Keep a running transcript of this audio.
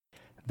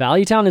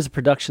Valuetown is a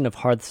production of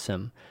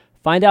Hearthsim.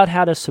 Find out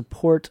how to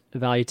support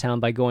Valuetown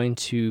by going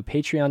to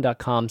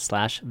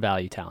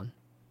patreon.com/Valuetown.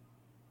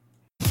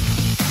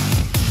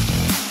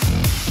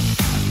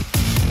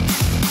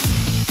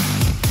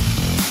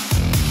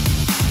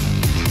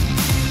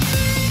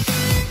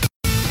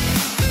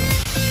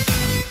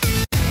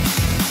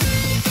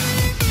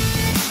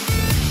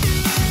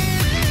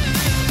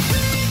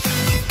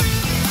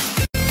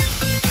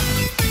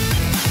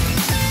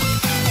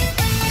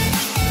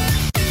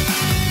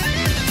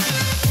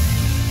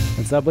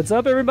 What's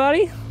up,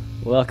 everybody?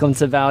 Welcome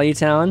to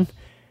Valuetown.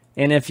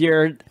 And if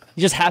you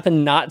just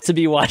happen not to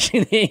be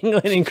watching the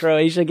England and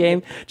Croatia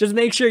game, just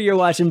make sure you're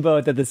watching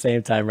both at the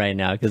same time right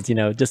now, because,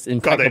 just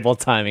impeccable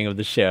timing of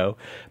the show.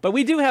 But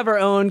we do have our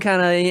own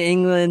kind of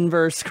England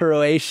versus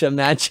Croatia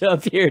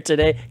matchup here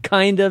today.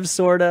 Kind of,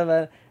 sort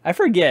of. I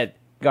forget,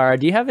 Gara,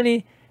 do you have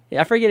any...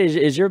 I forget.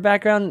 Is your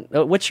background?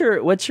 What's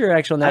your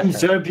actual name? I'm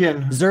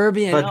Serbian.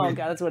 Serbian. Oh god,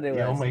 that's what it was.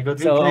 Yeah, oh my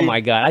god. Oh my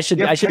god, I should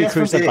be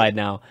crucified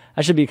now.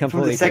 I should be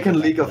completely. From the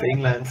second league of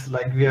England,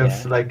 like we have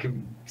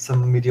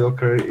some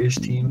mediocre-ish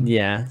team.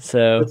 Yeah.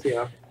 So.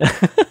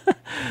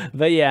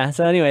 But yeah.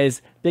 So,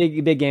 anyways,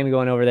 big game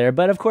going over there.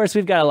 But of course,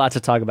 we've got a lot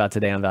to talk about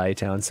today on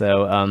Valuetown.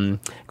 So,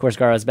 of course,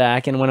 Gara's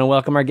back, and want to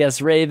welcome our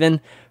guest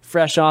Raven,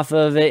 fresh off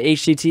of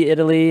HCT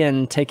Italy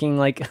and taking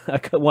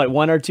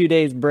 1 or 2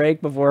 days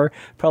break before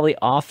probably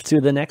off to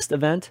the next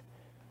event.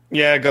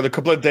 Yeah, I got a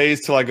couple of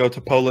days till I go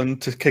to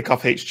Poland to kick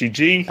off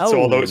HGG. So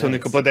although it's only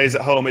a couple of days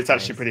at home, it's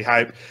actually pretty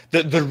hype.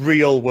 The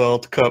real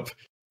World Cup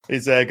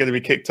is going to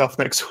be kicked off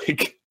next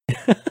week.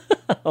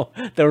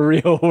 The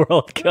real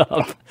World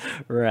Cup.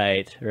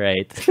 Right.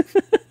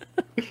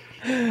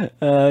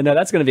 No,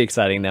 that's going to be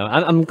exciting, though.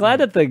 I'm glad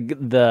that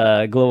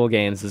the Global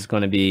Games is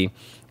going to be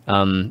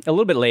a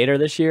little bit later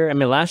this year. I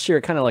mean, last year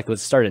it kind of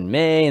was started in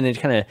May, and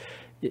then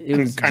it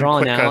was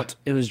drawn out.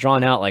 It was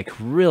drawn out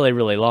really,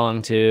 really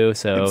long too.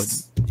 So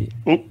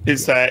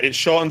it's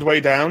shortened way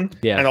down,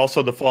 yeah. And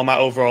also the format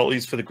overall, at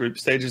least for the group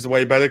stage, is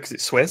way better because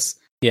it's Swiss.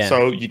 Yeah.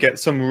 So you get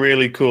some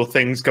really cool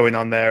things going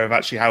on there of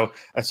actually how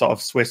a sort of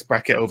Swiss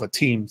bracket over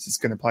teams is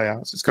going to play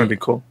out. So it's going to be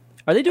cool.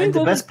 Are they doing and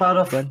the best part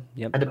of and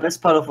the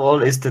best part of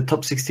all is the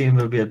top 16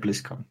 will be at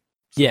BlizzCon.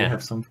 So yeah.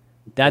 have some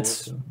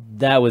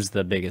That was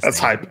the biggest.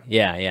 That's thing. hype.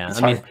 Yeah.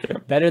 That's I mean, hype, yeah.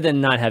 Better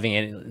than not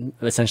having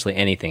essentially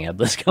anything at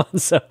BlizzCon.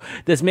 So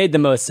this made the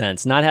most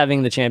sense. Not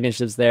having the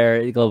championships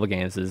there, Global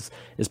Games is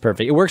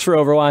perfect. It works for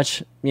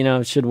Overwatch.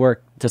 It should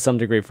work to some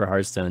degree for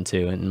Hearthstone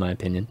too, in my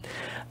opinion.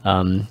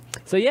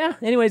 So yeah.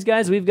 Anyways,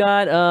 guys, we've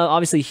got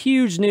obviously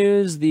huge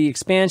news. The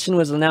expansion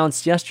was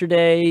announced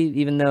yesterday,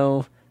 even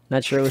though.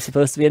 Not sure it was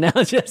supposed to be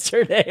announced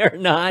yesterday or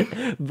not,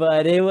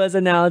 but it was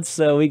announced,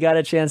 so we got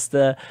a chance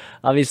to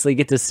obviously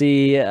get to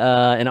see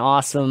an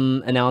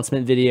awesome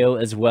announcement video,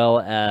 as well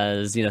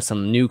as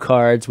some new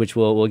cards, which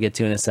we'll get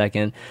to in a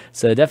second.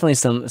 So definitely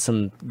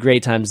some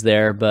great times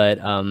there. But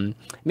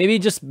maybe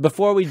just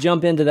before we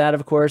jump into that,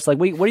 of course, what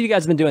have you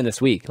guys been doing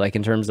this week,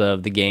 in terms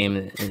of the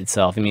game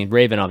itself? I mean,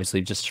 Raven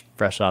obviously just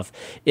fresh off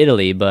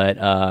Italy, but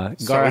Gara,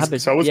 Gara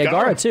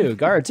too.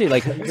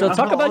 So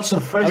talk about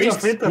fresh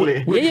off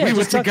Italy. We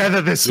were together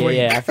this week.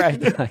 Yeah,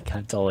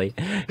 I'm totally.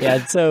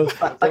 Yeah, so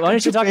why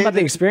don't you talk about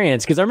the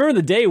experience? Because I remember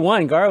the day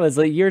one, Gara was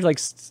you're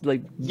yes,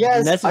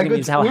 messaging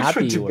me how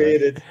happy you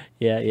were.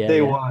 Yeah.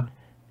 Day one.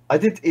 I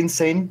did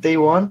insane day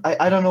one.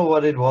 I don't know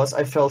what it was.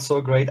 I felt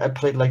so great. I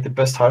played the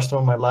best Hearthstone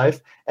of my life.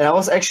 And I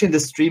was actually in the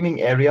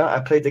streaming area.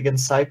 I played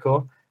against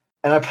Psycho.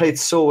 And I played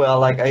so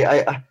well.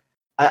 I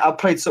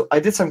played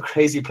I did some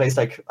crazy plays.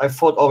 I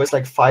fought always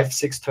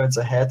 5-6 turns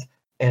ahead.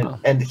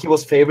 And he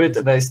was favorite,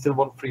 and I still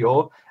won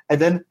 3-0. And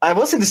then I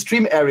was in the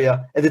stream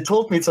area, and they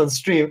told me it's on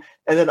stream.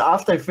 And then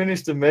after I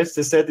finished the match,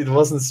 they said it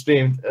wasn't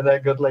streamed, and I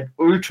got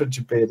ultra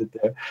debated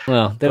there.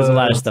 Well, there's a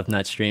lot of stuff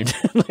not streamed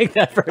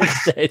that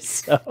first day.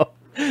 So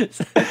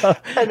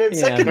and then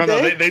second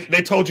day,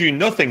 they told you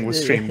nothing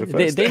was streamed. The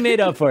first they day. made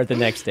up for it the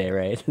next day,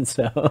 right?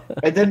 So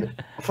and then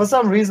for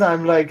some reason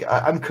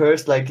I'm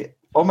cursed.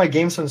 All my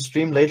games on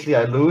stream lately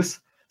I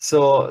lose.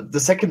 So the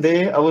second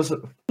day I was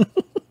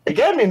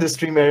again in the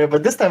stream area,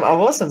 but this time I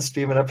was on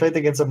stream and I played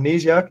against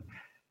Amnesiac.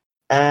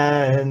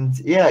 And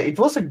yeah, it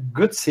was a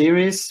good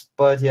series,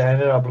 but yeah, I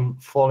ended up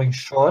falling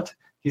short.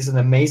 He's an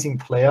amazing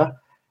player.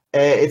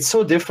 It's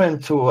so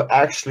different to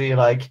actually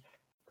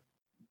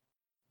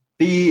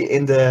be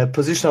in the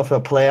position of a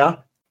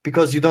player,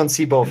 because you don't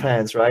see both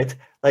hands, right?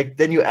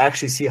 Then you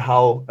actually see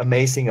how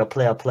amazing a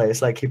player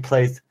plays. He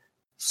played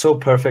so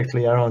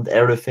perfectly around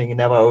everything. He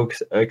never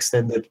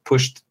extended,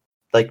 pushed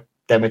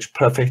damage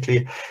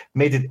perfectly,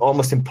 made it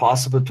almost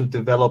impossible to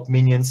develop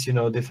minions,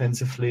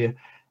 defensively.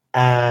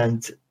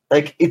 And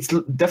it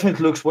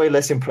definitely looks way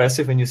less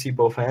impressive when you see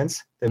both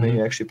hands than when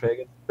you actually play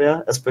against a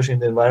player, especially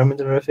in the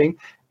environment and everything.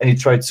 And he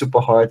tried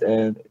super hard,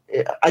 and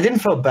I didn't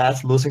feel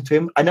bad losing to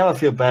him. I never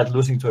feel bad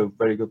losing to a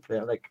very good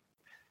player.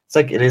 It's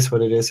it is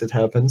what it is. It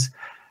happens.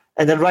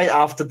 And then right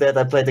after that,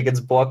 I played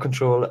against Borg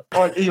Control.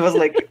 Oh, he was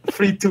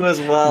 3-2 as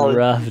well.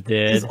 Rough,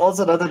 dude. He's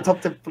also not a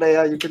top 10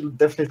 player. You can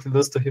definitely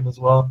lose to him as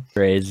well.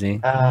 Crazy.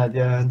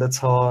 Yeah, and that's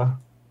how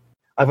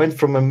I went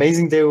from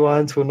amazing day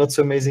 1 to not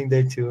so amazing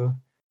day 2.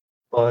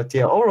 But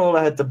yeah, overall,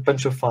 I had a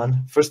bunch of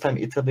fun. First time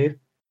Italy.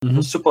 It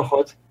was super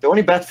hot. The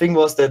only bad thing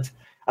was that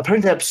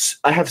apparently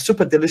I have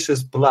super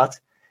delicious blood,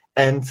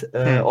 and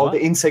all the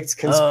insects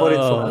can spot it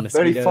from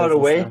very far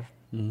away.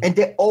 And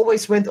they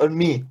always went on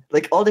me.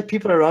 Like all the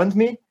people around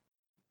me,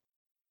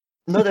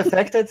 not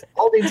affected.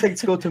 All the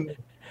insects go to me.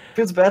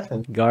 Feels bad,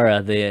 man.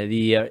 Gara,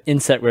 the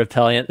insect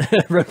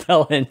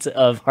repellent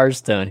of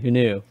Hearthstone. Who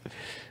knew?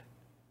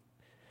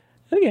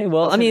 Okay,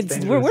 well, I mean,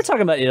 we're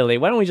talking about Italy.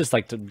 Why don't we just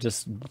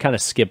kind of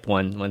skip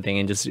one thing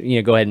and just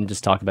go ahead and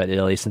just talk about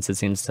Italy, since it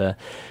seems to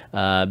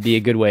be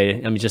a good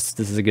way. I mean, this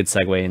is a good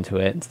segue into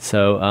it.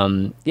 So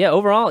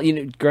overall,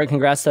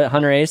 congrats to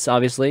Hunter Ace.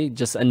 Obviously,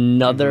 just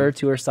another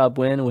tour stop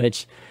win.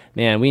 Which,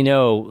 man, we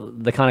know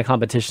the kind of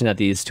competition at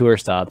these tour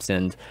stops,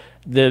 and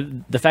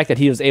the fact that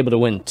he was able to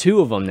win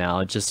 2 of them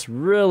now just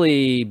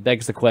really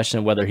begs the question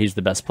of whether he's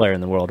the best player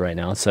in the world right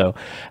now. So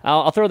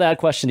I'll throw that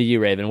question to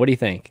you, Raven. What do you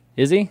think?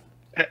 Is he?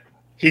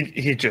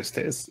 He just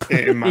is,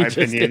 in my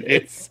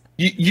opinion.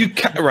 You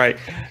can't, right.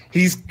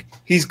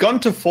 He's gone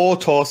to 4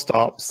 tour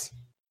stops.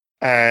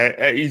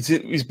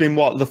 He's been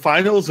the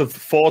finals of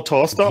 4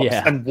 tour stops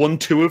and won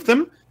 2 of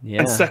them,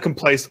 and second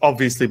place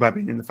obviously by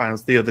being in the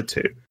finals the other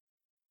 2.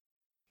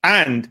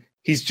 And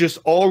he's just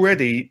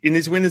already in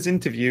his winners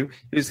interview.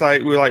 He's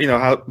like, we're like,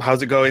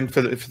 how's it going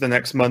for the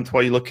next month?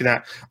 What are you looking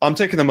at? I'm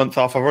taking a month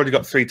off. I've already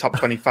got 3 top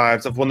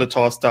 25s. I've won the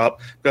tour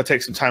stop. I've got to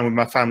take some time with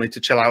my family to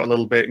chill out a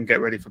little bit and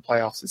get ready for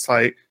playoffs. It's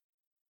like,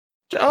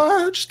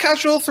 just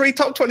casual 3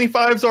 top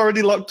 25s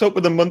already locked up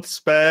with a month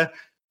spare,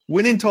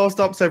 winning tour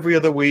stops every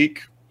other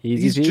week.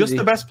 He's just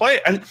the best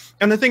player.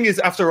 And the thing is,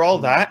 after all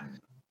that,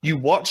 you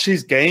watch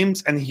his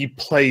games and he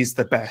plays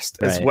the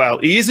best as well.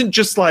 He isn't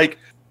just like,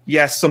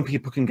 yes, some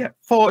people can get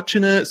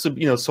fortunate, so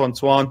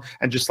on,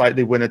 and just like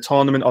they win a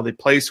tournament or they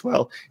place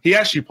well. He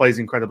actually plays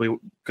incredibly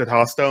good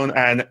Hearthstone,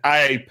 and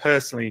I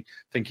personally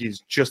think he's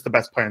just the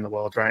best player in the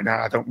world right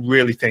now. I don't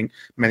really think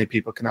many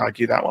people can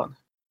argue that one.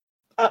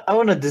 I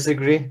want to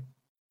disagree.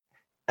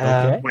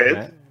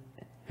 With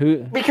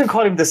who? We can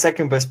call him the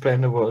second best player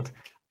in the world.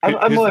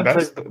 I'm more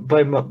impressed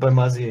by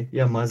Muzzy.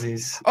 Yeah,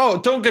 Muzzy's. Oh,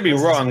 don't get me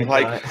wrong.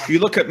 Like, you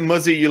look at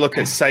Muzzy, you look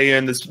at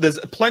Saiyan. There's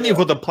plenty of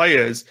other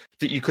players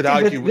that you could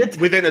argue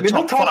within a top 5. We're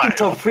not talking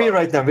top 3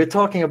 right now. We're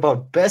talking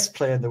about best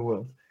player in the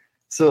world.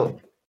 So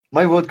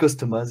my vote goes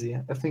to Muzzy.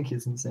 I think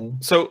he's insane.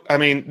 So I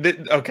mean,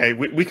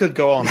 we could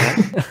go on.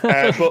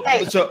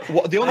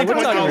 The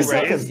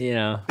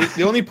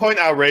only point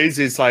I'll raise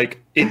is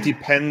like, it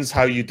depends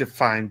how you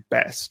define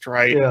best,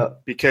 right? Yeah.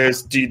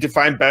 Because do you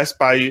define best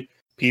by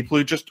people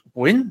who just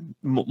win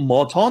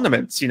more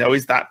tournaments?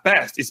 Is that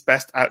best? Is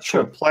best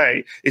actual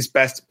play? Is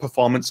best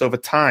performance over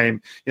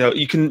time?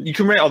 You can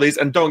rate all these,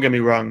 and don't get me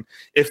wrong,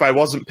 if I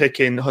wasn't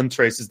picking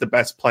Hunter Ace as the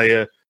best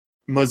player,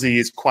 Muzzy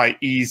is quite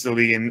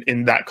easily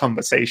in that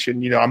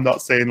conversation. I'm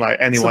not saying like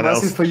anyone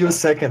else. Muzzy for you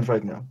second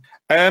right now.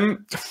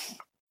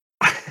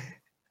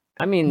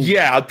 I mean,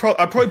 yeah, I'd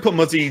probably put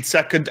Muzzy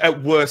second,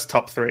 at worst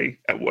top 3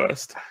 at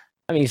worst.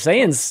 I mean,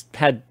 Saiyan's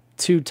had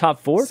 2 top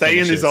 4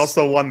 finishes. Saiyan is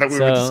also one that we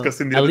were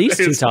discussing the at other least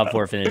day 2 top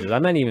 4 finishes. I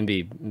might even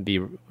be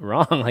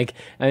wrong. Like,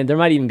 I mean, there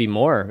might even be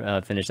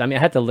more finishes. I mean,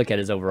 I had to look at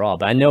his overall,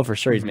 but I know for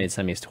sure he's made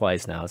semis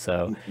twice now.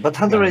 So, but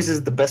Hunter Ace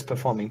is the best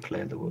performing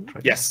player in the world,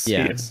 right? Yes, he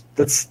is.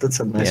 That's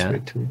a nice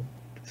way too.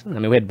 I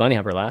mean, we had Bunny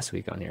Hopper last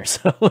week on here,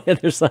 so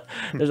there's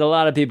a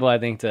lot of people I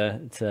think to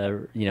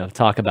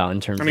talk about in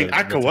terms. I mean,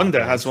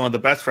 Akawanda has one of the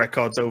best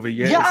records over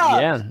years.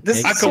 Yeah.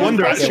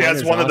 Akawanda actually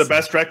has one of the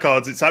best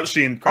records. It's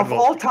actually incredible of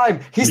all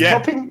time. He's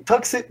topping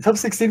top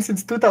 16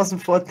 since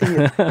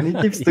 2014, and he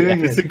keeps doing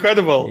it. It's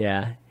incredible.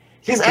 Yeah.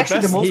 He's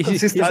actually the most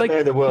consistent player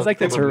in the world. He's like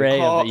the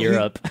Touré of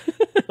Europe.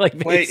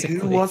 Wait,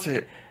 who was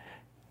it?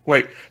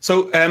 Wait,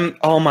 so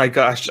oh my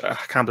gosh, I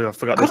can't believe I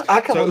forgot this.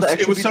 Akawanda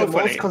actually the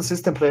most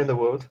consistent player in the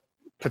world.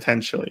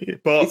 Potentially,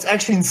 but it's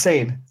actually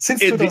insane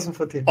since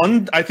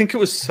 2014. I think it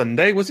was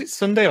Sunday. Was it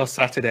Sunday or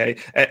Saturday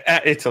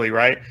at Italy?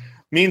 Right.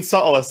 Me and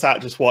Sottle are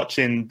sat just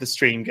watching the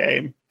stream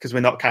game because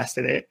we're not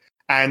casting it.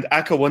 And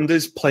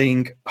Akawanda's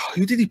playing.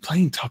 Who did he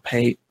play in top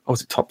 8? Or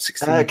was it top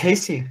 16?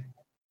 Casey.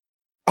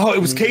 Oh, it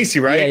was Casey,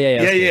 right?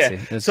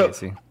 Yeah. So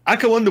Casey.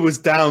 Akawanda was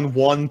down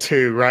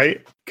 1-2, right?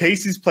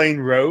 Casey's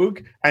playing Rogue,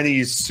 and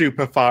he's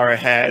super far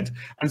ahead.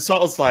 And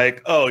Sottle's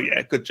like, "Oh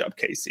yeah, good job,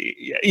 Casey."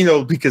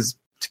 Yeah, because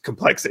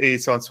complexity,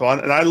 so on.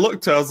 And I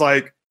looked, I was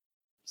like,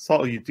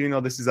 Sottle, you do know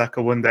this is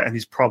Akawanda, and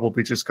he's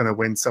probably just going to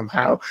win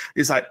somehow.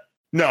 He's like,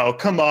 no,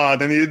 come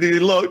on. And he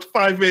looked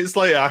 5 minutes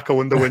later,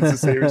 Akawanda wins the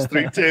series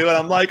 3-2. And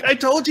I'm like, I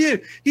told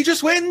you, he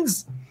just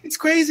wins. It's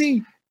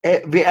crazy.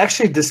 We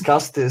actually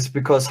discussed this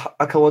because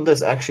Akawanda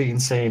is actually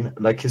insane,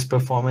 like his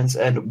performance.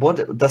 And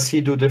what does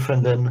he do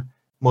different than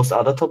most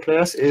other top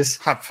players is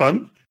have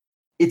fun.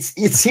 It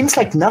seems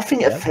like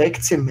nothing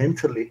affects him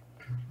mentally.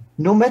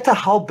 No matter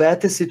how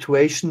bad the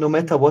situation, no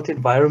matter what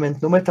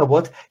environment, no matter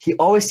what, he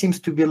always seems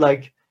to be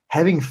like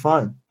having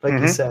fun, like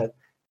you said.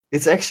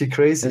 It's actually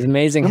crazy. It's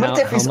amazing no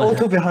matter if he's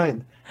 0-2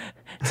 behind.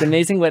 It's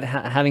amazing what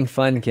having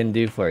fun can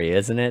do for you,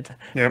 isn't it?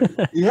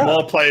 Yep. Yeah.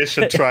 More players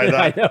should try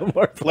that. I know,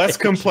 more Less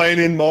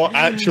complaining, more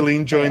actually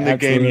enjoying the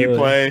game you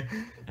play.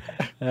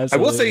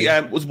 Absolutely. I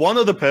will say, was one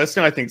other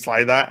person I think's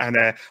like that, and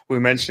we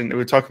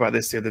were talking about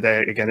this the other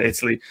day again.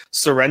 Italy,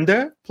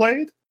 Surrender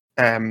played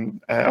on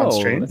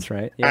stream. That's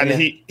right. Yeah, and yeah.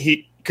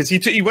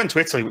 he went to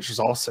Italy, which was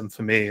awesome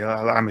for me.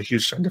 I'm a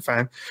huge Surrender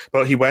fan,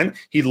 but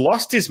he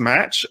lost his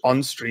match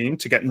on stream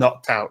to get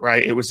knocked out.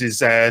 Right, it was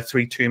his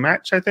 3-2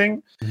 match, I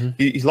think. Mm-hmm.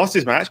 He lost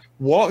his match,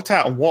 walked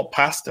out and walked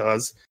past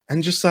us,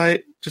 and just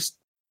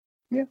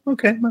yeah,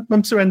 okay,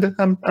 I'm Surrender.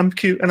 I'm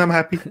cute and I'm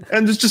happy,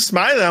 and just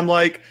smiling. I'm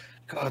like,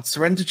 God,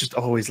 Surrender just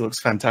always looks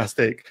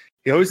fantastic.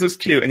 He always looks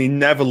cute, and he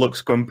never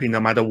looks grumpy no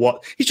matter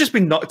what. He's just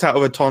been knocked out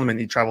of a tournament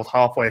he traveled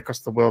halfway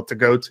across the world to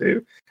go to.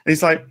 And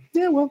he's like,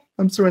 yeah, well,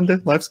 I'm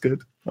Surrender. Life's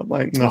good. I'm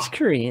like, no. He's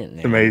Korean.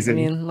 Man. Amazing.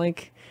 I mean,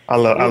 like... I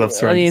love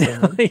Surrender.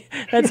 I mean,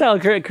 that's how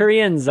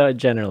Koreans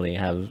generally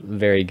have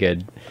very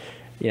good...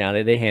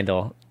 they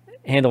handle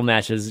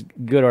matches,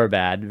 good or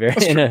bad,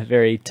 in a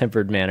very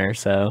tempered manner.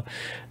 So,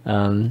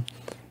 so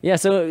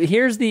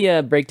here's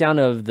the breakdown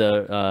of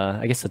the,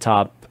 I guess, the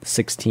top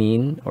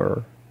 16,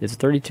 or is it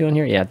 32 in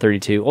here? Yeah,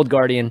 32. Old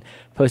Guardian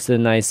posted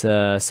a nice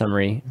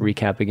summary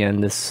recap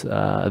again this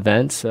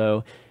event.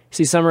 So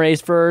see Summer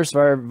Ace first,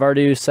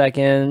 Vardu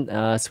second,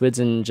 Swids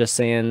and Just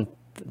Saying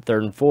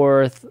third and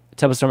fourth.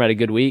 Templestorm had a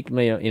good week.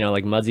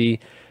 Like Muzzy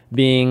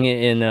being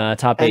in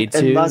top 8 too.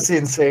 And Muzzy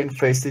and Sane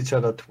faced each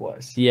other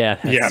twice. Yeah,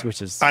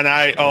 which is. And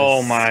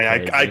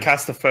I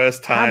cast the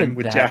first time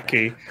with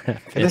Jackie. And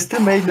they still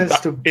made this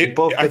to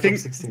both. I think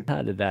 16.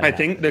 How did that? I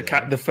think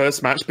the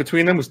first match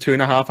between them was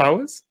 2.5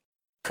 hours.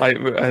 Like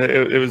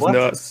it was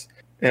nuts.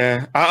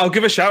 Yeah, I'll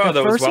give a shout out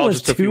though as well.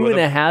 Just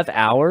 2.5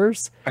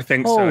 hours. I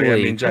think so. Yeah,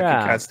 me and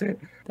Jackie cast it.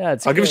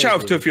 I'll give a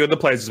shout out to a few other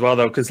players as well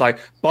though, because like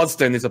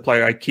Boston is a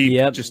player I keep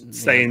just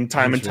saying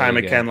time and time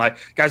again. Like,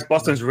 guys,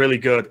 Boston's really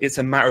good. It's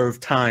a matter of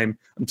time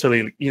until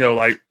he,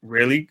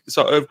 really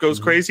sort of goes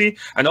crazy.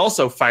 And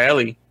also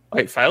Faeli.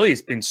 Like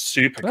Faeli's been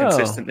super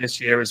consistent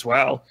this year as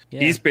well. Yeah.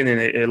 He's been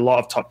in a lot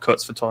of top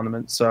cuts for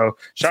tournaments. So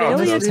shout out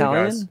to those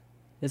guys.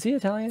 Is he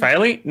Italian?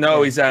 Faeli?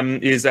 No, he's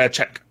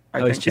Czech.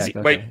 He's Czech.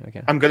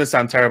 Okay. I'm going to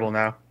sound terrible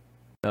now.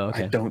 Oh,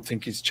 okay. I don't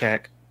think he's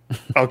Czech.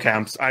 Okay,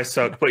 I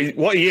suck. But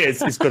what he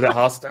is good at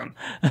Hearthstone.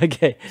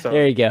 Okay, so,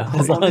 there you go.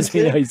 As long as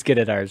we know he's good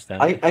at Hearthstone.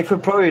 I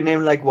could probably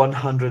name like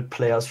 100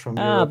 players from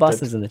Europe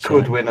Boston's in the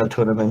could win a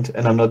tournament,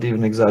 and I'm not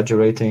even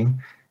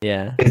exaggerating.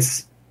 Yeah.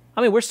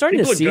 We're starting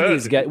to see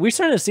these guys. We're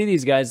starting to see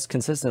these guys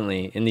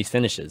consistently in these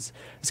finishes.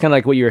 It's kind of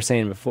like what you were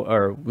saying before,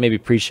 or maybe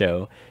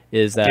pre-show,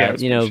 is that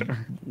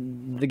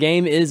the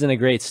game is in a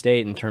great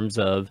state in terms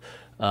of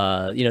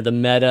the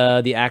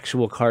meta, the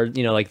actual card,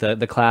 like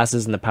the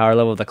classes and the power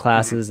level of the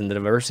classes and the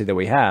diversity that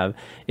we have.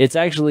 It's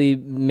actually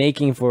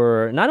making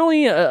for not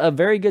only a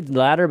very good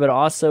ladder, but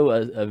also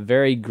a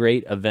very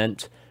great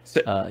event.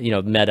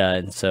 Meta,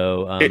 and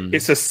so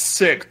it's a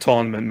sick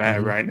tournament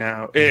meta right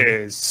now. It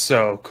is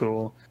so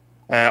cool.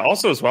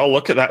 Also, as well,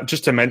 look at that.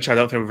 Just to mention, I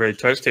don't think we've really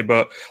touched it,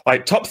 but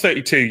like top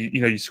 32,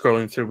 you're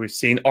scrolling through. We've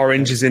seen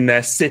Orange is in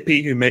there,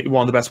 Sippy, who made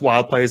one of the best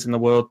wild players in the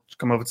world,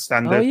 come over to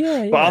Standard. Oh,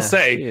 yeah, but I'll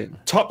say,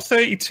 top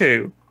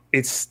 32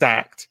 is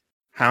stacked.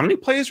 How many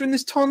players are in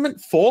this tournament?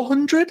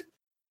 400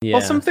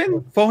 or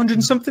something? 400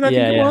 and something, I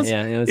think it was.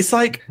 Yeah, it's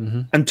like,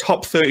 and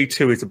top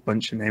 32 is a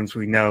bunch of names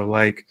we know.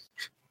 Like,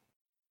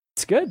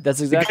 it's good.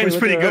 That's exactly the game's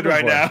pretty good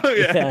right now.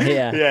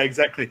 Yeah,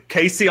 exactly.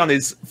 Casey on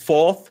his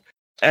fourth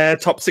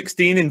top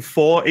 16 in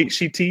 4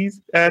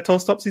 HCT tour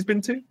stops he's been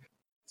to.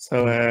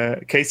 So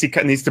Casey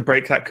needs to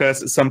break that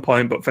curse at some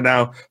point, but for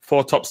now,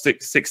 4 top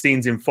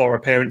 16s in 4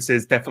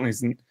 appearances definitely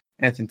isn't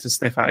anything to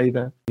sniff at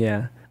either.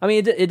 Yeah. I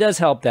mean, it does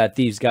help that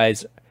these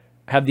guys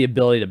have the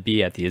ability to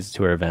be at these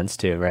tour events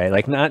too, right?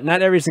 Like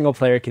not every single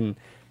player can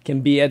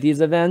be at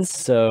these events.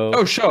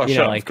 So sure.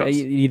 Like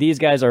these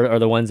guys are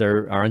the ones that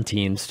are on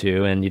teams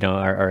too, and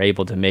are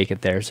able to make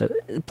it there. So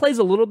it plays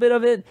a little bit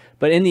of it,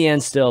 but in the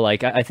end, still,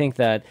 like I think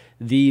that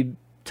the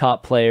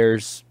top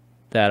players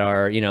that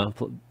are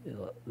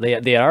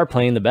they are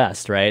playing the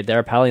best, right?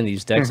 They're piling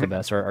these decks the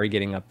best, are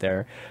getting up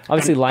there.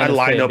 Obviously, lineups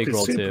play a big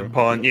role too.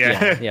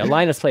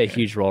 Lineups play a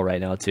huge role right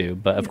now too.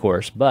 But of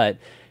course, when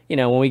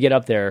we get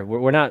up there,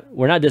 we're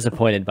not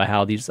disappointed by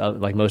how these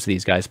like most of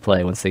these guys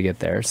play once they get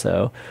there.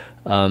 So,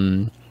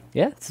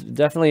 it's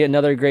definitely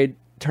another great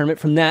tournament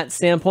from that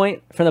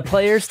standpoint. From the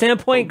players'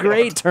 standpoint,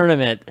 great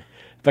tournament.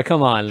 But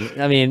come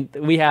on, I mean,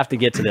 we have to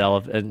get to the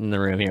elephant in the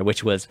room here,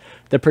 which was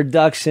the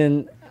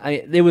production.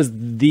 It was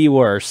the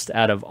worst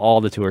out of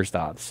all the tour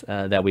stops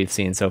that we've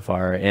seen so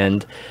far,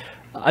 and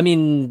I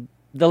mean,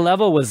 the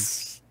level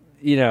was,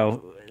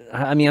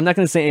 I'm not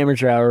going to say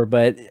amateur hour,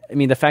 but I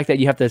mean, the fact that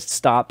you have to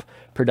stop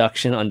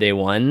production on day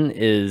one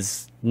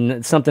is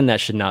something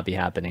that should not be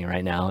happening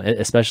right now,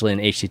 especially in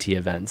HCT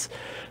events.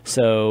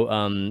 So,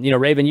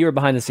 Raven, you were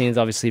behind the scenes,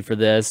 obviously, for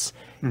this.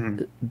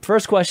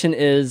 First question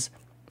is,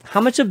 how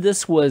much of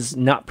this was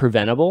not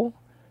preventable,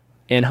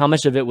 and how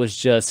much of it was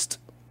just,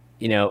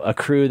 a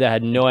crew that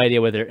had no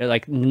idea whether,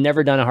 like,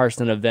 never done a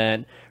Hearthstone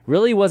event,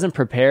 really wasn't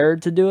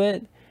prepared to do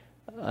it.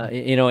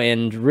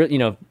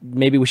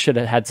 Maybe we should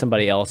have had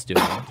somebody else do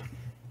it.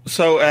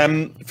 So,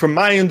 from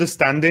my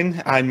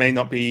understanding, I may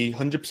not be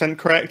 100%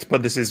 correct,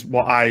 but this is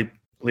what I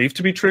believe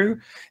to be true,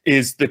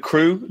 is the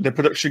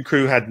production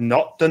crew had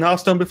not done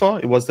Hearthstone before.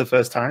 It was the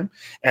first time.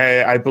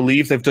 I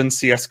believe they've done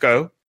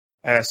CSGO,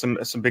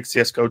 some big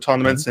CSGO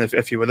tournaments and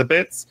a few other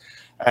bits.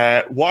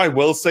 What I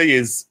will say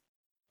is,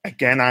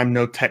 again, I'm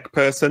no tech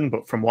person,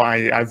 but from what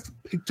I've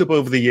picked up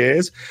over the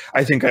years,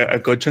 I think a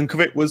good chunk of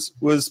it was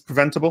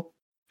preventable,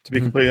 to be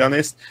completely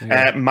honest.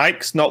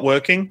 Mic's not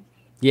working.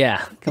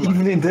 Yeah,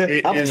 even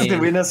after the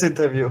winners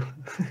interview.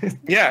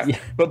 yeah,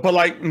 but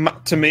like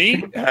to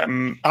me,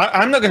 I'm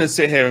not going to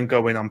sit here and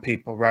go in on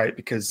people, right?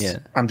 Because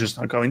I'm just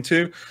not going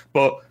to.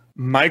 But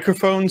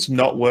microphones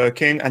not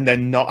working and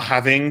then not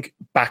having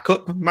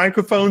backup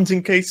microphones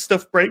in case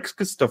stuff breaks,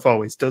 because stuff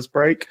always does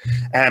break.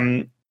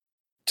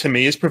 To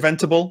me, is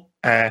preventable.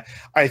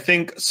 I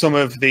think some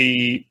of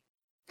the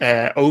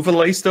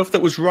overlay stuff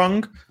that was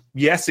wrong.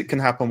 Yes, it can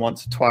happen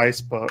once or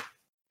twice, but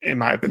it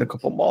might have been a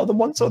couple more than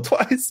once or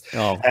twice.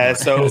 So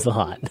it was a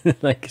lot.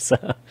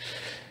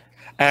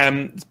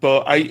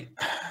 But I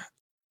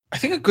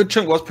think a good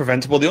chunk was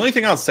preventable. The only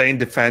thing I'll say in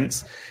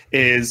defense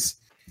is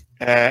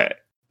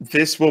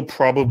this will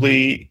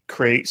probably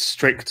create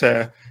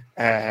stricter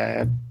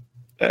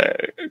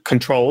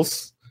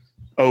controls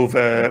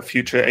over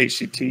future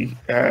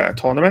HCT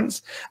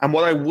tournaments. And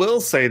what I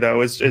will say,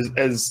 though,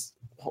 is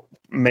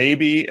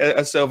maybe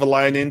a silver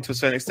lining to a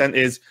certain extent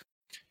is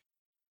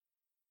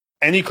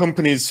any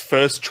company's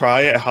first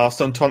try at a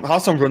Hearthstone tournament.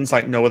 Hearthstone runs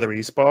like no other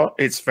esport.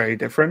 It's very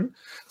different.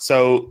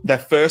 So their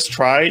first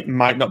try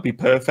might not be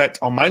perfect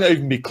or might not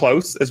even be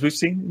close, as we've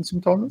seen in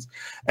some tournaments.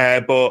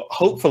 But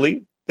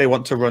hopefully they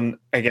want to run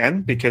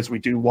again, because we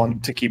do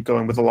want to keep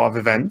going with a lot of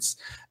events.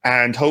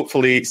 And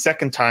hopefully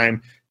second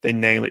time they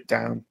nail it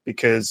down,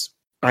 because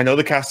I know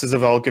the casters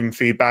have all given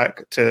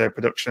feedback to their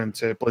production and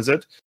to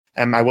Blizzard.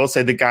 And I will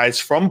say the guys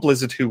from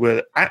Blizzard who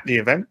were at the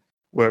event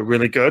were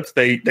really good.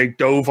 They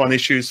dove on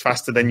issues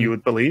faster than you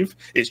would believe.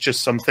 It's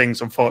just some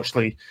things,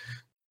 unfortunately,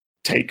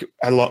 take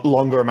a lot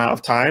longer amount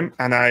of time.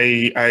 And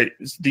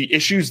the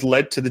issues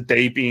led to the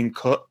day being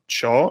cut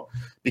short,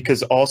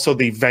 because also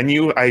the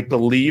venue, I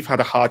believe, had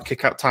a hard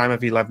kickout time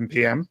of 11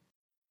 p.m.,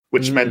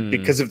 which meant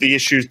because of the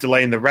issues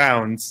delaying the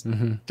rounds,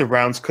 the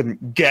rounds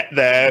couldn't get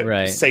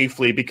there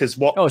safely. Because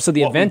so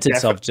the event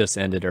itself just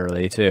ended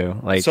early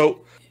too.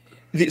 So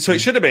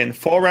it should have been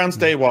 4 rounds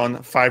day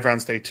 1, 5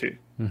 rounds day 2.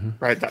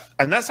 Right,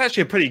 and that's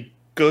actually a pretty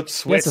good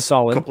switch. A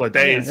solid couple of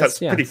days. That's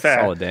pretty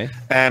fair. Solid day.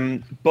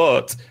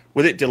 But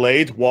with it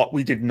delayed, what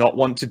we did not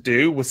want to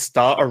do was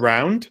start a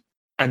round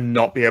and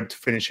not be able to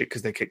finish it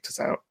because they kicked us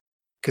out.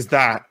 Because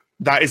that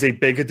is a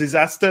bigger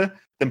disaster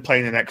than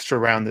playing an extra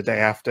round the day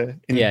after.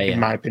 In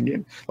my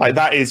opinion, like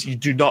that is, you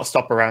do not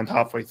stop around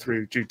halfway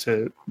through due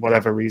to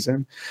whatever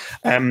reason.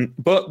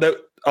 But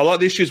a lot of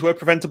the issues were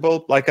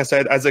preventable, like I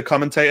said, as a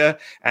commentator,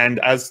 and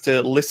as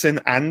to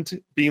listen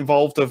and be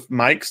involved of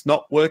mics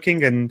not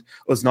working and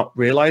us not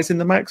realizing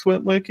the mics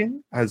weren't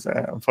working. As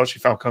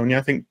unfortunately Falcone,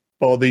 I think,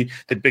 bore the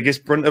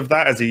biggest brunt of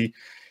that, as he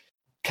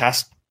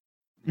cast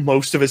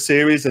most of a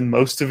series and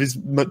most of his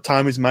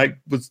time his mic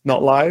was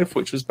not live,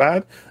 which was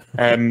bad.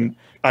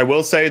 I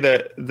will say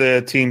that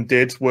the team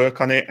did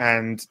work on it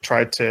and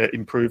tried to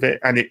improve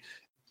it, and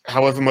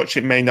however much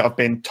it may not have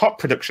been top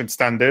production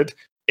standard,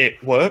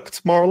 it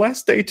worked more or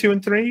less day 2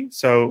 and 3.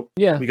 So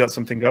we got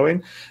something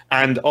going.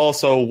 And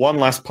also one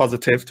last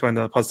positive, to end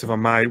on a positive on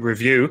my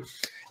review,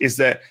 is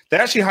that they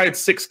actually hired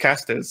 6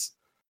 casters,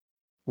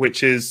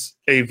 which is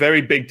a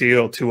very big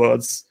deal to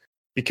us,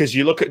 because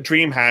you look at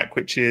DreamHack,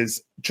 which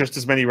is just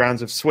as many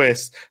rounds of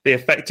Swiss, they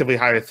effectively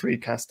hire 3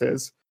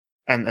 casters.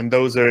 And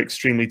those are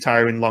extremely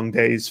tiring, long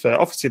days for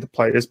obviously the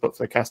players, but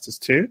for the casters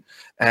too.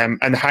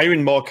 And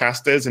hiring more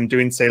casters and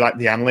doing, say, like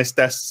the analyst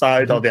desk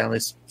side or the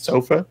analyst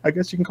sofa, I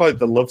guess you can call it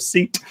the love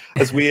seat,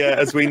 as we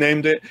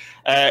named it.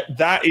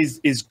 That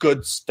is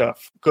good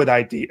stuff, good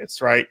ideas,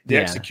 right? The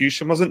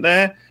execution wasn't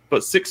there,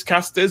 but 6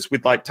 casters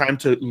with like time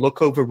to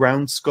look over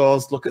round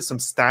scores, look at some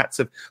stats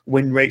of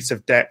win rates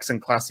of decks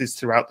and classes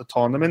throughout the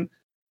tournament.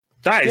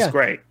 That is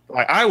great.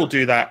 Like, I will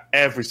do that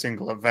every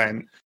single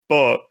event,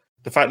 but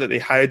the fact that they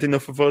hired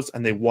enough of us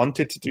and they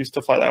wanted to do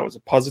stuff like that was a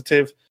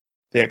positive.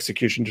 The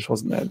execution just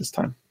wasn't there this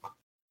time.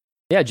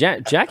 Yeah,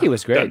 Jackie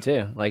was great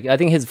too. Like, I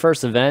think his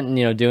first event,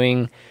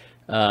 doing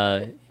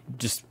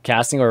just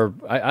casting, or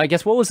I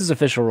guess, what was his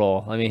official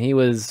role? I mean, he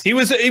was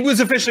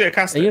officially a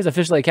caster. He was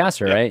officially a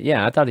caster, right?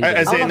 Yeah, I thought he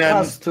was. I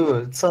cast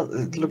too.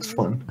 It looks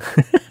fun.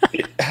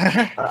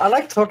 I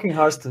like talking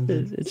Hearthstone.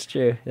 It's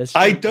true.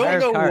 I don't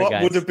know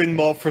what would have been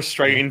more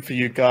frustrating for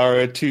you,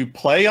 Gara, to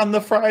play on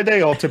the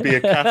Friday or to be a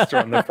caster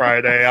on the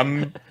Friday.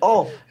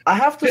 I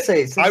have to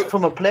say,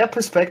 from a player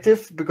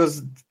perspective,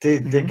 because they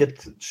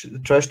get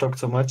trash talked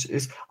so much,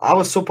 I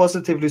was so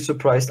positively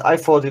surprised. I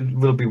thought it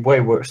will be way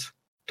worse,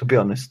 to be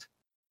honest.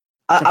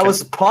 I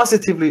was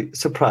positively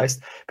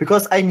surprised,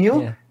 because I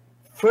knew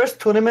first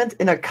tournament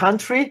in a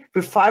country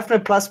with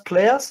 500 plus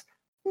players?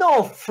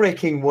 No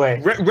freaking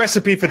way.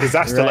 Recipe for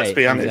disaster, let's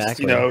be honest.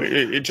 Exactly. You know,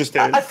 it just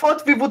is. I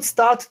thought we would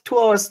start 2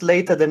 hours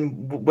later than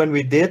when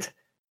we did,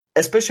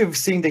 especially with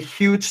seeing the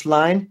huge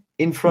line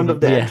in front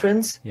of the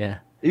entrance. Yeah.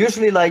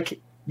 Usually,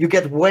 like, you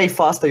get way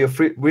faster your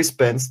free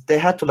wristbands. They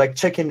had to, like,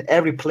 check in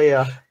every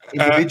player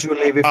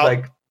individually with,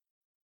 like...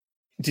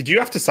 Did you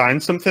have to sign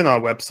something on our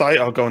website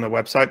or go on a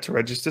website to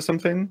register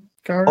something,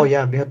 Gary? Oh,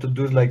 yeah, we had to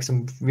do, like,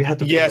 some...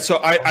 Yeah, so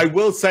I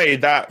will say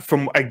that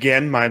from,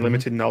 again, my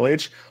limited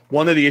knowledge,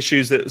 one of the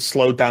issues that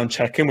slowed down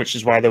check-in, which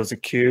is why there was a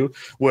queue,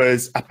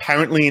 was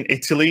apparently in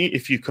Italy,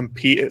 if you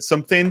compete at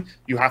something,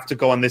 you have to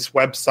go on this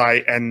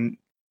website and,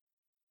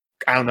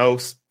 I don't know,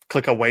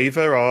 click a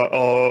waiver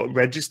or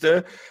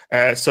register,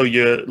 so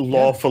you're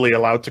lawfully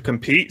allowed to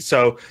compete.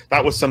 So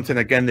that was something,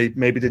 again, they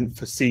maybe didn't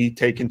foresee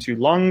taking too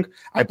long.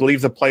 I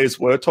believe the players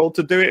were told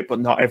to do it, but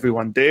not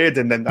everyone did,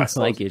 and then that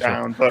slowed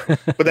down.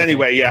 But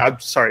anyway, yeah, I'm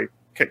sorry.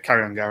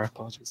 Carry on, Gareth.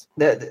 Apologies.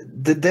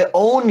 The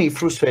only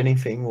frustrating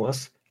thing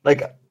was,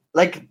 like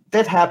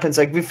that happens.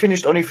 Like, we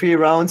finished only 3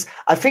 rounds.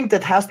 I think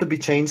that has to be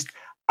changed.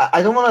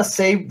 I don't want to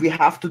say we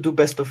have to do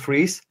best of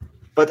 3s,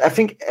 but I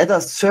think at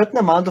a certain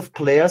amount of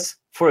players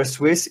for a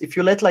Swiss, if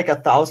you let like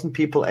 1,000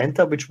 people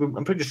enter, which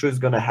I'm pretty sure is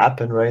going to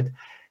happen, right?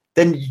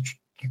 Then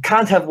you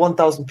can't have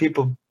 1,000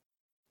 people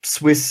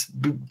Swiss.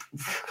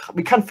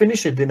 We can't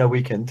finish it in a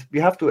weekend. We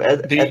have to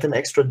add an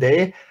extra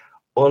day,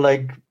 or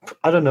like,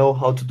 I don't know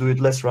how to do it,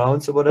 less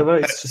rounds or whatever.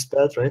 It's just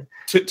bad, right?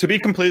 To be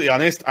completely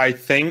honest, I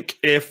think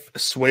if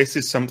Swiss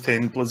is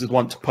something Blizzard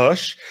want to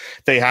push,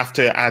 they have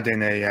to add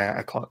in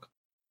a clock,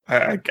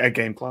 a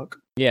game clock.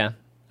 Yeah.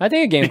 I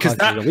think a game because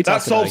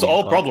that solves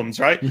all problems,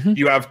 right? Mm-hmm.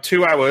 You have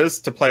 2 hours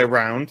to play a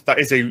round. That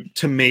is,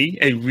 to me,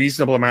 a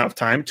reasonable amount of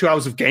time. 2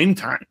 hours of game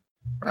time,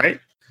 right?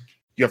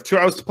 You have 2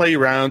 hours to play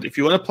your round. If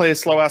you want to play a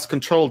slow-ass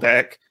control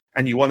deck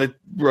and you want to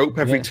rope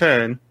every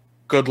turn,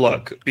 good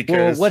luck.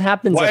 Because what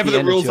happens whatever at the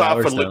end the rules of 2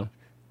 hours, are for though?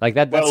 Like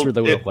that's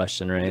the real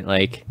question, right?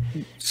 Like,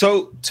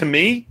 so to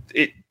me,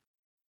 it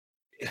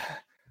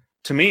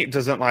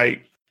doesn't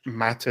like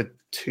matter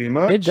too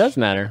much. It does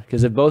matter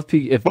because as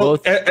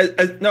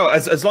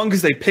long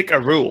as they pick a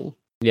rule,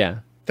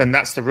 then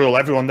that's the rule.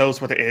 Everyone knows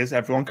what it is.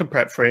 Everyone can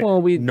prep for it.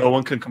 Well, no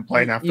one can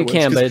complain afterwards. You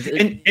can, but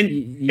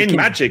in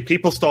Magic,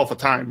 people stall for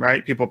time,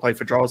 right? People play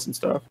for draws and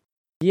stuff.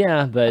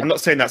 Yeah, but I'm not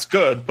saying that's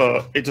good,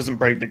 but it doesn't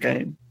break the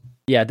game.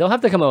 Yeah, they'll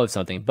have to come up with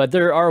something, but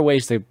there are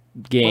ways to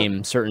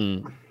game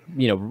certain,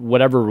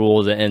 whatever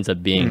rules it ends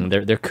up being.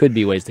 There could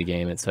be ways to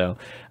game it. So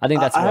I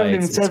think that's. I haven't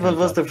even said what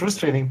was the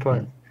frustrating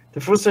part. The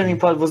frustrating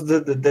part was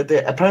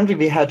that apparently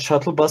we had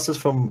shuttle buses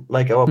from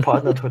like our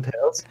partnered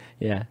hotels.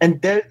 Yeah.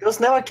 And those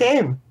never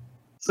came.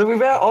 So we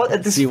were all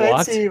at this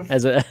fancy we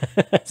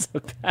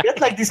had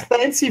like these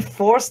fancy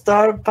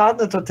 4-star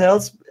partnered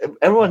hotels.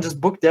 Everyone just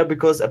booked there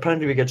because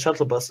apparently we get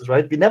shuttle buses,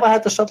 right? We never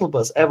had the shuttle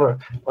bus ever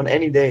on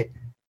any day.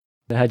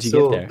 How'd you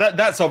get there?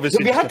 That's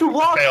obviously we had to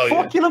walk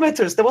 4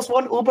 kilometers. There was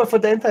one Uber for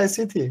the entire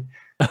city.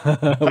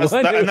 That's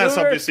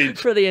obviously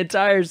for the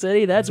entire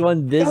city. That's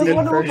one busy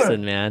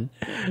person, man.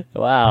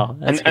 Wow,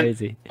 that's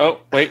crazy. Oh,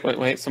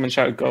 wait! Someone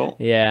shouted goal.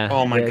 Yeah.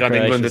 Oh my God!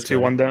 England are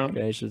 2-1 down.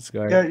 Croatia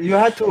scored. Yeah, you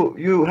had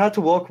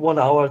to walk 1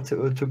 hour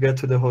to get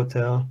to the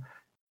hotel,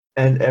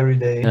 and every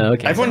day. Oh,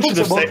 okay. Everyone should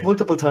have walked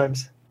multiple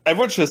times.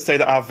 Everyone should have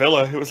stayed at our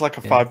villa. It was like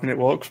a 5-minute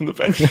walk from the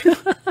venue,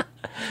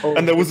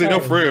 and there was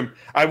enough room.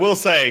 I will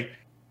say,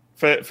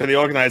 for the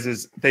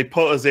organizers, they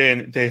put us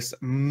in this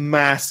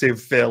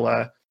massive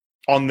villa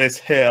on this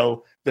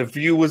hill. The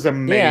view was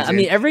amazing.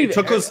 Yeah, I mean, it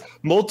took us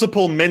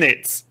multiple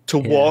minutes to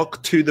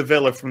walk to the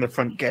villa from the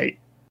front gate.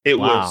 It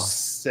was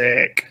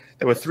sick.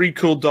 There were 3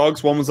 cool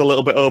dogs. One was a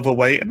little bit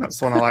overweight, and that's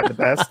the one I liked the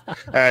best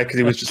because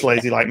he was just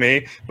lazy like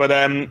me. But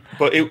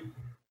it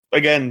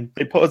again,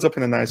 they put us up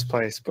in a nice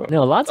place. But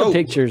no, lots of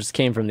pictures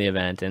came from the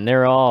event, and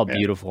they're all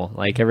beautiful.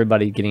 Like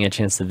everybody getting a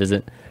chance to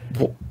visit.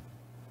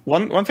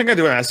 One thing I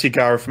do want to ask you,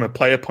 Gara, from a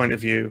player point of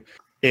view,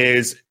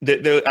 is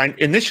that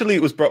initially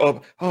it was brought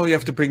up, you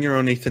have to bring your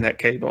own Ethernet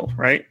cable,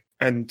 right?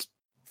 And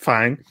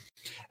fine.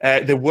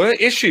 There were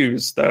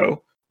issues,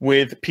 though,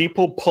 with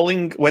people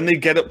pulling, when they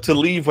get up to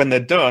leave when they're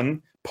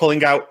done,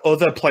 pulling out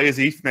other players'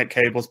 Ethernet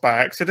cables by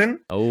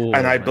accident.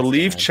 And I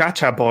believe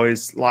Chacha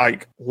Boys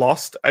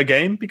lost a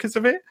game because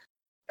of it.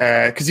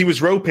 Because he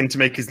was roping to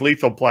make his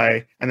lethal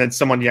play, and then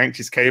someone yanked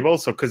his cable.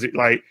 So because it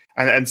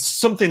and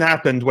something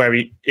happened where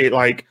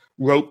it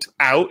roped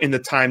out in the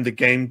time the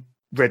game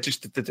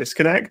registered the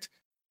disconnect,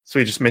 so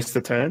he just missed the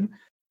turn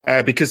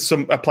because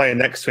a player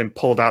next to him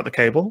pulled out the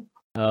cable,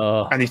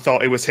 and he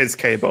thought it was his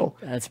cable.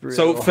 That's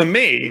brutal. So for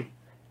me,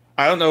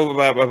 I don't know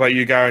about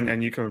you, Garen,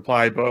 and you can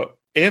reply, but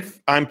if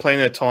I'm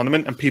playing a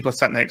tournament and people are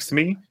sat next to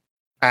me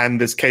and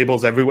there's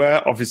cables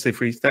everywhere, obviously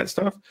for Ethernet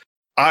stuff,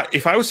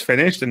 if I was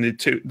finished and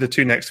the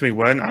two next to me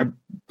weren't, I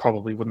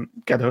probably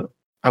wouldn't get up.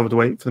 I would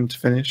wait for them to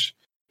finish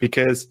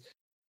because.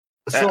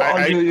 So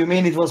you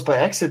mean it was by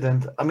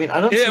accident? I mean, I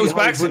don't see how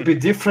it would be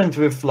different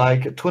with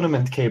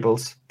tournament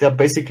cables. They're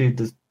basically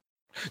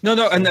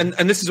No,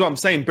 and this is what I'm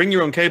saying. Bring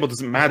your own cable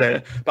doesn't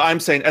matter. But I'm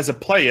saying, as a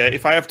player,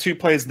 if I have two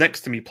players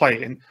next to me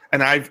playing,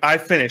 and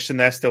I've finished and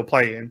they're still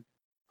playing,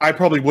 I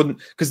probably wouldn't,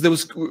 because there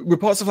was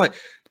reports of like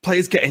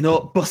players getting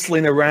up,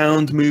 bustling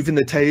around, moving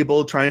the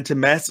table, trying to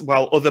mess,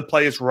 while other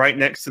players right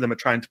next to them are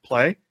trying to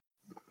play.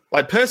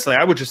 Like personally,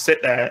 I would just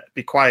sit there,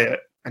 be quiet,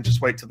 and just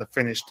wait till they're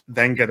finished,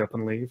 then get up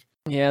and leave.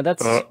 Yeah,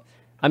 that's. But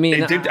I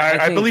mean,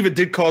 I believe it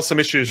did cause some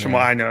issues from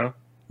what I know.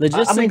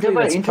 Logistically, there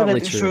were that's internet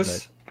probably true,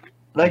 issues.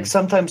 Like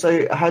sometimes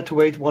I had to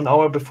wait 1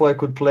 hour before I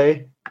could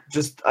play.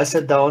 Just I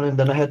sat down and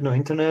then I had no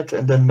internet,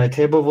 and then my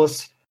table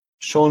was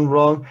shown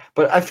wrong.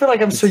 But I feel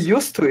like I'm so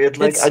used to it.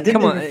 Like I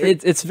didn't. Come on,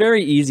 it's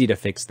very easy to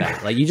fix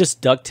that. Like you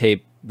just duct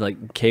tape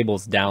like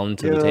cables down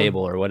to the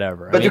table or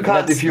whatever. But you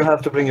can't if you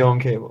have to bring your own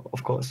cable,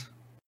 of course.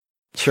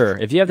 Sure,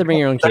 if you have to bring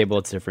your own cable,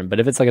 it's different.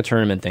 But if it's like a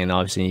tournament thing, then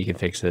obviously you can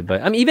fix it.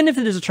 But I mean, even if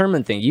it is a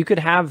tournament thing, you could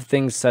have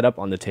things set up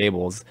on the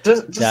tables.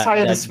 Just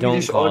hire the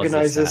Swedish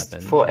organizers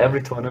for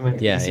every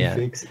tournament. Yeah.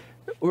 Fix.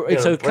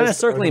 So kind of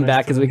circling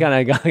back, because we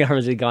kind of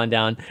got gone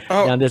down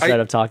this route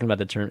of talking about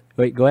the tournament.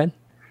 Wait, go ahead.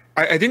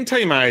 I didn't tell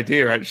you my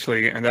idea,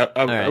 actually, and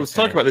I was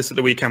talking about this at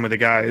the weekend with the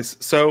guys.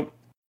 So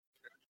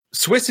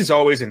Swiss is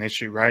always an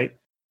issue, right?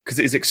 Because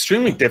it is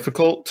extremely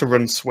difficult to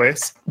run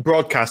Swiss,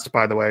 broadcast,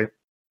 by the way,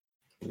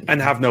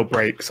 and have no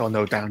breaks or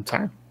no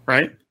downtime,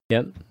 right?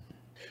 Yep.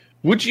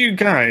 Would you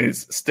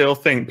guys still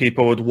think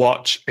people would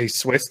watch a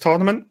Swiss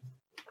tournament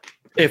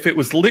if it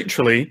was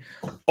literally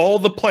all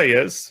the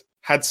players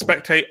had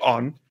spectate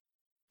on?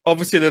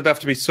 Obviously, there'd have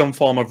to be some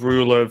form of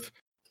rule of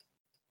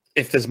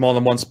if there's more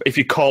than one, if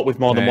you caught with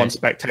more than one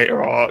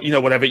spectator, or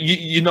whatever,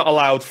 you're not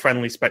allowed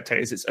friendly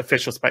spectators. It's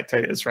official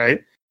spectators,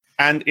 right?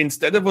 And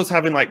instead of us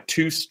having like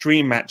 2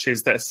 stream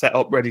matches that are set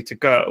up ready to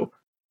go,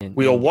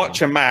 we'll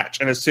watch a match,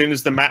 and as soon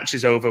as the match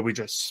is over, we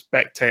just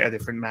spectate a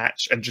different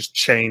match and just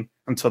chain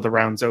until the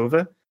round's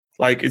over.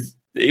 Like,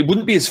 it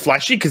wouldn't be as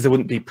flashy because there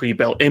wouldn't be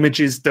pre-built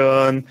images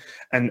done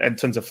and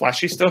tons of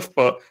flashy stuff,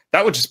 but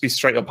that would just be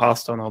straight up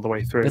Hearthstone all the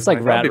way through. It's like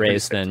Rat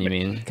Race then, you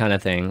mean, kind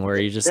of thing, where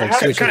you just like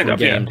switch from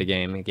game to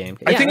game and game.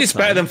 I think it's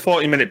better than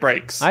 40-minute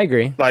breaks. I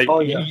agree. Like,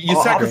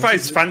 you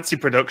sacrifice fancy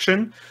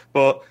production,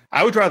 but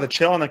I would rather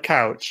chill on a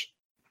couch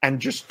and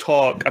just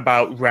talk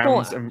about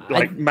rounds and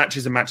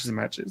matches and matches and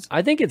matches.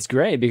 I think it's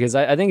great because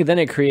I think then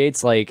it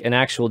creates like an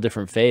actual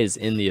different phase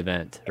in the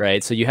event,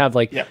 right? So you have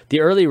like the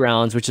early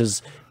rounds, which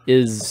is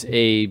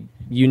a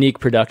unique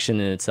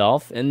production in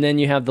itself, and then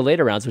you have the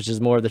later rounds, which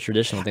is more of the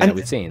traditional thing that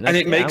we've seen. And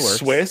it makes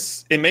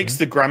Swiss, it makes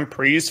the Grand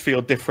Prix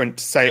feel different,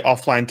 say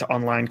offline to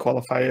online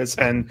qualifiers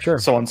and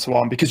so on and so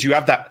on, because you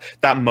have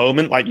that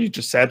moment, like you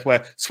just said,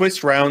 where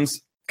Swiss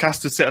rounds,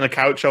 casters sit on a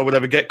couch or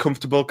whatever, get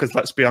comfortable, because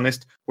let's be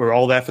honest, we're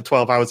all there for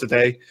 12 hours a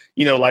day.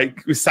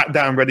 Like we sat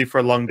down ready for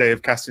a long day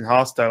of casting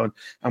Hearthstone,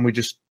 and we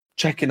just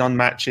check in on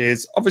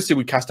matches. Obviously,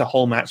 we cast a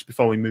whole match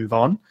before we move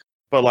on.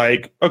 But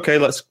like, okay,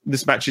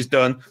 this match is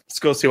done. Let's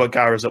go see what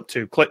Gara's up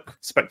to. Click,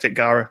 spectate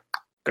Gara,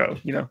 go.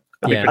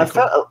 I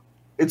felt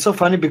it's so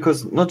funny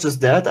because not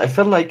just that, I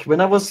felt like when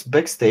I was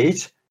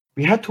backstage,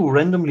 we had to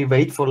randomly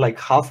wait for like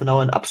half an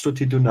hour and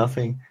absolutely do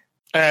nothing.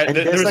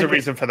 There's a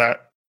reason for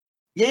that.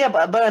 Yeah,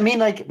 but I mean,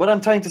 like, what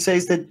I'm trying to say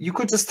is that you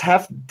could just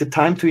have the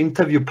time to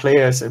interview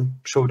players and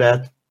show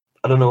that.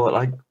 I don't know,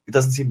 like, it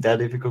doesn't seem that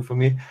difficult for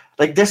me.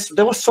 Like,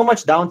 there was so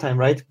much downtime,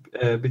 right,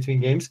 between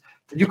games,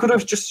 that you could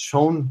have just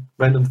shown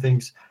random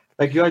things.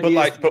 Like, your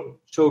idea is to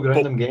show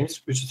random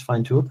games, which is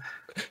fine too.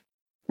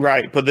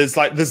 Right, but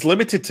there's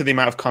limited to the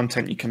amount of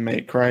content you can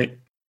make, right?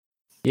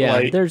 Yeah,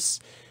 like,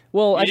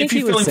 I think if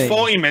you're filling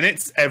 40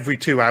 minutes every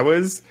 2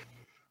 hours...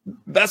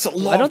 That's a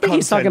lot. I don't think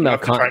he's talking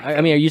about.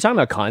 I mean, are you talking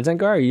about content,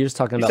 Gar? Or are you just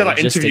talking about like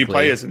interview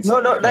players? And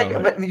stuff? No.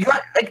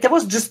 Like there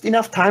was just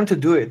enough time to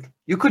do it.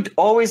 You could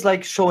always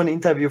like show an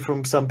interview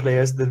from some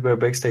players that were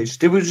backstage.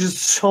 There was just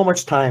so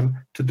much time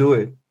to do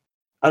it.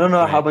 I don't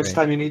know how much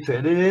time you need to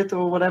edit it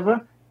or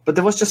whatever, but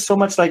there was just so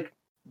much like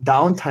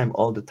downtime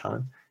all the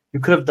time. You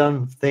could have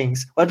done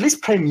things, or at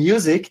least play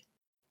music.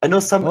 I know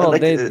some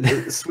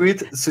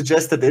Sweet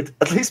suggested it.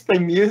 At least play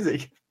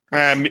music.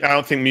 I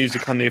don't think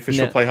music on the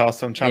official Play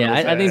Hearthstone channel.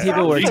 Yeah, I think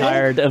people were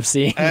tired of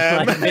seeing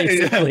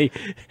basically.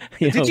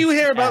 Did you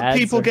hear about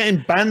people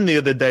getting banned the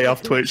other day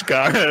off Twitch,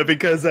 Gara?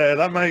 Because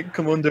that might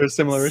come under a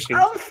similar issue.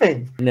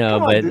 Something. No,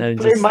 but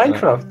play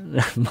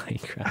Minecraft.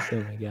 Minecraft.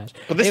 Oh my gosh.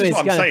 But this is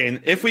what I'm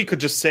saying. If we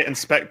could just sit and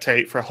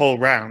spectate for a whole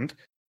round,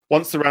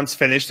 once the round's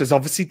finished, there's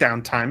obviously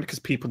downtime because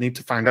people need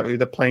to find out who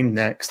they're playing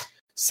next.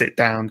 Sit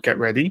down, get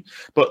ready.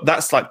 But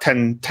that's like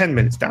 10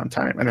 minutes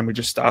downtime, and then we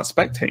just start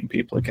spectating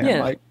people again.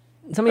 Yeah. Like.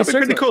 So, I mean,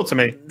 pretty cool to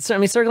me. So, I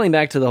mean, circling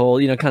back to the whole,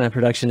 kind of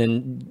production,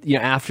 and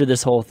after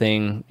this whole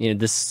thing,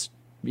 this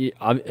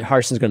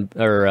Hearthstone's going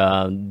to,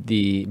 or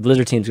the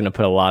Blizzard team's going to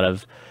put a lot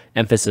of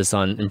emphasis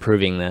on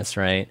improving this,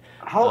 right?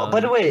 By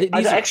the way,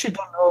 I actually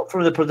don't know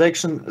from the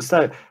production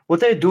side.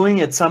 What they're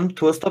doing at some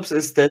tour stops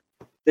is that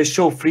they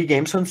show free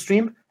games on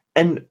stream,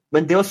 and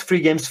when those free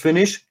games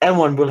finish,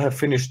 everyone will have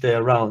finished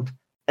their round,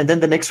 and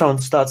then the next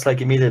round starts like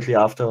immediately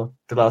after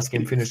the last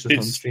game finishes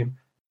on stream.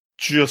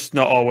 Just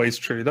not always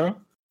true, though.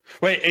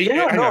 Wait,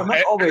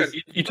 not always.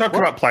 You talked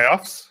about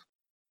playoffs?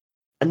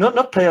 And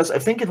not playoffs. I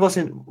think it was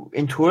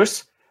in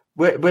tours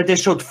where they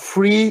showed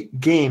 3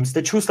 games.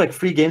 They choose like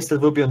 3 games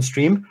that will be on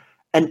stream,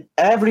 and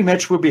every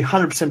match will be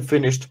 100%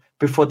 finished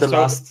before the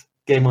last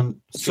game on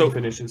stream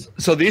finishes.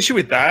 So the issue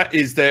with that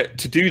is that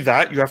to do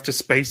that, you have to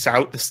space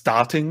out the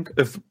starting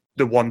of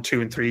the 1,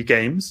 2, and 3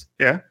 games.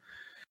 Yeah.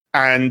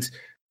 And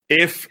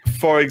if,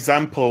 for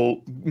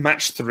example,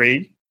 match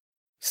 3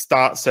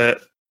 starts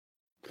at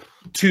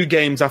 2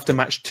 games after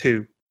match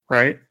 2,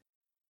 right?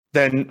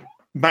 Then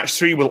match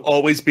 3 will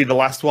always be the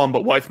last one.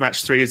 But what if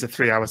match 3 is a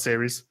 3-hour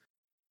series?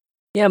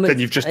 Yeah, but then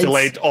you've just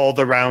delayed all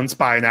the rounds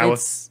by an hour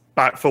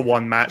back for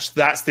one match.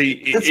 That's what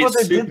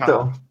they did,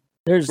 though.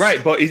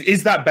 Right, but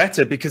is that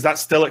better? Because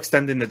that's still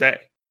extending the day.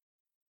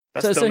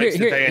 That still makes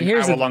the day an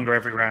hour longer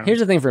every round. Here's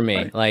the thing for me.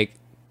 Right. Like,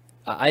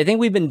 I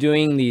think we've been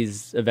doing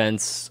these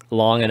events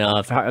long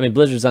enough. I mean,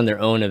 Blizzard's done their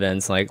own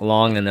events like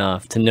long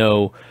enough to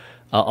know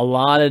a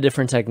lot of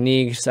different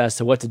techniques as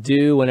to what to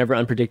do whenever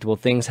unpredictable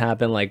things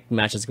happen, like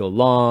matches go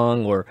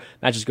long or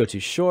matches go too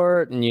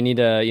short, and you need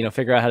to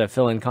figure out how to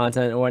fill in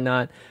content or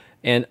whatnot.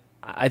 And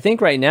I think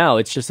right now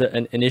it's just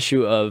an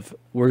issue of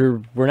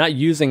we're not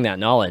using that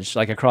knowledge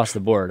like across the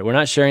board. We're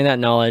not sharing that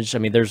knowledge. I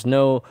mean, there's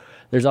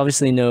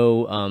obviously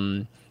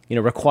no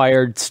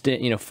required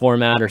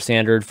format or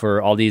standard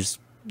for all these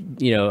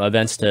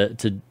events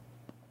to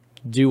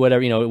do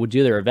whatever would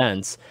do their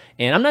events.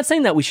 And I'm not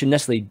saying that we should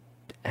necessarily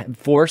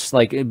force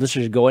Blizzard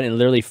should go in and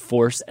literally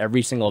force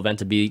every single event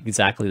to be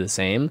exactly the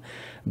same,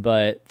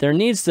 but there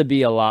needs to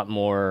be a lot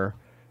more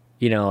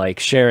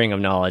sharing of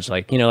knowledge,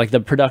 like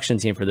the production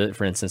team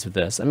for instance with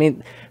this. I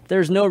mean,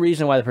 there's no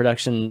reason why the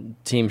production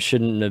team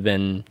shouldn't have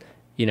been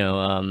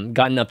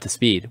gotten up to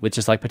speed with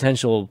just like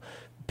potential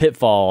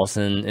pitfalls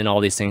and all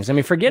these things. I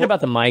mean, forget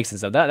about the mics and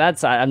stuff.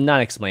 That's I'm not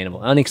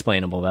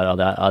unexplainable about all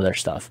that other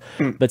stuff.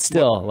 But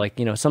still,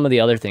 some of the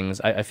other things,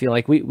 I feel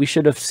like we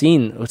should have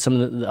seen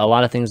a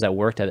lot of things that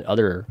worked at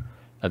other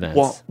events.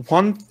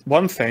 Well,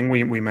 one thing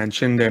we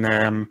mentioned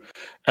in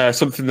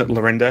something that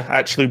Lorinda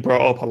actually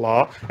brought up a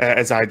lot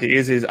as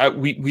ideas is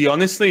we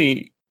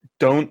honestly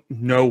don't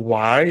know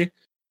why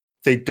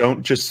they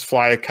don't just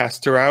fly a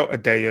caster out a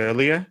day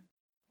earlier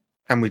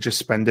and we just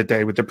spend a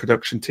day with the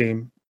production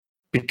team,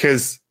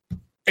 because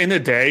in a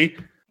day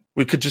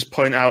we could just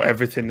point out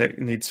everything that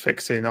needs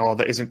fixing or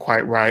that isn't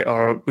quite right,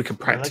 or we could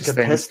practice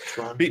things.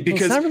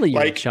 Because it's not really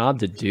your job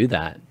to do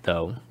that,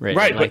 though.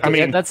 Right, but I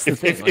mean, that's the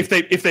thing.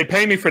 If they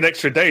pay me for an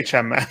extra day,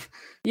 Chan Man,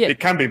 it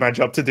can be my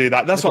job to do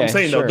that. That's what I'm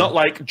saying, though. Not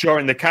like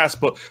during the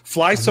cast, but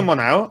fly someone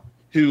out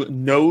who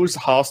knows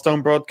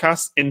Hearthstone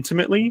broadcasts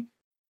intimately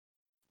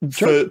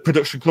for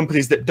production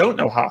companies that don't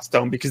know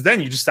Hearthstone, because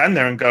then you just stand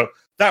there and go,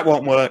 that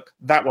won't work,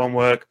 that won't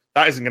work,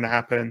 that isn't going to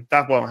happen,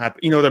 that won't happen.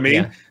 You know what I mean?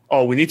 Yeah.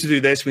 Oh, we need to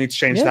do this, we need to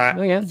change that.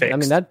 Fixed, I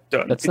mean,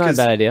 that's not a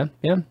bad idea.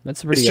 Yeah,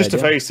 that's a pretty good idea. It's just a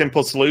very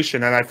simple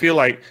solution. And I feel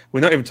like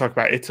we're not even talking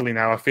about Italy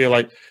now. I feel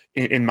like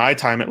in my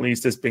time, at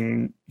least, there's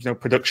been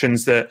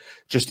productions that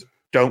just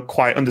don't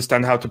quite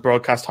understand how to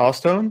broadcast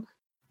Hearthstone.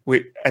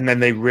 And then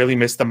they really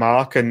miss the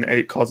mark and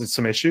it causes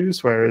some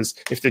issues. Whereas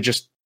if they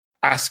just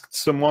asked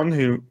someone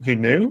who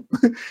knew,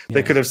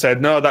 they could have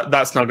said, no,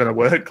 that's not going to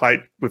work.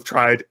 Like, we've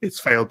tried,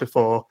 it's failed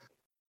before.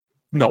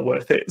 Not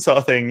worth it, sort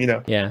of thing,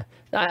 Yeah,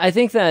 I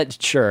think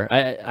that, sure.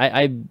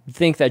 I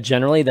think that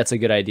generally that's a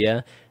good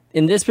idea.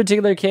 In this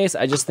particular case,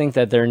 I just think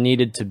that there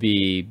needed to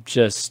be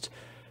just,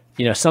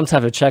 some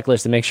type of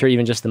checklist to make sure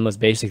even just the most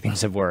basic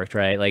things have worked,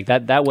 right? Like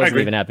that wasn't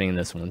even happening in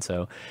this one.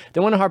 So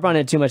don't want to harp on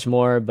it too much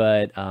more,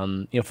 but,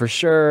 for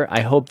sure, I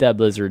hope that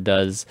Blizzard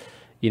does,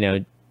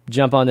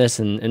 jump on this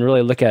and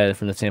really look at it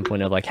from the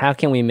standpoint of like, how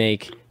can we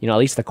make at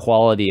least the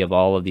quality of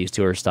all of these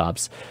tour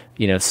stops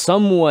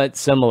somewhat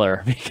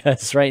similar,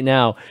 because right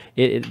now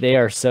they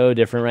are so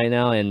different right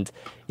now, and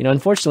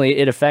unfortunately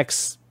it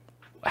affects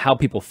how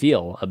people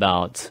feel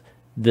about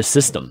the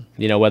system,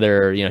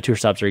 whether tour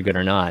stops are good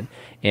or not.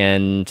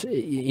 And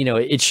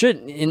it should,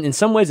 in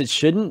some ways it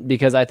shouldn't,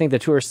 because I think the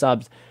tour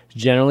stops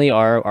generally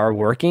are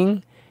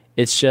working.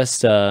 It's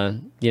just,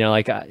 there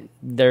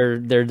are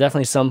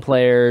definitely some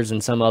players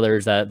and some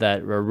others that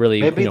are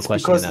really maybe it's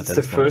questioning because it's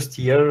the first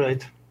year,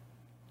 right?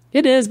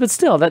 It is, but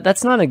still,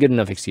 that's not a good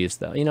enough excuse,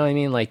 though. You know what I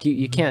mean? Like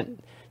you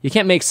can't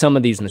make some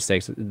of these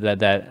mistakes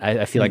that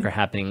I feel like are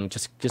happening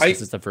just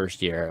because it's the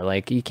first year.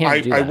 Like you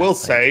can't. I will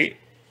say,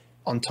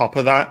 on top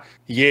of that,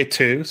 year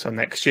 2, so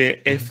next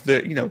year, if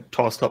the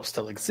tour stops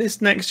still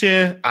exist next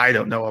year, I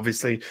don't know,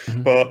 obviously,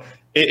 but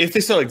if they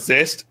still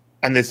exist.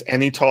 And there's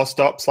any tour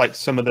stops like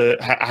some of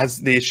has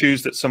the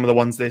issues that some of the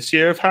ones this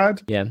year have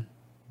had. Yeah,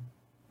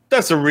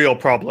 that's a real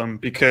problem,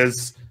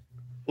 because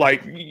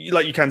like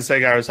you can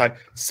say, Gareth, like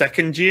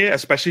second year,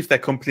 especially if they're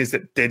companies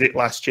that did it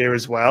last year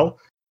as well,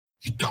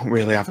 you don't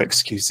really have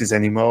excuses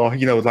anymore.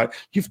 Like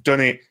you've done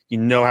it, you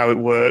know how it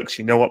works,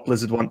 you know what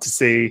Blizzard want to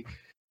see.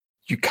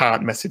 You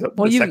can't mess it up.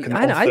 Well, third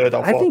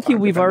or fourth. I think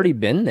we've already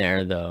been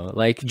there though.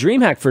 Like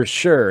DreamHack for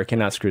sure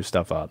cannot screw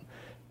stuff up.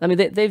 I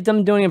mean, they've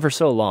been doing it for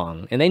so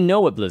long, and they know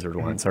what Blizzard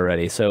wants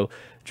already. So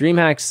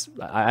DreamHacks,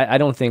 I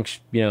don't think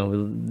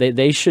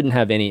they shouldn't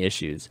have any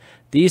issues.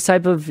 These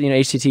type of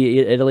HCT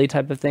Italy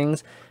type of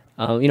things,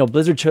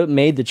 Blizzard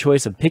made the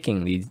choice of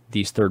picking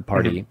these third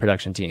party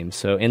production teams.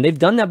 So, and they've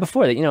done that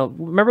before. That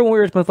remember when we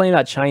were complaining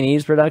about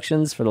Chinese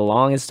productions for the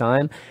longest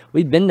time?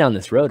 We've been down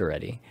this road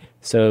already.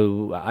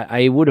 So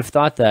I would have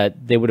thought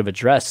that they would have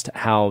addressed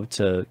how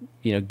to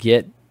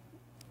get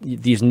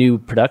these new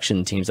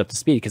production teams up to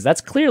speed, because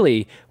that's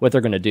clearly what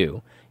they're going to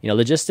do.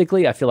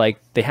 Logistically, I feel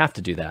like they have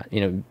to do that,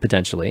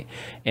 potentially.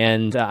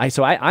 And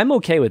I'm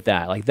okay with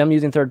that. Like them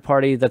using third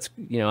party, that's,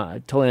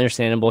 totally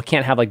understandable.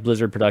 Can't have like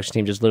Blizzard production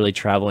team just literally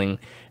traveling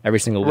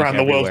every single week around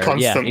the world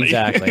constantly.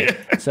 Yeah,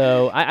 exactly.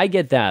 So I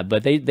get that,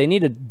 but they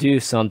need to do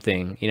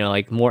something,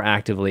 like more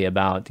actively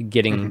about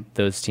getting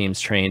those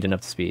teams trained and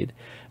up to speed.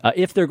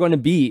 If they're going to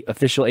be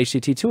official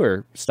HCT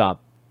Tour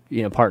stop,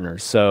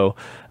 partners. So,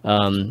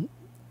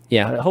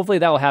 yeah, hopefully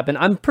that will happen.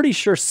 I'm pretty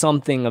sure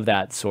something of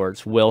that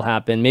sort will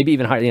happen. Maybe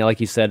even like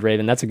you said,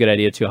 Raven, that's a good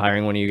idea too.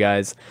 Hiring one of you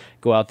guys,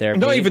 go out there.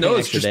 Not even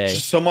us,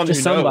 just someone who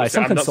knows.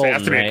 Some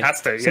consultant, right?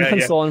 Some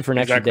consultant for an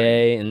extra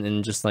day,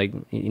 and just like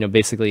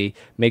basically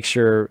make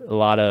sure a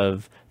lot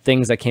of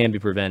things that can be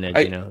prevented.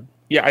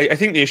 Yeah, I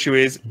think the issue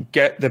is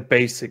get the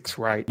basics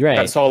right.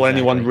 That's all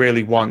anyone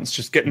really wants.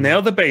 Just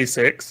nail the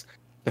basics.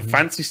 The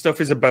fancy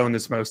stuff is a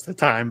bonus most of the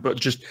time, but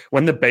just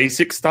when the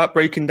basics start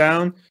breaking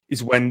down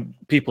is when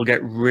people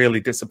get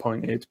really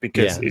disappointed,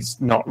 because it's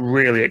not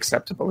really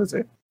acceptable, is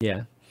it?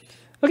 Yeah.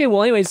 Okay.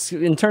 Well, anyways,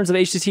 in terms of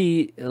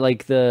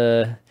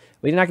HCT,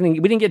 we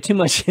didn't get too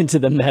much into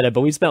the meta,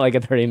 but we spent like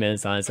 30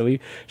 minutes on it, so we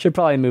should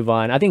probably move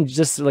on. I think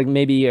just like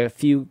maybe a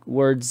few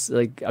words,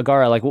 like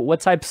Agara, like what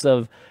types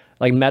of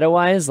like meta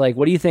wise, like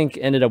what do you think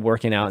ended up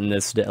working out in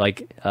this,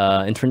 like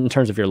in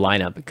terms of your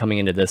lineup coming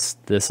into this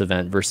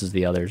event versus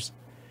the others?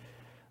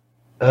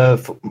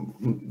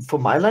 For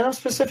my lineup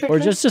specifically, or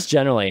just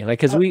generally, like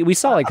because we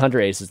saw like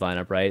Hunter Ace's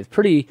lineup, right? It's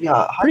pretty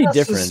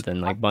different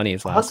than like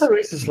Bunny's last. Hunter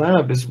Ace's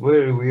lineup is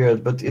very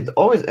weird, but it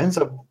always ends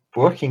up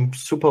working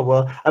super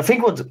well. I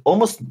think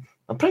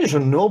I'm pretty sure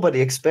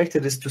nobody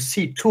expected is to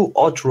see two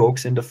odd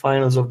rogues in the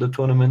finals of the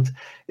tournament.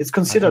 It's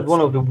considered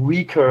one of the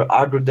weaker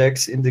aggro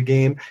decks in the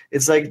game.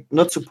 It's like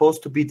not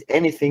supposed to beat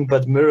anything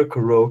but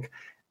Miracle Rogue.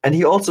 And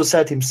he also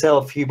said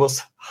himself he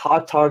was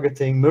hard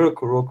targeting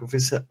Miracle Rogue with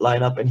his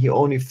lineup, and he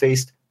only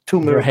faced two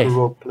Miracle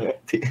Rogue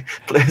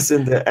players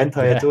in the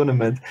entire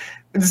tournament.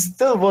 And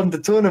still won the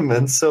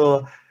tournament.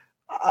 So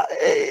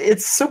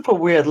it's super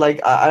weird. Like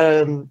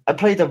I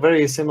played a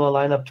very similar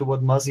lineup to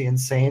what Muzzy and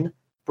Sane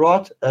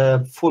brought.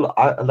 Full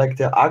like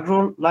the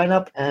aggro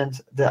lineup and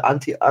the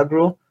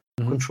anti-aggro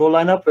control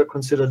lineup were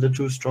considered the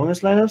two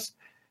strongest lineups.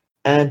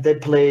 And they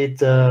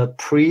played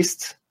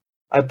Priest.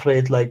 I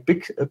played like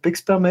big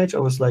spell mage. I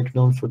was like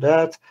known for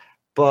that,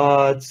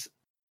 but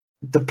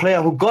the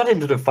player who got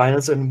into the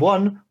finals and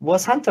won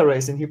was Hunter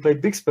Ace, and he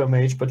played big spell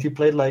mage, but he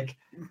played like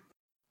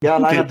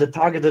lineup the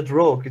targeted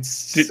rogue.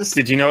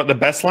 Did you know what the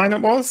best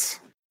lineup was?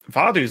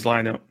 Vardu's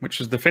lineup, which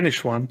was the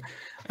Finnish one,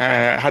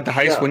 had the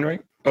highest win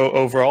rate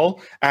overall,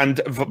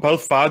 and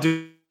both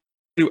Vardu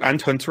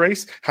and Hunter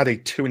Ace had a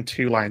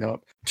 2-2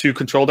 lineup. 2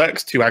 control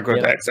decks, 2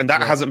 aggro decks, and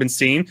that hasn't been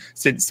seen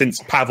since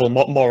Pavel,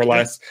 more or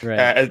less.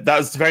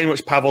 That's very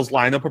much Pavel's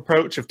lineup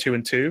approach of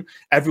 2-2.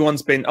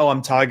 Everyone's been,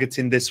 I'm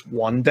targeting this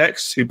one deck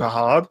super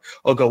hard,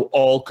 or go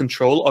all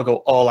control, or go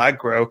all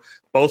aggro.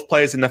 Both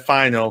players in the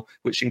final,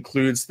 which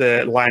includes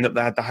the lineup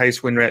that had the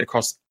highest win rate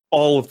across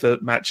all of the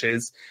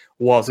matches,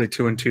 was a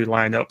 2-2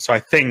 lineup. So I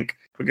think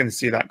we're going to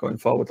see that going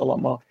forward a lot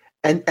more.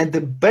 And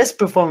the best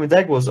performing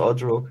deck was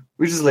Odd Rogue,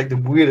 which is like the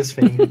weirdest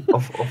thing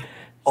of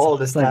all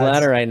this. Like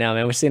ladder right now,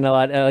 man. We're seeing a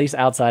lot, at least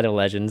outside of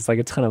Legends, like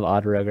a ton of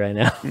Odd Rogue right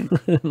now.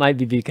 It might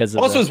be because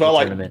of also as well,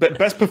 like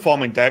best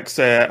performing decks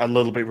are a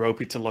little bit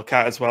ropey to look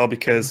at as well,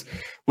 because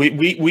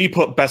we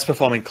put best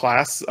performing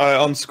class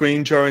on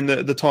screen during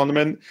the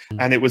tournament,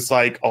 and it was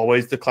like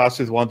always the class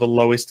with one of the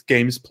lowest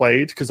games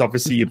played, because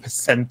obviously your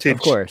percentage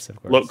of course.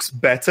 looks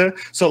better.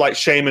 So like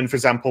Shaman, for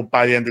example,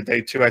 by the end of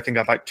day 2, I think I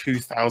had like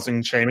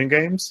 2,000 Shaman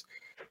games.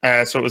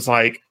 So it was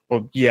like,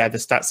 well, yeah, the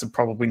stats are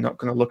probably not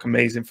going to look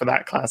amazing for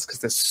that class because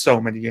there's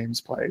so many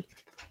games played.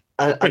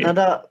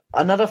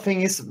 Another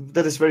thing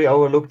that is very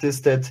overlooked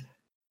is that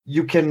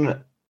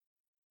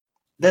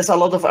there's a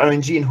lot of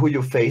RNG in who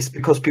you face,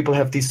 because people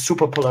have these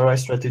super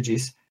polarized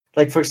strategies.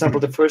 Like, for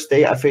example, the first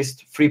day I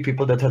faced 3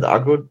 people that had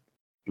aggro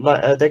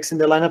decks in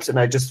their lineups, and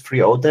I just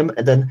 3-0'd them.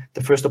 And then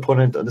the first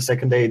opponent on the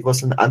second day, it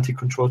was an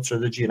anti-control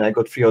strategy, and I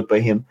got 3-0'd by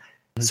him.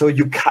 So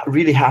you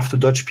really have to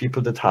dodge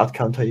people that hard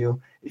counter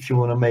you if you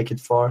want to make it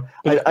far.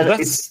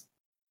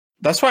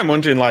 That's why I'm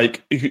wondering,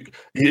 like,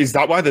 is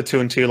that why the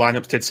 2-2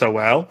 lineups did so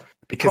well?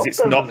 Because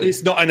it's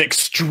not an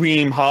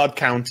extreme hard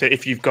counter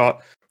if you've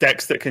got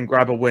decks that can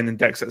grab a win and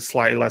decks that are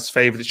slightly less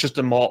favored. It's just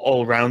a more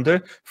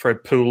all-rounder for a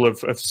pool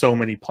of so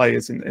many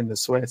players in the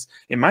Swiss.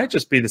 It might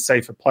just be the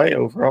safer play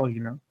overall,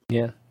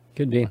 Yeah,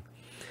 could be.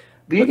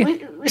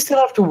 We still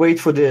have to wait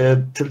till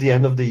the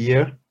end of the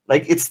year.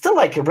 like it's still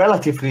like a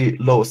relatively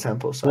low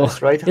sample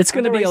size, right? It's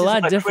going to be a 100 lot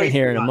races are different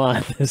here in a crazy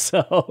month,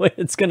 so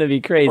it's going to be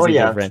crazy Oh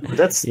yeah, different.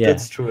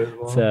 that's true as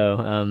well.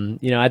 So,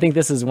 I think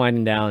this is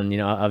winding down.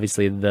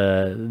 Obviously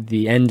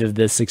the end of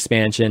this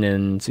expansion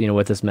and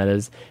what this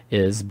meta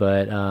is.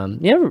 But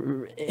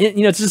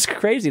it's just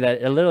crazy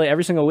that literally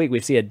every single week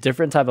we see a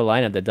different type of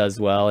lineup that does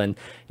well. And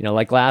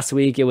like last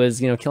week it was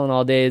Killing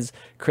All Day's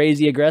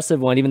crazy aggressive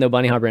one, even though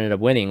Bunny Hopper ended up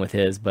winning with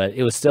his. But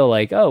it was still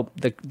like,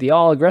 the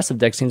all aggressive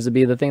deck seems to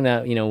be the thing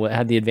that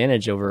had the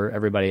advantage over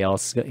everybody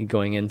else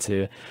going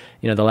into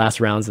the last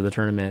rounds of the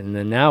tournament. And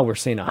then now we're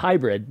seeing a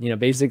hybrid.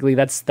 Basically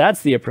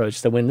that's the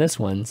approach to win this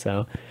one.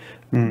 So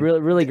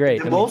really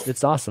great.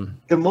 It's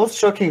awesome. The most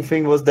shocking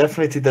thing was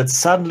definitely that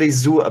suddenly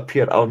Zoo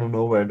appeared out of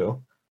nowhere,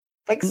 though.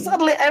 Like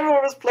suddenly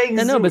everyone was playing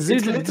Zoo. No, but Zoo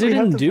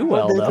didn't do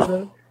well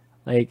though.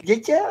 Like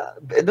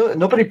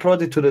nobody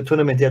brought it to the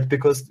tournament yet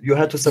because you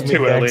had to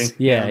submit decks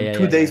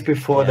 2 days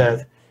before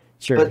that.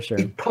 Sure.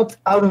 It popped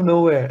out of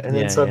nowhere and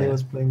then suddenly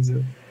was playing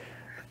Zoo.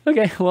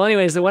 Okay, well,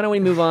 anyways, so why don't we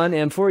move on?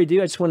 And before we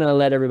do, I just want to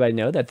let everybody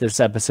know that this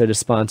episode is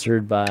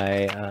sponsored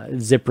by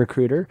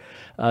ZipRecruiter.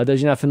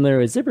 Those who are not familiar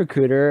with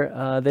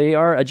ZipRecruiter, they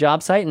are a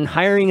job site, and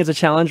hiring is a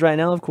challenge right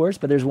now, of course,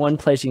 but there's one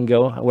place you can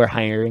go where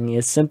hiring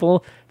is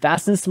simple,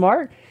 fast, and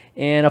smart,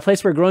 and a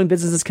place where growing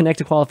businesses connect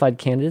to qualified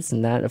candidates,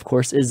 and that, of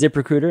course, is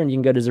ZipRecruiter, and you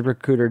can go to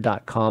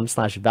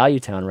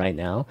ZipRecruiter.com/valuetown right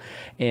now.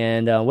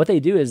 And what they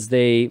do is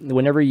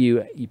whenever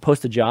you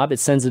post a job, it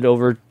sends it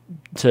over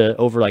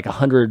like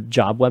 100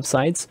 job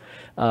websites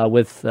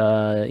with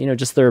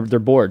just their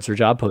boards or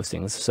job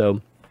postings.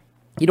 So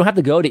you don't have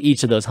to go to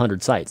each of those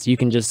 100 sites. You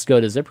can just go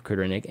to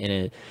ZipRecruiter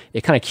and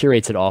it kind of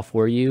curates it all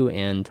for you.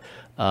 And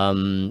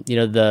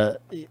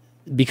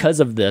because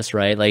of this,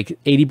 right, like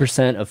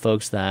 80% of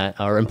folks that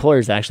are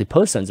employers that actually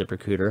post on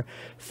ZipRecruiter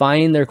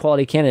find their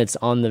quality candidates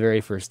on the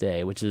very first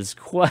day, which is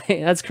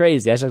that's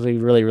crazy. That's actually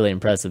really, really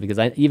impressive because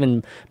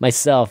even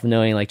myself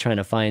knowing, like trying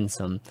to find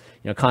some,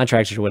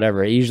 contractors or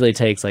whatever, it usually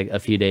takes like a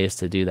few days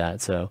to do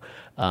that. So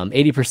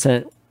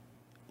 80%,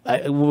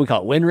 what we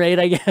call it, win rate,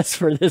 I guess,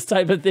 for this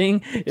type of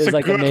thing is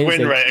like amazing.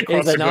 Win rate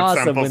it's an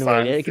awesome win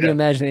rate. Can you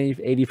imagine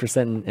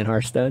 80% in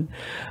Hearthstone?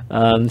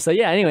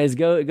 Anyways,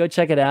 go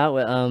check it out.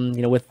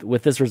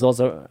 With this results,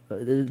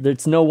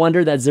 it's no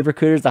wonder that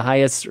ZipRecruiter is the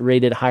highest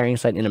rated hiring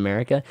site in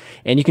America,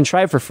 and you can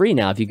try it for free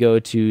now if you go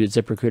to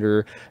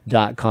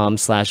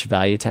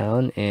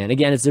ZipRecruiter.com/valuetown. And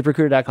again, it's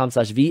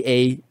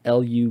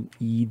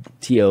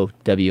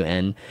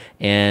ZipRecruiter.com/VALUETOWN,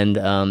 and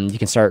you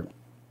can start.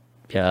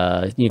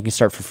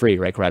 For free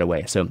right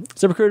away. So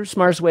ZipRecruiter,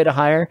 smartest way to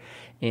hire,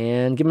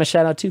 and give them a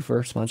shout out too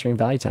for sponsoring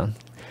Valuetown.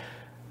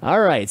 All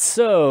right,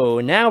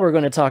 so now we're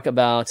going to talk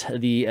about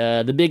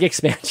the big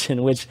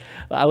expansion, which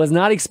I was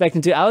not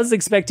expecting to. I was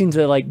expecting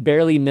to like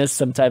barely miss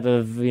some type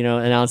of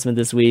announcement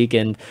this week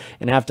and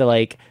have to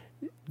like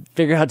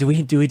figure out do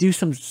we do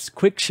some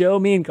quick show,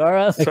 me and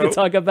Gara, to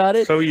talk about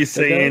it. So you're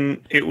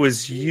saying it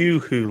was you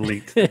who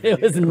leaked it?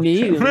 It was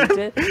me who leaked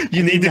it.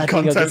 You needed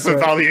content for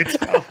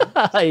Valuetown.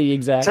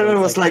 Exactly.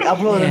 Someone was like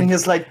uploading and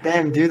he's like,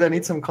 damn dude, I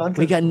need some content.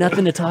 We got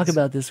nothing to talk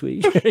about this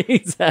week.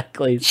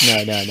 Exactly.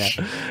 No.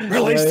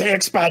 Release the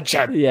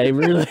expansion. Yeah,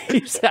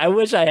 release. I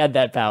wish I had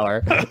that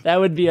power. That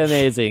would be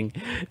amazing.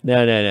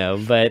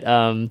 No. But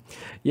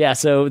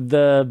so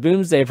the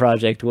Boomsday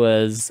Project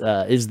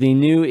is the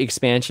new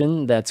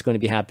expansion that's going to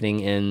be happening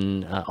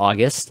in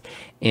August,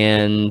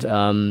 and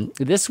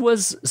this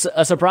was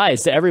a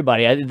surprise to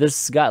everybody.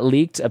 This got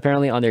leaked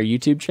apparently on their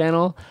YouTube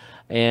channel,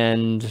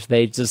 and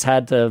they just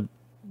had to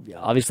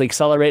obviously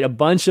accelerate a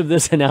bunch of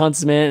this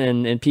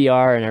announcement and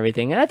PR and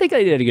everything. And I think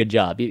they did a good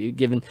job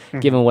given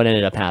what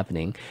ended up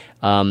happening.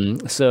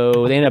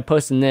 So they ended up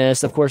posting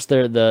this. Of course,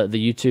 the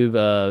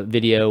YouTube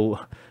video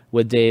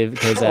with Dave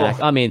Kozak.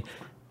 I mean,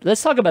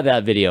 let's talk about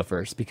that video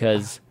first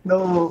because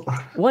no.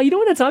 Well, you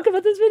don't want to talk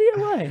about this video?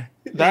 Why?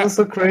 That was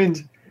so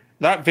cringe.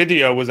 That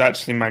video was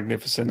actually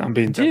magnificent. I'm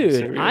being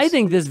serious. I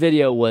think this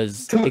video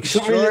was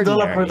extraordinary. $2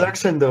 million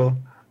production, though.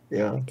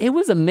 Yeah, it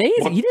was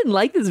amazing. What? You didn't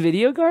like this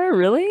video, Gara?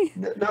 Really?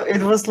 No,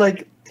 it was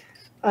like,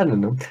 I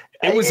don't know.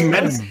 It was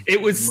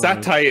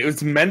satire. It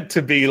was meant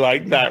to be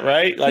like that,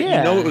 right? Like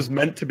it was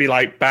meant to be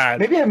like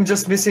bad. Maybe I'm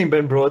just missing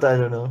Ben Broad. I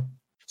don't know.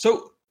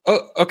 So.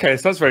 Okay,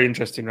 so that's very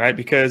interesting, right?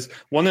 Because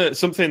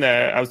something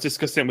that I was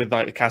discussing with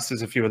like the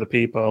casters, a few other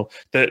people,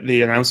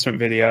 the announcement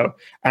video,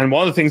 and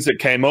one of the things that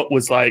came up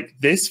was like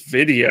this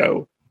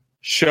video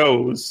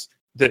shows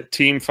that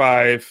Team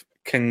 5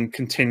 can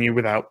continue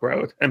without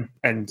Broad and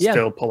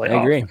still pull it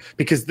off. I agree.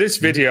 Because this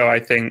video, I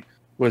think,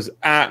 was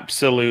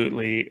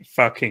absolutely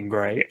fucking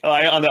great.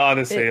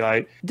 Honestly,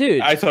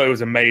 dude, I thought it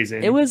was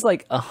amazing. It was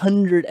like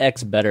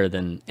 100x better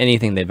than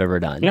anything they've ever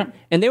done. Yeah.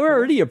 And they were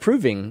already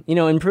improving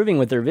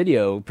with their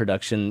video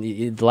production,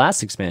 the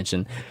last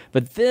expansion.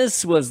 But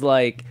this was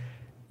like,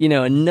 you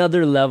know,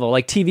 another level,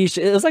 like TV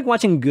show. It was like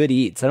watching Good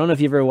Eats. I don't know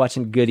if you've ever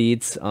watching Good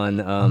Eats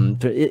on.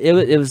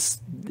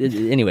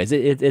 Anyways,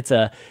 it's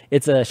a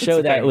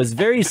show that was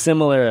very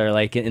similar,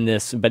 like in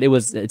this, but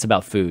it's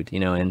about food, you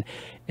know,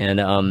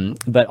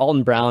 but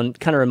Alton Brown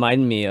kind of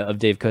reminded me of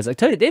Dave Kozak. I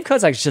tell you, Dave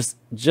Kozak's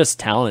just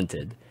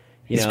talented.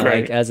 You know,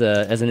 like as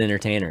an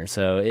entertainer.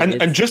 So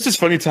and just as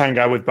funny to hang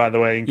out with, by the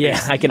way.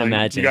 Yeah, I can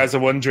imagine. You guys are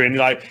wondering,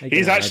 like,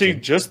 he's actually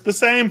just the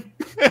same.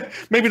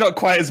 Maybe not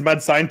quite as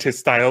mad scientist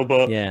style,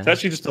 but it's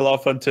actually just a lot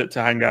of fun to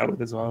hang out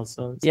with as well.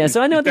 So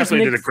so I know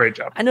definitely did a great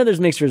job. I know there's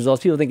mixed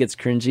results. People think it's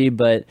cringy,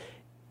 but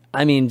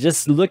I mean,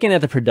 just looking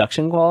at the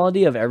production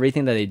quality of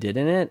everything that they did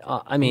in it,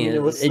 I mean,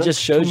 it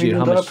just shows you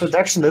how much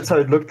production. That's how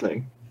it looked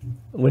like.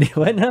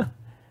 What now?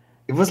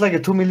 It was like a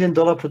 $2 million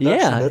production.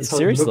 Yeah, that's how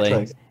seriously, it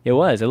looked like. It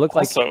was. It looked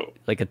also,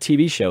 like a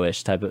TV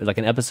show-ish type of, like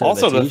an episode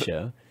of a TV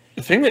show.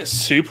 The thing that's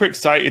super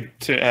excited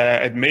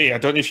at me, I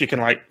don't know if you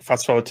can like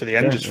fast forward to the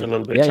end just for a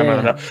little bit,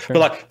 but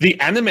like the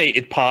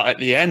animated part at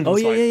the end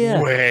was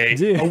wait,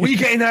 dude, are we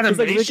getting animation? It's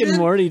like Rick and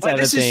Morty type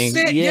of thing.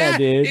 Yeah,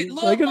 dude.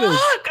 Look at this.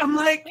 I'm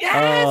like,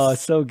 yes. Oh,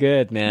 so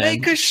good, man.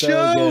 Make a show.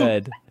 So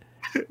good.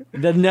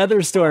 The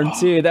Nether Storm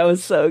too. That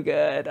was so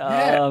good.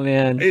 Oh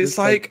man. It's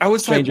like I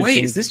was like,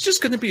 wait, is this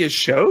just going to be a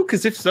show?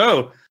 Because if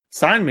so,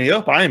 sign me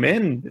up. I'm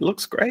in. It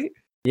looks great.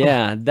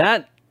 Yeah,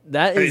 that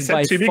is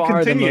by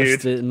far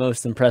the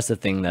most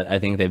impressive thing that I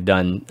think they've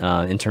done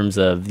in terms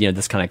of, you know,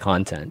 this kind of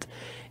content.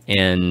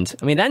 And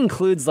I mean, that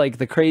includes like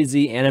the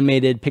crazy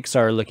animated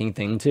Pixar looking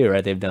thing too,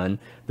 right? They've done,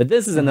 but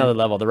this is another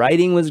level. The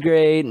writing was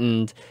great,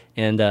 and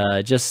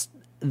just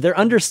their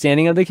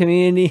understanding of the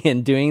community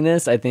and doing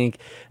this, I think,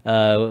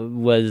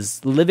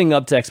 was living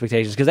up to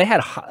expectations, because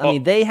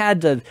they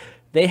had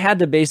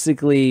to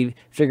basically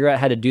figure out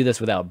how to do this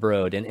without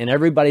Broad, and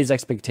everybody's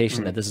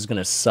expectation that this is going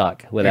to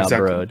suck without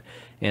Broad,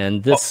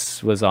 and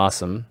this was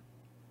awesome.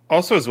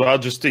 Also, as well,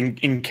 just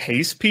in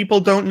case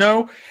people don't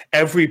know,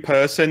 every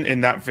person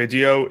in that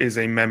video is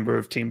a member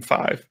of Team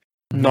 5.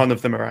 None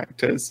of them are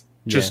actors.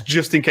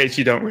 Just in case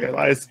you don't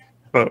realize.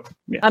 But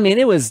I mean,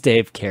 it was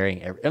Dave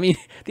carrying I mean,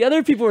 the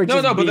other people were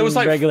just but there was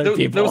like regular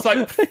people. There was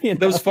like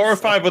there was 4 or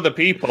 5 other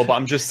people, but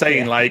I'm just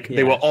saying,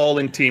 they were all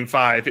in Team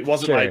 5. It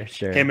wasn't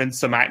him and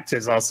some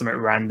actors or something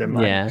random.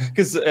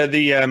 Because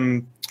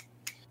the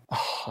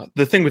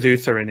thing with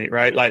Uther in it,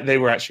 right? Like they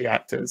were actually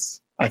actors,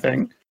 I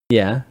think.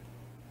 Yeah.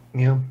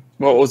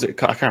 What was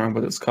it? I can't remember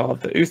what it's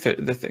called. The Uther,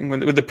 the thing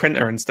with the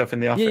printer and stuff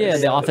in the office. Yeah,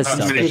 the office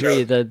stuff.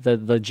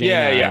 The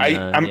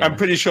Jane I'm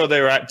pretty sure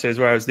they were actors,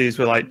 whereas these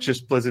were like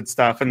just Blizzard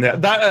staff, and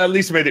that at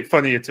least made it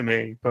funnier to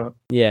me. But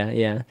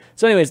yeah.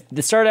 So, anyways,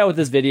 they started out with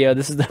this video.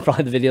 This is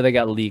probably the video that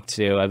got leaked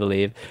too, I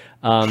believe.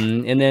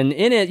 And then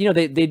in it, you know,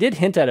 they did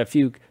hint at a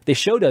few. They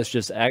showed us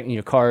just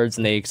cards,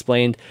 and they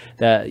explained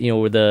that, you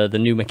know, the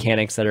new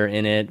mechanics that are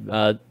in it.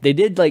 They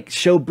did like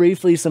show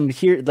briefly some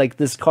here, like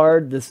this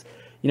card, this.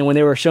 You know, when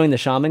they were showing the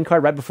shaman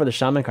card, right before the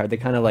shaman card, they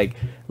kind of like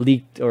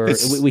leaked, or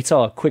we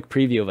saw a quick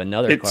preview of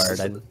another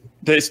card.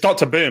 It's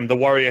Dr. Boom, the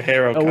warrior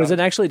hero card. Oh, was it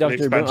actually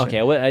Dr. Boom? Okay,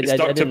 I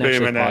didn't Boom,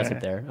 actually pause it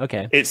there.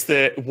 Okay. It's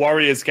the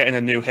warriors getting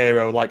a new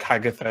hero like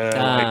Hagatha,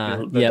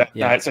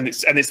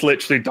 and it's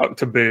literally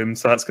Dr. Boom,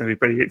 so that's going to be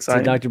pretty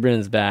exciting. So Dr.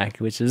 Boom's back,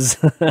 which is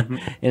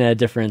in a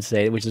different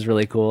state, which is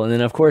really cool. And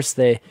then, of course,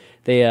 they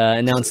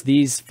announced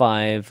these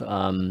 5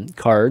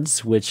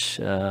 cards, which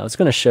I was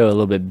going to show a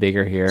little bit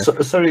bigger here. So,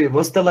 sorry,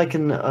 was there like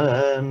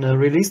a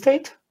release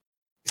date?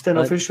 Is there an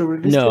official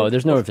release date? No,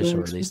 there's no official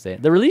release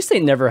date. The release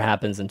date never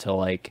happens until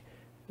like...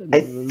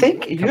 I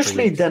think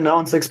usually they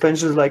announce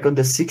expansions like on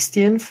the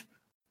 16th.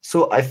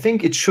 So I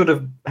think it should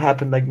have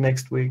happened like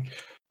next week.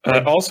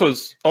 Also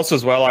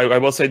as well, I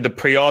will say the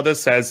pre-order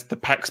says the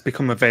packs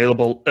become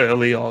available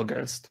early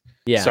August.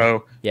 Yeah.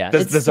 So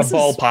there's a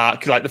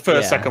ballpark, like the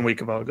first, second week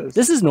of August.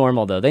 This is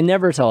normal, though. They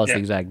never tell us the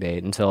exact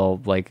date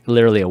until like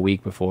literally a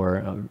week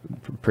before,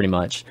 pretty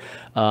much.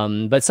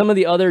 But some of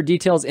the other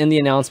details in the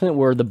announcement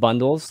were the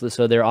bundles.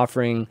 So they're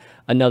offering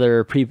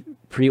another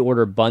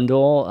pre-order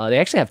bundle. They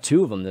actually have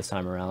 2 of them this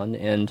time around,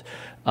 and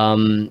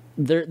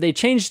they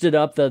changed it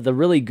up. The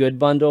really good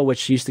bundle,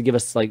 which used to give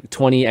us like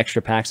 20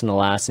 extra packs in the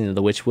last, the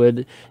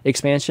Witchwood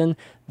expansion.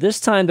 This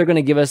time they're going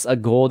to give us a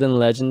golden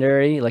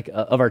legendary, like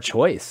of our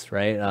choice,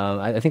 right?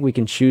 I think we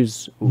can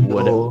choose.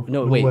 No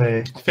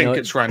way. I think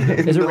it's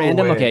random. Is it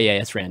random? Way. Okay,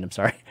 it's random.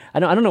 Sorry, I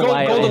don't know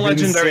why. Golden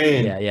legendary.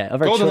 Yeah.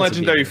 Golden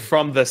legendary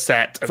from the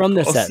set. From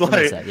the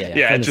set.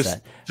 Yeah.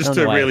 Just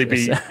to really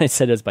be. I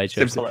said it was by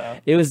choice.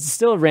 It was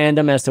still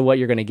random as to what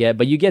you're going to get,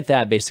 but you get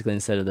that basically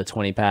instead of the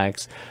 20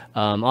 packs.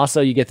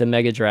 Also, you get the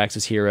Mega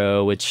Jaraxxus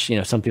hero, which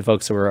some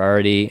folks who were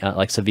already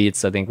like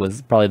Savitz, I think,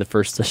 was probably the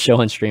first to show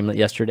on stream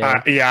yesterday.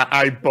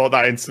 I bought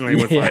that instantly.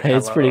 With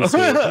it's pretty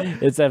sweet.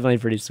 It's definitely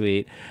pretty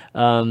sweet.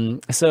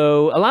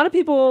 So a lot of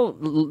people,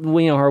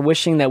 are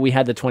wishing that we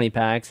had the 20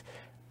 packs.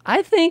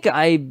 I think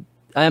I'm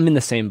in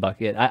the same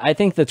bucket. I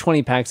think the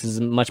 20 packs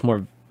is much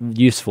more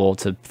useful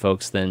to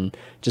folks than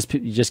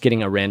just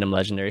getting a random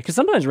legendary, because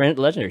sometimes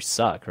legendaries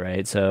suck,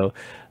 right? So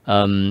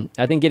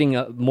I think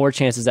getting more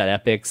chances at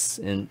epics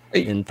and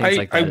things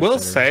like that. I will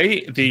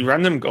say the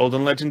random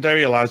golden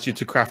legendary allows you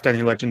to craft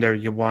any legendary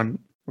you want,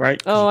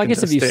 right? Oh, I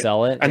guess if you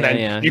sell it, and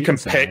then you can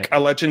pick a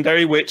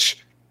legendary,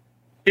 which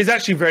is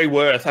actually very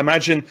worth.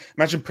 Imagine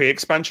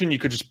pre-expansion, you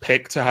could just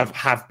pick to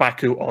have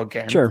Baku or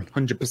Gen. Sure,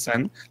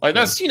 100%. Like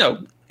that's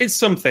it's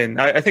something.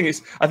 I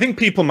think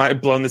people might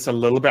have blown this a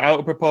little bit out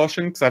of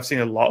proportion because I've seen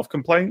a lot of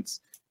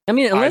complaints. I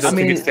mean, if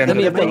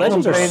the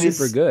legends are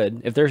super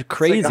good, if they're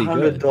crazy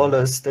 $100, good,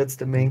 that's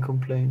the main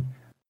complaint.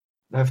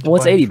 Well,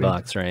 it's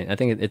 $80, right? I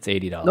think it's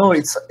 $80. No,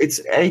 it's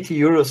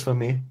 €80 for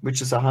me,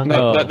 which is 100.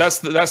 No, that's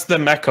the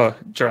Mecha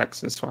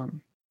Jaraxxus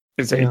one.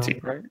 It's 80,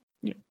 right?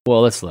 Yeah.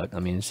 Well, let's look. I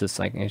mean, it's just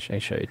like I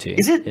show you too.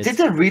 Did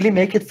they really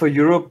make it for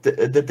Europe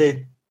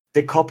that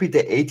they copied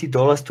the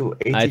 $80 to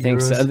 80 I think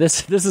euros? so.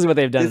 This is what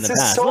they've done in the past.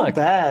 This is so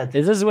bad.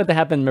 This is what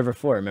happened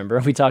before. Remember,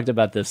 we talked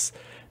about this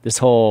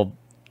whole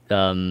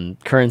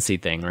currency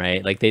thing,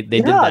 right? Like they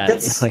did that.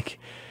 That's... Like,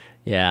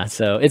 yeah.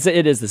 So it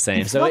is the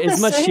same. So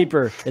it's much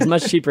cheaper. It's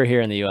much cheaper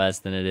here in the US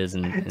than it is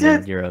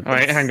in Europe. All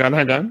right, hang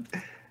on.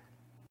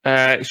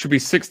 It should be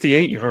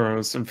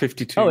 €68 and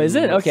 52. Oh, is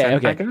it? Okay.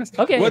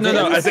 Well,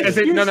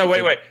 no.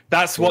 Wait.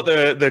 That's what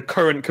the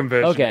current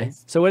conversion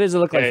is. So what does it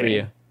look like for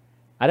you?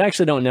 I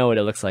actually don't know what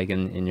it looks like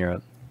in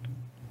Europe.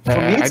 For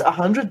me, it's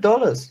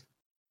 $100.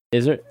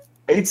 Is it?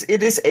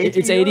 It is 80.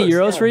 It's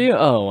 €80 for you.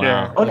 Oh wow!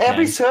 Yeah. On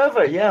every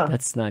server, yeah.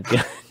 That's not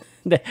good.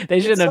 They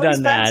shouldn't have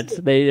done that.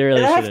 They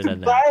really should have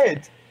done that. I have to buy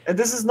it, and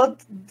this is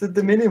not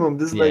the minimum.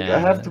 This is like I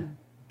have to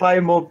buy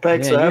more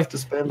packs. So I have to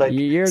spend like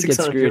you get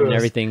screwed euros. in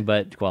everything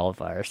but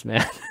qualifiers,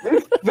 man.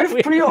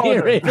 With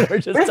pre-order,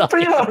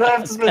 I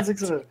have to spend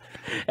 600.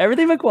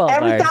 Everything but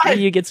qualifiers,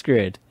 you get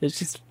screwed. It's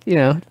just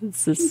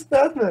it's just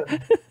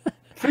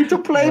free to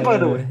play, by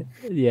the way.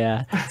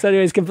 Yeah. So,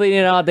 anyways, completing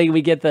it all,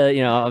 we get the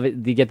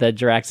you get the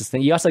Jaraxxus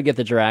thing. You also get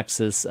the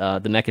Jaraxxus,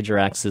 the Mecha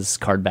Jaraxxus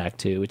card back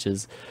too, which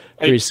is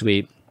pretty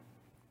sweet.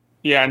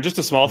 Yeah, and just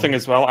a small thing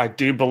as well. I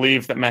do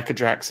believe that Mecha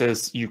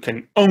Jaraxxus you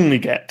can only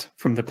get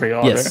from the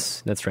pre-order.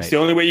 Yes, that's right. It's the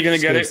only way you're going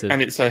to get it,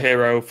 and it's a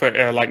hero for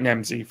like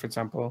Nemzi, for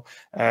example.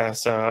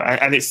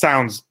 And it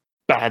sounds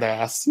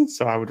badass,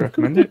 so I would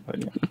recommend it.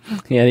 But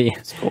yeah,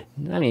 it's cool.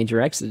 I mean,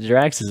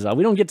 Jaraxxus.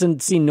 We don't get to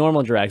see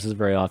normal Jaraxxus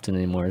very often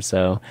anymore,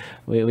 so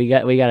we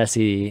got to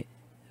see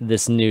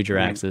this new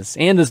Jaraxxus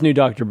and this new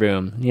Dr.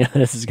 Boom.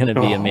 This is going to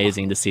be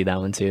amazing to see that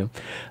one too.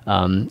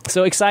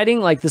 So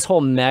exciting, like this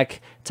whole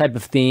mech type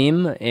of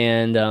theme,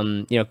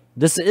 and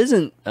this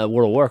isn't a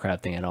World of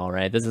Warcraft thing at all,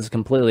 right? This is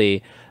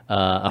completely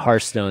a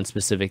Hearthstone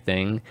specific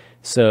thing.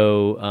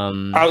 So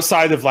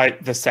outside of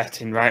like the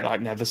setting, right,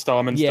 like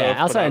Netherstorm and stuff.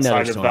 Outside of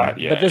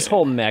Netherstorm, but this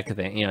whole mech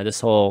thing, this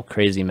whole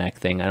crazy mech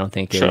thing, I don't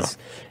think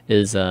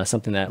is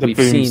something that we've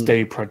seen. The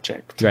Boomsday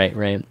project,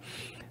 right.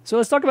 So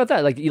let's talk about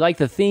that. Like, you like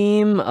the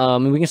theme?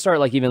 We can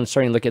start even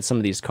starting to look at some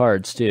of these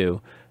cards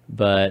too.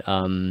 But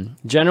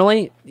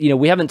generally,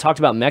 we haven't talked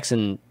about mechs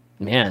in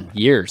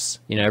years.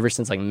 Ever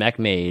since like Mech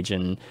Mage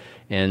and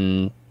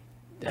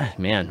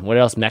what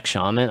else? Mech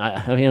Shaman.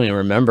 I don't even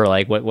remember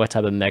like what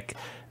type of mech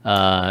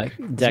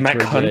decks Mech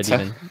were Hunter.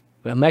 good.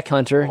 Even. Mech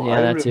Hunter,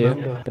 that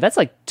too. But that's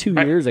like 2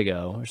 years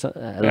ago or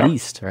something, at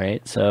least,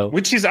 right? So,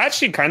 which is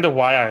actually kind of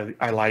why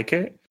I like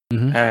it.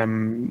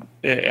 Mm-hmm.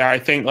 I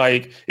think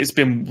like it's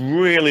been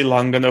really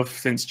long enough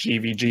since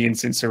GVG and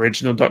since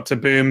original Dr.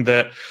 Boom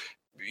that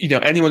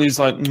anyone who's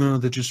like, no,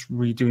 they're just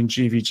redoing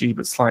GVG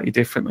but slightly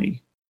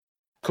differently.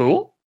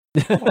 Cool.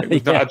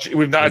 We've not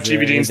had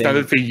GVG in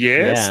standard for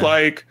years. Yeah.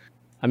 Like,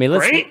 I mean,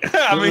 let's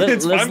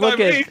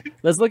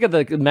look at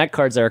the mech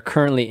cards that are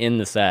currently in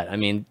the set. I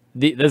mean,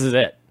 this is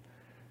it.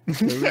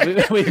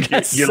 We've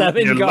got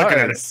 7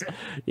 cards.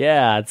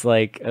 Yeah, it's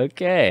like,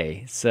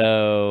 okay,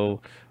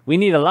 so we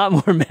need a lot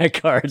more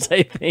mech cards,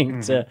 I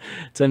think,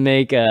 to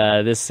make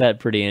this set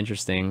pretty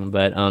interesting.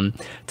 But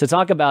to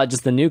talk about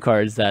just the new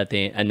cards that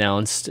they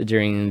announced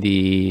during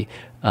the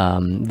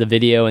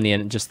video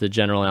and just the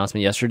general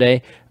announcement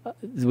yesterday,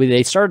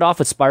 they started off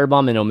with Spider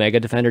Bomb and Omega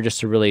Defender just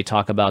to really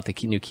talk about the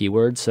new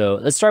keywords. So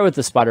let's start with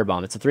the Spider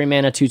Bomb. It's a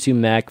 3-mana 2/2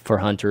 mech for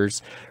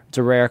hunters. It's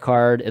a rare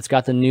card. It's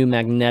got the new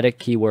magnetic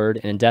keyword,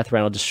 and Death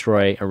Rattle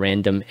destroy a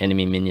random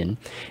enemy minion.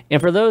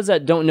 And for those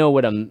that don't know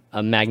what a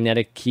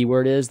magnetic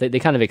keyword is, they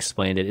kind of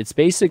explained it. It's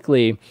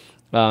basically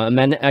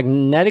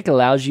magnetic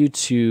allows you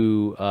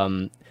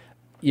to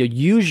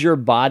use your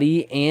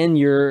body and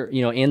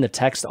and the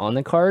text on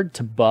the card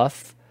to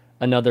buff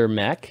another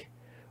mech,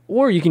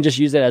 or you can just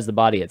use it as the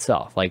body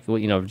itself, like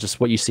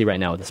just what you see right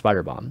now with the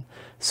Spider Bomb.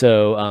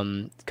 So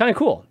it's kind of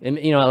cool.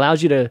 It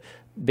allows you to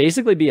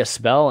basically be a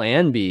spell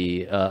and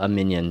be a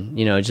minion,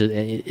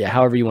 just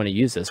however you want to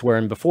use this,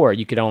 wherein before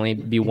you could only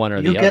be one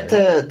or the other. You get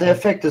the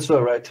effect as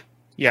well, right?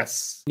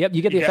 Yes. Yep,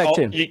 you get the effect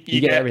too.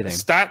 You get everything.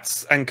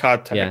 Stats and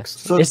card text. Yeah.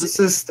 So this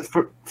is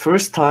the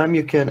first time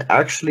you can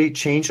actually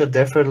change a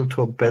Death Rattle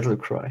to a battle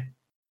cry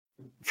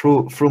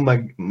through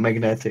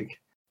magnetic.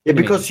 Yeah,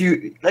 because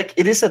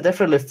it is a Death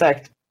Rattle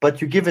effect,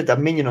 but you give it a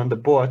minion on the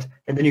board,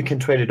 and then you can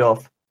trade it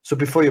off. So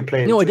before you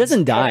play it, No, it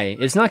doesn't die.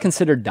 It's not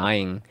considered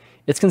dying.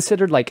 It's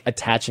considered like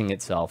attaching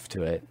itself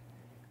to it.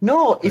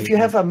 No, if you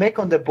have a mech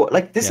on the board,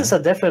 like this is a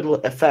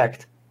definite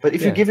effect. But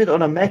if you give it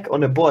on a mech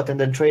on a board and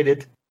then trade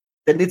it,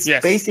 then it's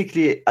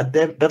basically a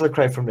battle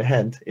cry from the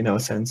hand, in a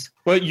sense.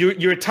 Well,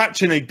 you're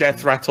attaching a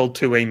death rattle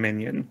to a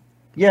minion.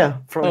 Yeah.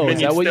 From is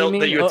that what you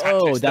mean?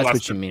 That's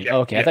what you mean.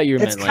 Okay, I thought you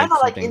meant it's kind of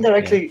like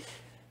indirectly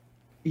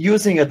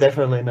using a death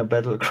rattle in a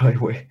battle cry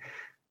way.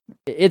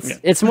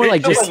 It's more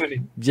like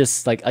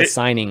just like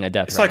assigning a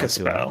death. It's like a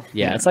spell.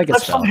 It's like a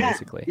spell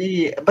basically.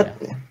 Yeah, but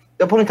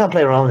the opponent can't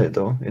play around it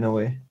though. In a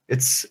way,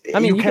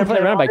 you can play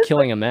around by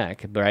killing a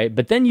mech, right?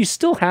 But then you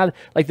still have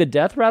like the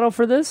death rattle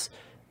for this.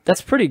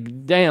 That's pretty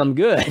damn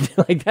good.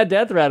 Like that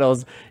death rattle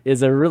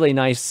is a really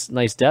nice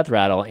death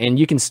rattle, and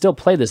you can still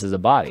play this as a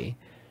body.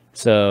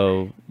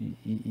 So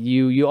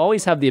you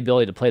always have the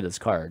ability to play this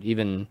card.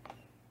 Even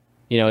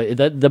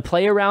the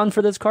play around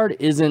for this card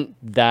isn't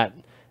that.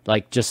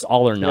 Like just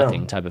all or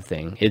nothing type of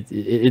thing.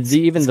 It's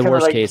even the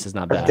worst case is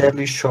not bad.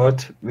 Deadly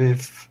shot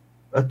with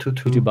a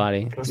 2/2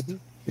 body.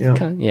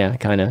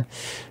 Kind of.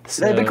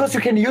 So, because you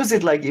can use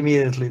it like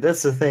immediately.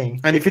 That's the thing.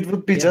 And if it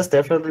would be just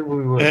definitely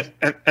we would.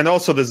 And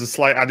also there's a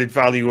slight added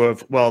value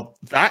of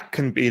that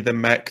can be the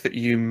mech that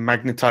you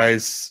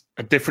magnetize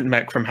a different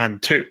mech from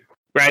hand too,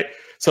 right?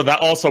 So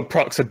that also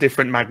procs a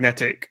different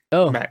magnetic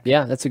mech.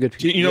 Yeah, that's a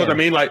good. You know what I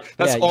mean? Like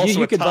that's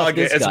also a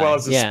target as well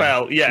as a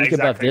spell. Yeah, you could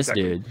buff this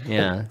dude.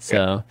 Yeah,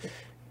 so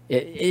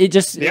it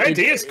just the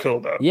idea is cool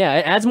though. Yeah,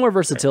 it adds more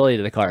versatility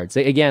to the cards.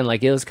 Again,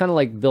 like it was kind of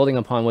like building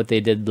upon what they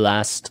did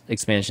last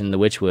expansion, the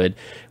Witchwood,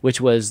 which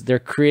was they're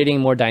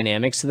creating more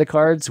dynamics to the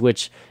cards,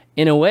 which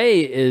in a way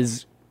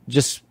is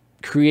just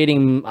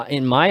creating,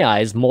 in my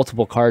eyes,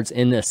 multiple cards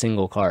in a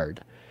single card.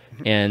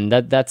 And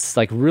that's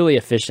like really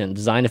efficient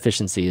design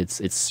efficiency.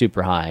 It's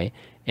super high,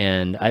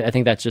 and I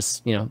think that's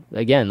just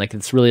again like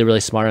it's really really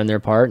smart on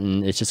their part,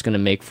 and it's just going to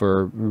make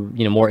for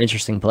more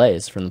interesting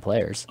plays from the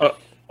players.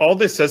 All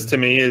this says to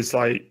me is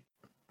like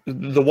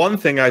the one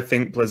thing I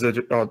think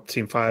Blizzard or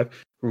Team 5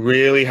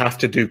 really have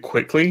to do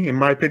quickly, in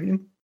my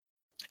opinion,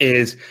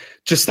 is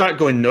just start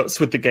going nuts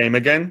with the game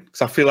again,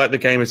 because I feel like the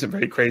game isn't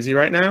very crazy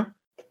right now.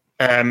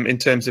 In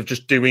terms of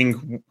just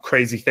doing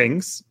crazy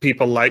things.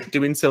 People like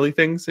doing silly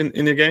things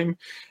in a game,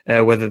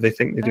 whether they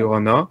think they do or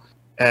not.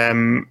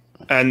 And,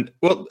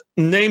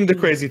 name the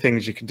crazy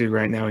things you can do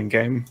right now in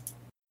game.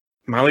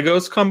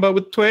 Malygos combo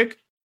with Twig?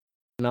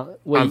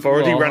 I've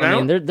already run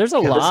out. There's a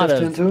lot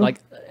of, like,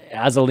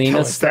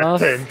 Azalina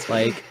stuff.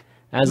 Like,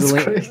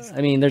 Azalina.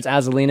 I mean, there's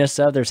Azalina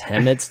stuff. There's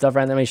Hemet stuff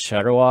right now.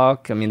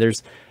 Shutterwalk. I mean,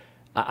 there's...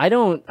 I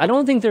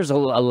don't think there's a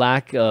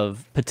lack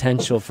of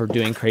potential for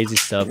doing crazy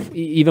stuff,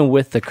 even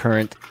with the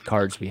current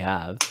cards we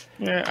have.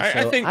 Yeah,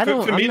 I think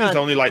for me, there's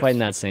only like quite in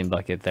that same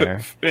bucket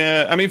there.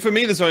 Yeah, I mean, for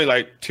me, there's only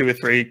like 2 or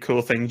 3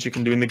 cool things you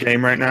can do in the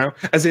game right now,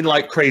 as in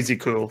like crazy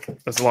cool.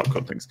 There's a lot of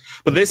cool things,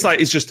 but this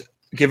is just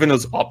giving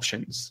us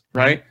options,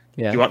 right?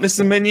 Yeah. Do you want this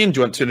as a minion? Do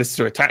you want this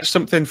to attach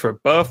something for a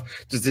buff?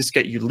 Does this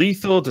get you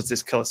lethal? Does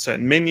this kill a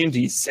certain minion?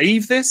 Do you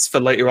save this for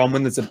later on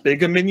when there's a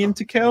bigger minion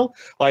to kill?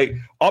 Like,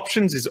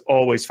 options is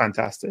always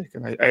fantastic.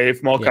 And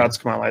if more cards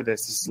come out like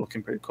this is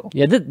looking pretty cool.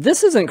 Yeah,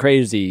 this isn't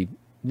crazy,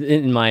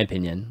 in my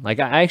opinion. Like,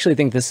 I actually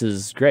think this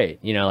is great.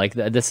 Like,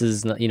 this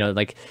is,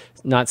 like,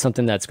 not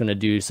something that's going to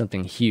do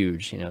something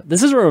huge.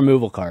 This is a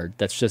removal card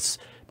that's just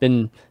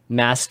been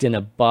masked in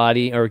a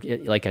body, or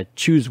like a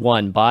choose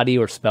one body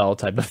or spell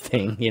type of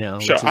thing,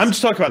 Sure, I'm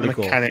just talking about the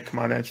mechanic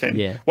more than anything.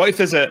 Yeah. What if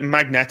there's a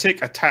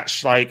magnetic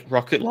attached like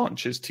rocket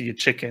launchers to your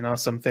chicken or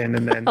something,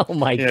 and then oh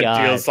my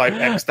god, deals like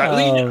X that.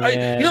 You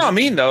know what I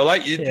mean though?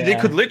 Like they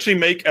could literally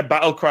make a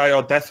battle cry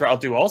or death rattle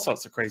do all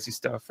sorts of crazy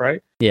stuff,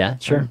 right? Yeah,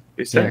 sure.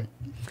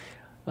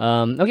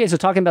 Okay, so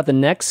talking about the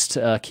next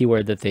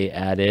keyword that they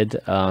added,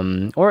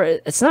 or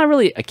it's not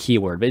really a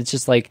keyword, but it's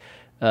just like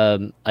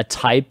a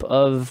type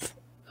of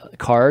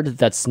card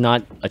that's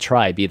not a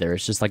tribe either.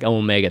 It's just like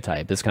Omega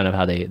type. That's kind of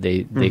how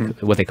they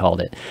what they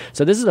called it.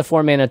 So this is a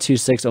 4-mana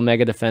 2/6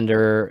 Omega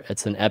Defender.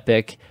 It's an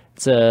epic.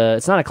 It's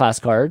not a class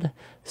card.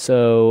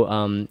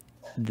 So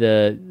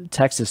the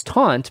text is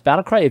taunt.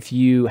 Battlecry, if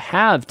you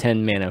have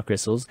 10 mana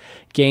crystals,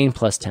 gain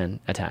 +10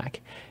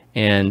 attack.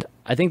 And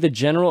I think the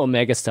general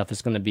Omega stuff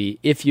is going to be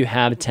if you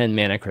have 10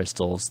 mana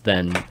crystals,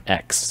 then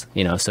X.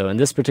 So in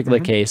this particular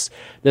case,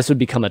 this would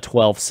become a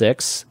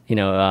 12/6.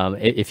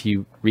 If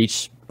you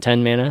reach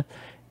 10 mana,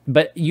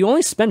 but you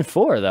only spend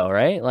 4 though,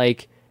 right?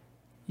 Like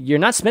you're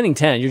not spending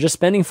 10, you're just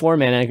spending 4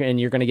 mana and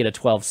you're going to get a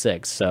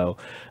 12/6. So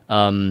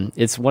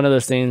it's one of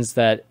those things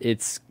that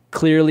it's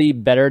clearly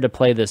better to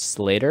play this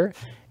later.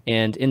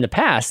 And in the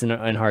past in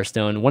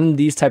Hearthstone, one of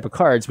these type of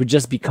cards would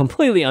just be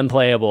completely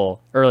unplayable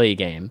early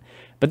game.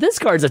 But this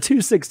card's a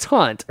 2/6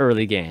 taunt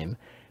early game,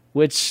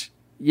 which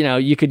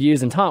you could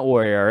use in Taunt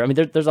Warrior. I mean,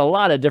 there's a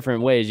lot of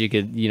different ways you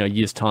could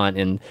use taunt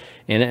and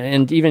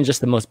even just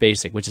the most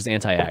basic, which is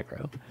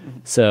anti-aggro.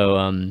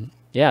 So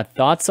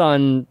thoughts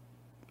on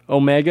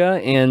Omega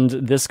and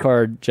this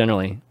card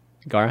generally,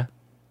 Gara?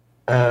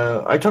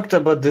 I talked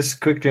about this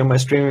quickly on my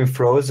stream with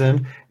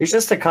Frozen. It's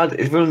just a card.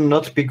 It will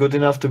not be good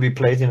enough to be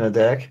played in a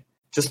deck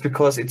just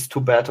because it's too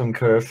bad on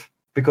curve.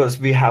 Because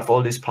we have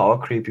all this power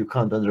creep, you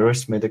can't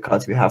underestimate the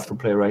cards we have to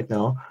play right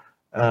now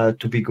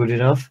to be good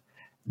enough.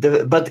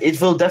 But it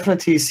will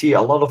definitely see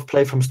a lot of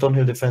play from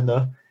Stonehill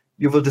Defender.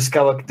 You will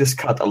discover this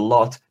card a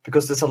lot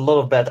because there's a lot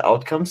of bad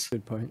outcomes.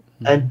 Good point.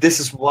 And this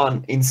is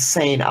one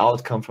insane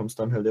outcome from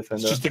Stonehill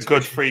Defender. It's just a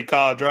good free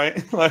card,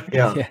 right?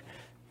 Yeah.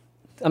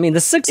 I mean,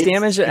 the 6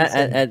 damage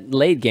at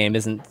late game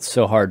isn't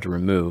so hard to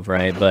remove,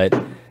 right? But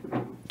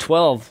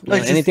 12,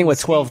 anything with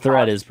 12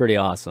 threat is pretty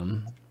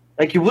awesome.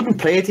 Like, you wouldn't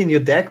play it in your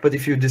deck, but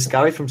if you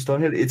discover it from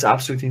Stonehill, it's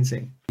absolutely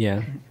insane.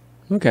 Yeah.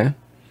 Okay.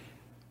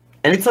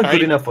 And it's not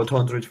good enough for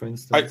 200, for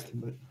instance.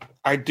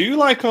 I do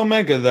like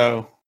Omega,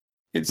 though.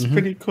 It's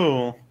pretty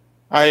cool.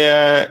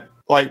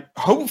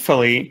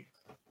 Hopefully,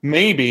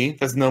 maybe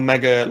there's an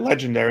Omega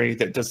Legendary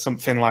that does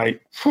something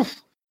like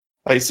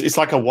it's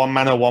like a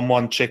 1-mana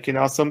 1/1 chicken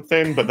or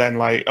something, but then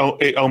it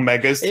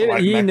Omegas to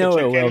like you know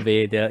chicken. It will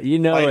be. You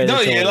know it.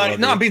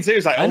 I'm being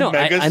serious. Like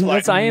Omegas to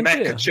like I am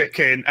mecha too.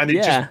 chicken, and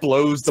it just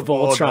blows the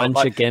board Voltron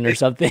up. chicken or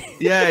something.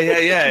 Yeah.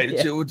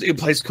 It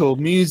plays cool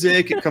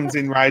music. It comes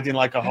in riding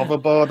like a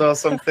hoverboard or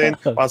something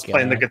whilst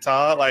playing the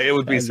guitar. Like it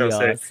would be so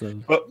sick.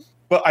 Awesome.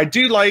 But I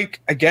do like,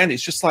 again,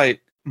 it's just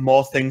like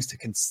more things to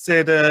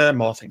consider,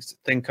 more things to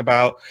think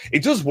about.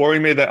 It does worry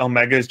me that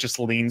Omega just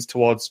leans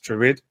towards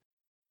Druid.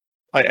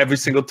 Like every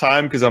single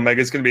time, because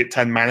Omega's going to be at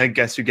 10 mana.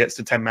 Guess who gets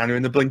to 10 mana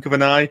in the blink of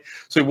an eye?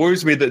 So it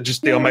worries me that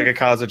just the Omega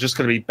cards are just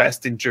going to be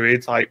best in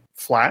Druid, like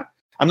flat.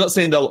 I'm not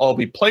saying they'll all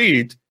be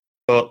played,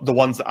 but the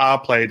ones that are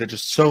played are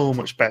just so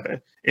much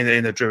better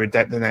in a Druid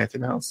deck than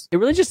anything else. It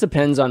really just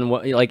depends on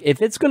what, like,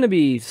 if it's going to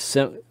be,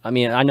 I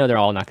mean, I know they're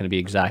all not going to be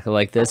exactly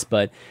like this,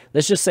 but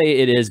let's just say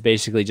it is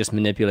basically just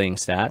manipulating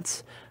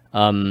stats.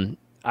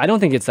 I don't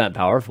think it's that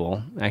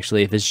powerful,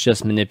 actually, if it's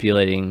just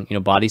manipulating,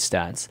 body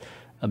stats.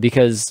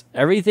 Because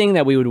everything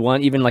that we would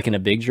want, even like in a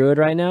big Druid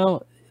right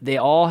now, they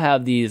all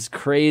have these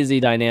crazy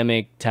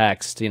dynamic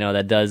text,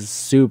 that does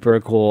super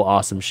cool,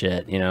 awesome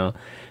shit,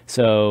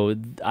 So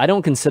I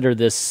don't consider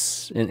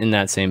this in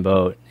that same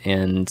boat.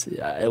 And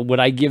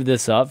would I give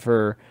this up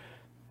for,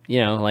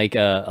 like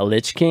a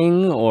Lich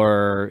King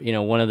or,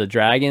 one of the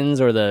dragons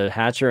or the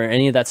Hatcher or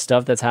any of that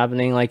stuff that's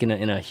happening like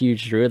in a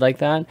huge Druid like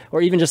that?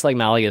 Or even just like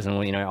Malleus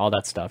and, all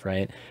that stuff,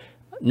 right?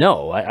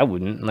 No, I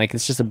wouldn't. Like,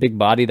 it's just a big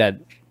body that...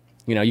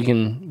 you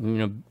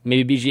can,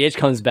 maybe BGH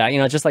comes back,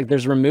 just like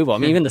there's removal. I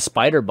mean, even the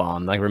Spider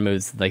Bomb, like,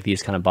 removes, like,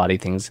 these kind of body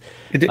things.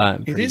 It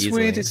is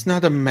easily. Weird it's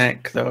not a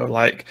mech, though.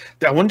 Like,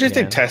 I wonder if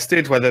they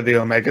tested whether the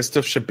Omega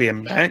stuff should be a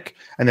mech,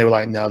 and they were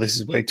like, no, this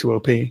is way too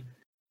OP. You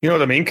know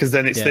what I mean? Because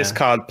then it's this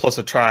card plus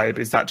a tribe.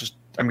 Is that just,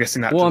 I'm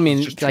guessing that... Well, I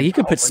mean, like, you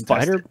could put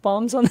Spider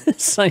Bombs on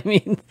this. I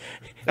mean...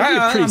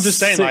 I'm just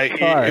saying, like,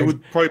 it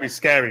would probably be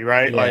scary,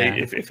 right? Yeah. Like,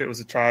 if it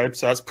was a tribe.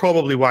 So that's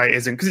probably why it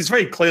isn't. Because it's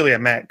very clearly a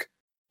mech.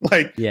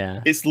 Like,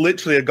 it's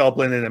literally a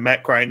goblin in a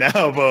mech right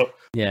now, but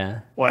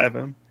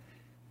whatever.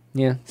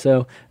 Yeah,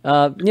 so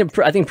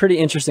I think pretty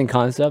interesting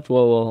concept.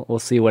 We'll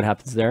see what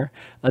happens there.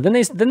 Then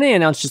they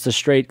announced just a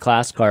straight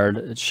class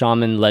card,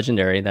 Shaman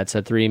Legendary. That's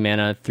a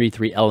 3-mana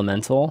 3/3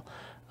 elemental.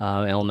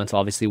 Elemental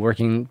obviously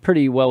working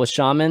pretty well with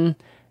Shaman.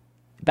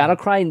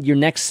 Battlecry, your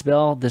next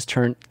spell this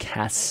turn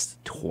casts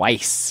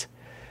twice.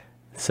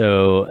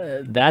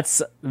 So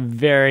that's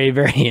very,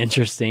 very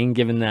interesting,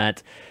 given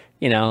that.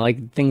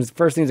 Like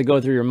first things that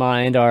go through your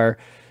mind are,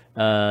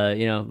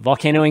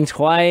 volcanoing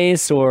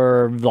twice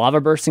or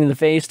lava bursting in the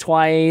face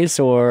twice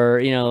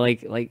or,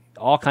 like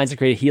all kinds of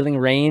creative healing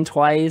rain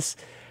twice.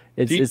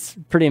 It's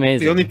pretty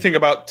amazing. The only thing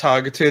about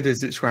targeted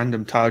is it's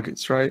random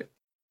targets, right?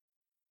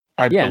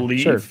 I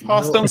believe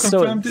Hearthstone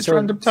confirmed it's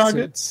random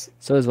targets.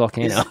 So is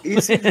Volcano.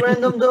 Is it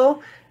random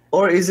though?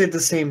 Or is it the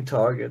same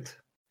target?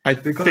 I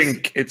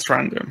think it's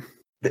random.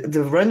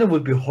 The random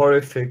would be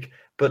horrific.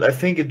 But I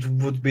think it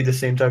would be the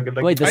same target.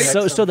 Like, wait,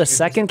 so the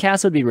second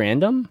cast would be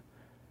random?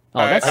 Oh,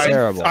 that's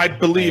terrible. I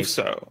believe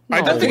so.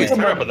 I don't think it's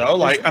terrible, though.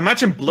 Like,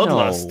 imagine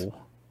Bloodlust.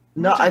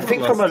 No, I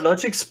think from a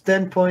logic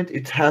standpoint,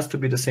 it has to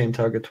be the same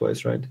target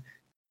twice, right?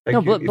 Like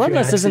no,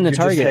 Bloodlust isn't the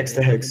target.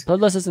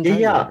 Bloodlust isn't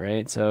the target,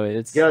 right? So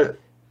it's... Yeah.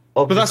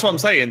 But that's what I'm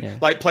saying. Yeah.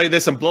 Like, play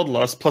this and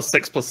Bloodlust plus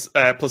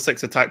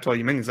 6 attack to all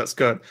your minions. That's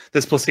good.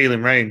 This plus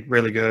Healing Rain,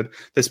 really good.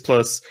 This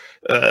plus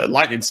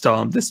Lightning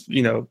Storm. This,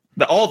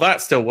 all that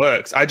still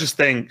works. I just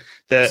think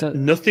that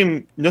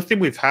nothing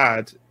we've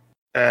had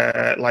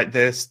like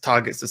this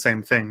targets the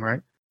same thing,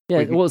 right?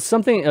 Yeah. Well,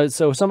 something.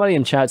 So somebody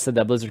in chat said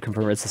that Blizzard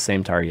confirmed it's the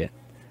same target.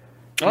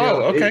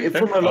 Oh, okay.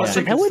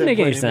 That wouldn't make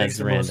any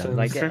sense. Random,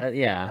 like,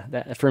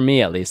 for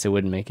me at least, it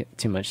wouldn't make it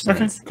too much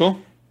sense. Okay,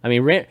 cool. I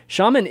mean,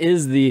 Shaman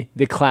is the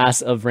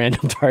class of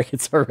random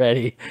targets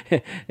already,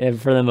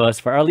 for the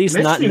most part. Or at least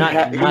not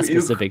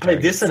specific play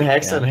targets.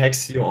 This and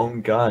Hex your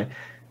own guy.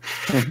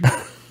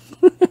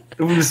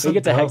 We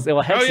get to Hex.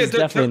 Well, Hex is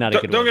definitely not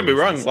a good. Don't get me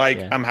wrong. Like,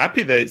 I'm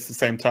happy that it's the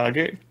same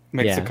target.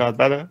 Makes the card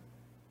better.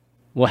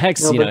 Well,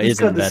 Hex,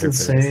 isn't better.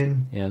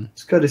 Insane. Yeah,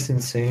 this card is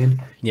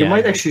insane. You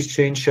might actually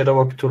change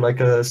Shadow up to like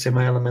a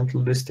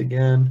semi-elemental list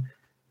again.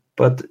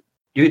 but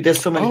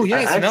there's so many. Oh yeah,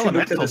 I it's an actually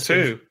looked at elemental the things.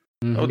 too.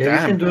 Oh Yeah,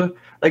 damn! you can do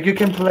like you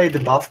can play the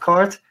buff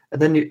card,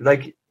 and then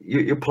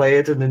you play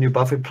it, and then you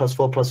buff it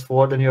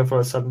 +4/+4. Then you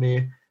have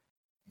suddenly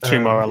 2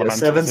 more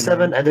elementals.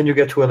 7/7, and then you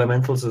get 2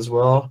 elementals as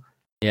well.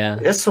 Yeah.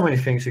 There's so many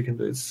things you can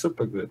do. It's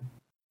super good.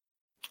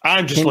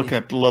 I'm just looking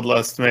at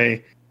Bloodlust.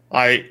 Me,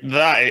 like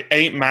that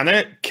 8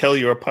 mana, kill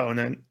your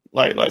opponent.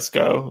 Like, let's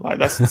go. Like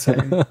that's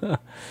insane. God,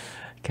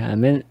 I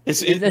mean,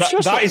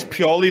 that is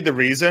purely the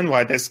reason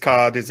why this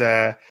card is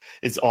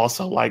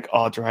also like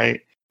odd,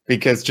 right?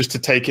 Because just to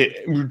take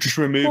it, just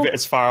remove it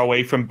as far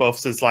away from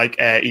buffs as like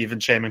even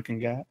Shaman can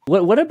get.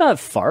 What about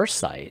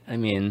Farsight? I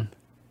mean,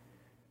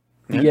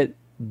 you get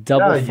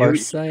double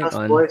Farsight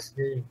on.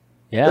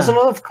 Yeah, there's a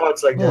lot of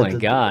cards like that. Oh my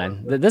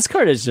god, this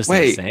card is just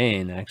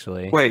insane.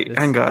 Actually,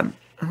 hang on.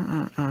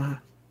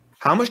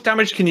 How much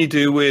damage can you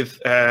do with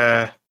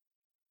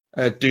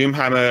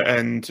Doomhammer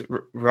and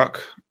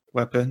Rock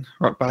Biter?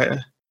 What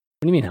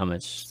do you mean? How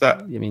much?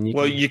 That, I mean,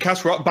 you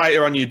cast Rock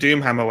Biter on your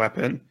Doomhammer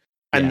weapon,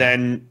 and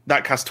then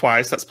that casts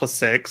twice. That's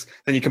 +6.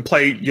 Then you can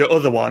play your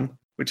other one,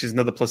 which is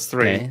another +3.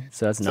 Okay,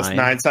 so that's 9. That's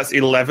 9. So that's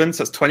 11.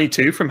 So that's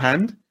 22 from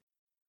hand.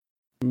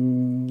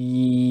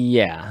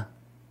 Yeah.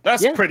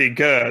 That's pretty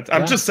good.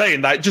 I'm just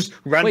saying that, just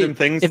random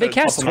things. If it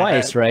casts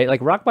twice, right?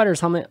 Like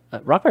Rockbiter's how many?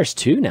 Rockbiter's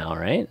 2 now,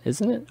 right?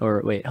 Isn't it?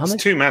 Or wait, how much?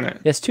 It's 2 mana.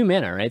 It's 2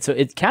 mana, right? So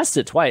it casts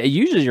it twice. It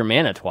uses your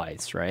mana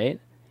twice, right?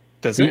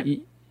 Does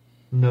it?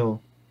 No,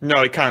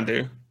 it can't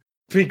do.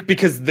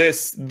 Because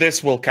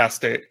this will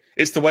cast it.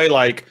 It's the way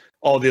like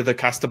all the other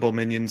castable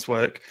minions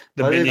work.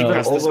 The minion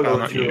casts the spell,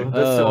 not you.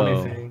 That's the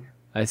only thing.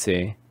 I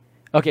see.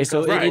 Okay,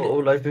 so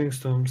Lightning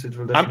Storms, it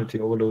will definitely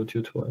overload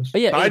you twice.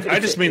 But yeah, I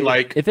just mean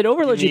like if it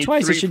overloads you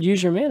twice, it should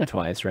use your mana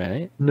twice,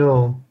 right?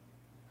 No.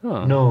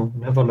 Oh. No,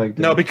 never like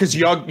that. No, because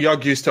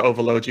Yogg used to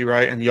overload you,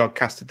 right? And Yogg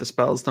casted the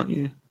spells, not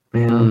you.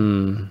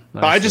 Yeah.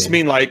 But I just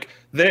mean like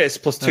this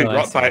 +2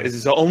 Rockbite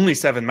is only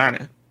 7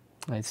 mana.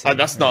 I see.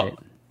 That's not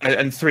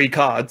and 3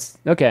 cards.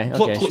 Okay.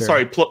 Sure.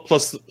 Sorry, plus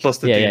the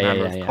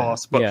Doomhammer, of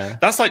course.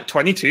 But that's like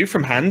 22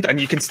 from hand,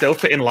 and you can still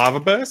fit in Lava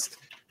Burst.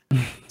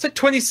 It's like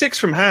 26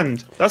 from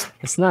hand.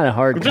 It's not a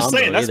hard. I'm just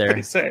saying that's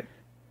pretty sick.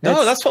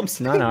 No, that's what I'm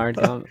saying. Not a hard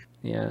combo.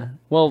 Yeah.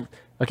 Well,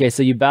 okay.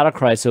 So you battle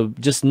cry. So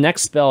just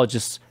next spell,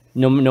 just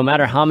no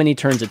matter how many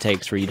turns it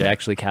takes for you to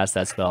actually cast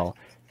that spell.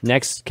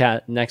 Next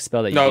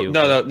spell that you do.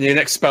 No. Your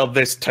next spell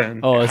this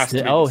turn. So it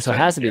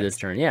has to be this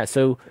turn. Yeah.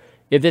 So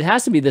if it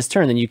has to be this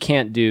turn, then you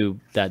can't do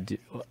that.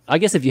 I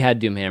guess if you had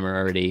Doomhammer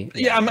already.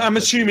 Yeah, I'm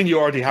assuming you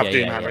already have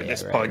Doomhammer at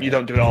this point. Right. You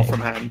don't do it all from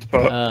hand.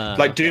 But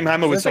like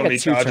Doomhammer with so many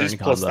charges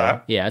plus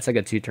that. Yeah, it's like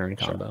a 2-turn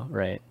combo.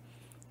 Right.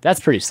 That's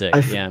pretty sick.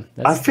 I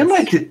feel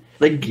like it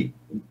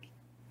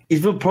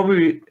will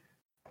probably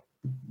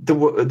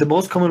the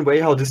most common way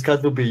how this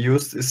card will be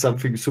used is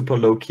something super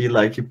low key,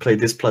 like you play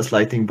this plus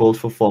Lightning Bolt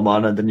for 4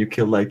 mana, and then you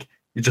kill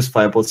you just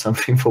firebolt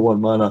something for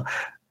 1 mana,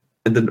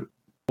 and then.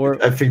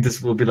 I think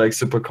this will be like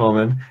super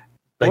common,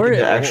 in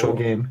the actual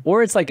game.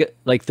 Or it's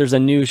like there's a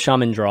new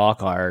Shaman draw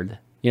card,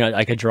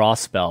 like a draw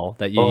spell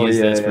that you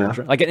use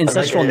for like an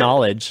ancestral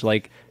knowledge,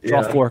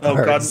 draw 4 cards.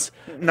 Oh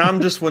God! Now I'm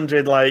just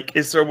wondering,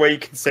 is there a way you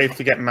can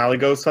safely get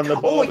Malygos on the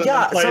board? Oh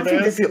yeah, something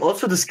that we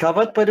also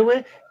discovered, by the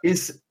way,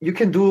 is you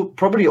can do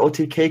probably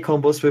OTK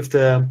combos with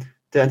the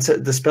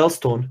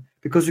Spellstone.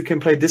 Because you can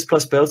play this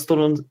plus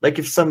Spellstone on,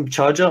 if some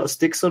charger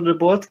sticks on the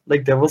board,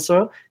 like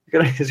Devilsaur, you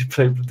can actually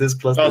play this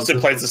plus. Also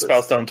plays the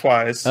Spellstone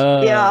twice.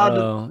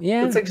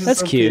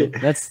 That's cute.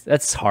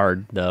 That's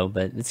hard though,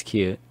 but it's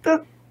cute.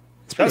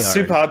 That's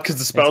super hard because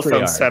the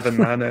Spellstone's 7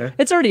 mana.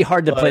 It's already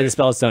hard to play the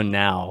Spellstone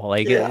now.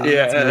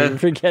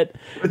 Forget.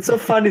 It's so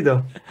funny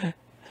though.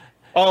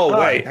 Oh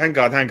wait, hang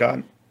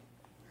on.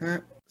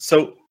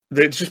 So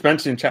they just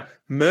mentioned in chat,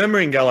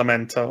 Murmuring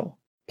Elemental.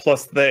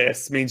 Plus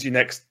this means your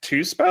next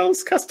 2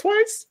 spells cast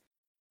twice?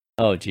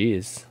 Oh,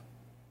 geez.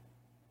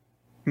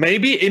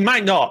 Maybe. It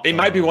might not. It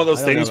might be one of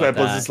those things where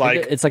Blizz is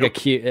like... It's like a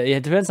cute...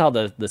 It depends how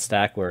the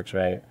stack works,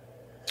 right?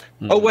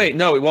 Oh, wait.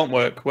 No, it won't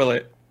work, will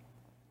it?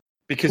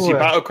 Because your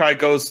Battle Cry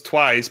goes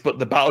twice, but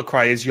the Battle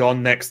Cry is your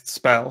next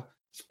spell.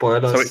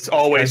 Spoilers. So it's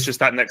always just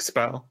that next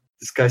spell.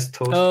 This guy's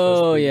toast.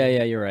 Oh,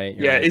 yeah, you're right.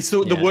 It's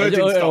the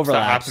wording stops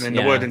that happening.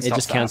 The wording stops. It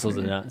just cancels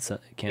it out.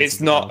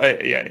 It's not...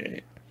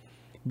 Yeah.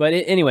 But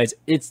anyways,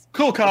 it's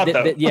cool card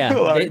though.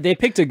 They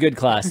picked a good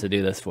class to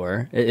do this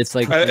for. It's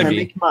like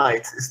Totemic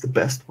Might is the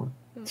best one.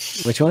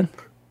 Which one?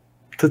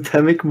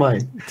 Totemic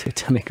Might.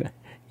 Totemic Might.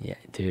 Yeah,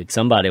 dude,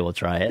 somebody will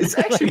try it. It's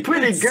actually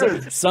pretty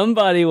good.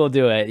 Somebody will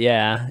do it,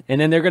 yeah. And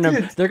then they're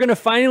gonna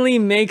finally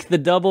make the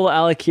double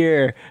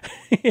Alikir,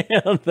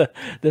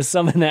 the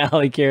summon the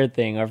Alikir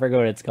thing. I forgot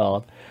what it's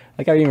called.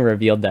 Like I even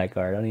revealed that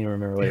card. I don't even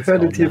remember what it's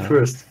called. You heard it here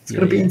first. It's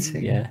gonna be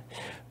insane. Yeah,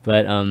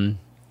 but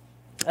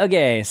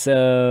okay,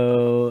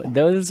 so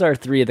those are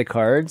 3 of the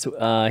cards.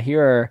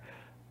 Here are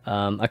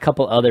a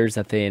couple others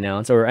that they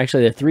announced, or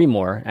actually there are 3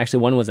 more.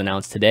 Actually, one was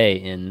announced today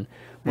in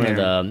one of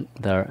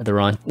the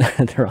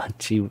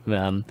raunchy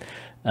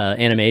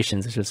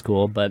animations, which is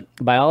cool. But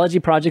Biology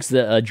Project's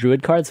a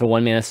Druid card, so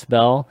 1 mana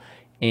spell,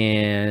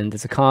 and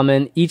it's a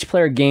common. Each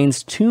player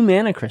gains 2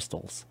 mana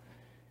crystals.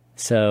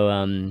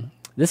 So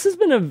this has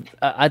been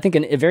I think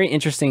a very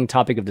interesting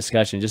topic of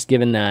discussion. Just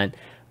given that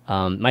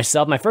my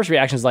first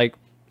reaction is like,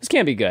 this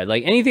can't be good.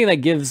 Like anything that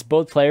gives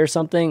both players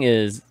something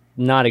is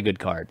not a good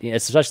card,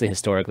 especially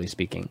historically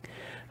speaking.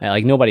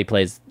 Like nobody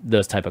plays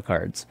those type of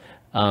cards.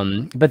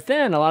 But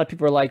then a lot of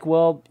people are like,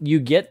 well, you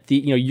get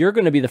you're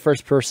going to be the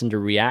first person to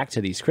react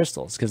to these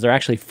crystals because they're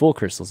actually full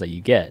crystals that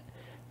you get,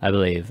 I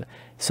believe.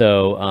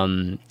 So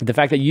the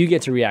fact that you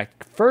get to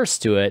react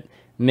first to it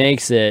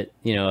makes it,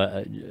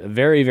 a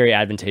very, very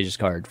advantageous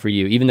card for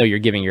you, even though you're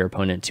giving your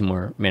opponent 2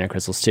 more mana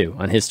crystals too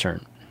on his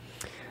turn.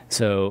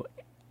 So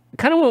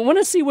kind of want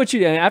to see what you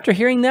do. After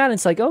hearing that,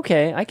 it's like,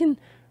 okay, I can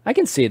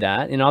see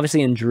that. And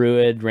obviously in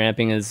Druid,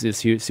 ramping is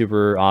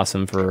super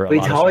awesome for a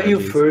lot of how are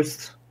you strategies.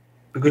 first?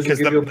 Because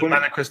the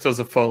mana crystals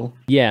are full.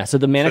 Yeah, so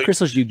the mana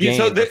crystals you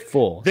gain are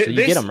full. So you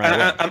get them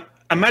right away.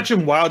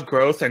 Imagine Wild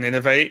Growth and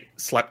Innovate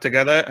slept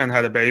together and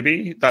had a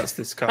baby. That's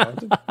this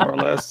card, more or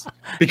less.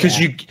 Because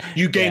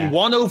you gain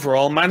 1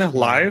 overall mana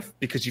live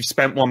because you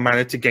spent 1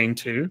 mana to gain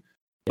 2.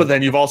 But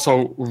then you've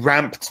also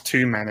ramped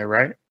 2 mana,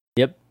 right?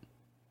 Yep.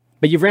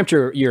 But you've ramped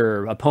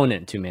your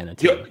opponent 2 mana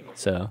too. Yep.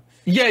 So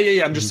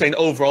Yeah. I'm just saying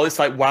overall, it's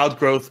like Wild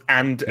Growth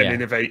and an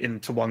Innovate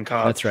into 1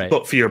 card. That's right.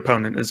 But for your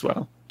opponent as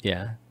well.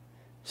 Yeah.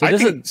 So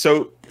this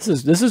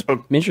is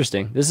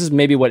interesting. This is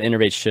maybe what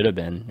Innervate should have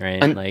been,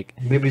 right? And like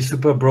maybe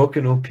super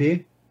broken OP.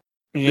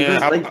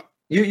 Yeah. Because,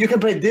 you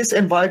can play this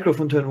and Wildgrowth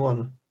on turn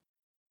 1.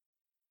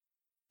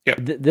 Yeah.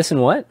 This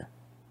and what?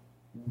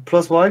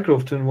 Plus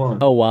Wildgrowth turn 1.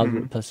 Oh,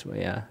 Wild plus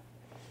yeah.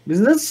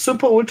 Isn't that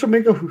super ultra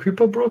mega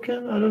hyper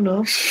broken? I don't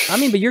know. I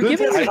mean, but you're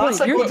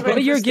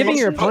giving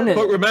your opponent.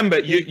 But remember,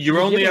 you're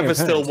only ever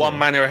still 1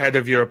 mana ahead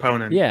of your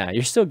opponent. Yeah,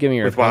 you're still giving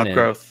your opponent with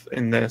Wild Growth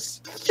in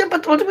this. Yeah,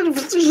 but what if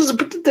it's just a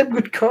pretty damn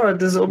good card?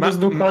 There's almost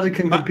no card that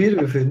can compete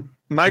with it.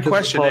 My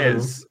question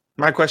is,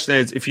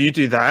 if you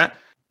do that,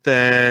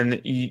 then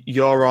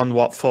you're on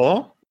what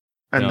 4,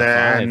 and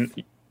then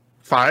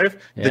 5.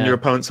 Yeah. Then your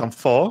opponent's on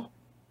 4,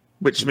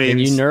 which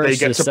means they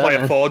get to play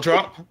a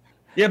 4-drop.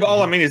 Yeah, but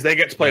all I mean is they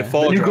get to play a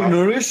 4-drop. You go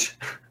Nourish.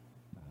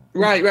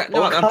 Right.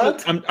 No,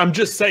 I'm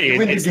just saying. You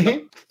win the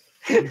game.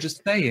 I'm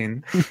just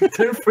saying.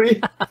 They're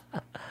free.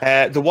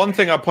 The one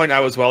thing I point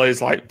out as well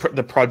is like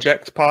the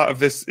project part of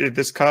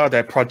this card.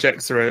 Their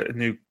projects are a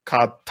new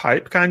card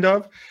type, kind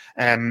of,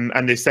 and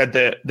they said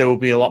that there will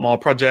be a lot more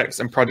projects,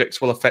 and projects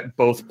will affect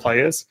both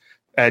players,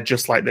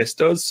 just like this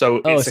does.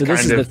 So this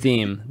is the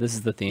theme. This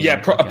is the theme.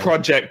 Yeah, a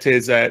project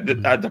is I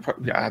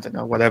don't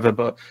know, whatever,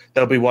 but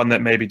there'll be one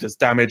that maybe does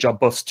damage or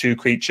buffs 2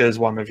 creatures,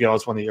 one of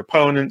yours, one of your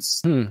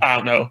opponents. I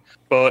don't know,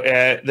 but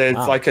there's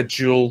like a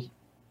dual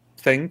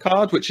thing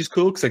card, which is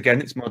cool because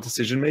again, it's more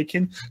decision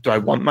making. Do I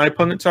want my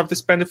opponent to have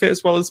this benefit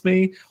as well as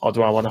me, or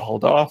do I want to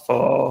hold off?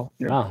 Or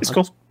it's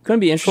cool. It's going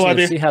to be interesting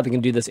to see how they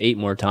can do this 8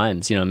 more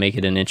times. Make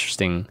it an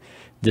interesting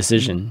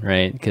decision,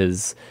 right?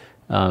 Because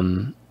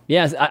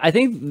I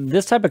think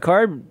this type of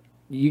card,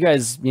 you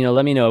guys,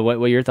 let me know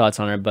what your thoughts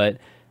on it. But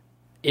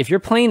if you're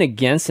playing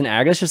against an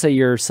aggro, let's just say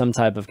you're some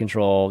type of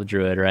control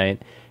druid,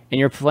 right? And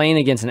you're playing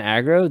against an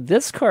aggro,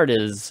 this card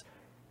is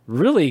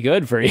really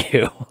good for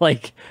you.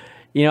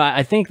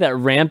 I think that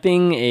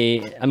ramping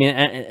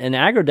an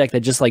aggro deck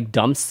that just like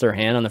dumps their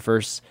hand on the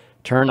first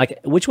turn, like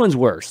which one's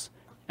worse?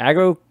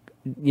 Aggro,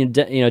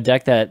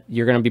 deck that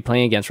you're going to be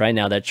playing against right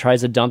now that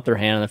tries to dump their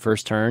hand on the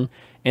first turn,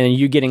 and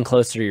you getting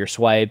closer to your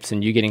swipes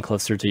and you getting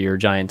closer to your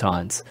giant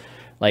taunts,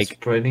 like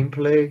Spreading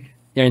Plague.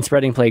 Yeah, and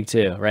Spreading Plague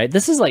too, right?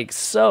 This is like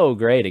so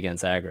great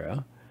against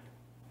aggro.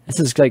 This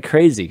is like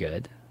crazy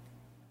good.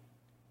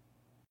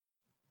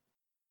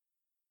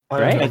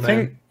 Right? I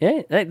think.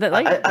 Yeah,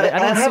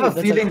 I have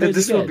a feeling that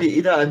this will be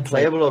either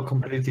unplayable or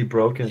completely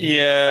broken.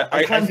 Yeah,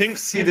 I can't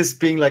see this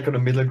being like on a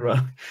middle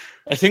ground.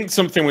 I think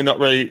something we're not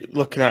really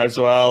looking at as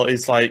well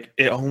is like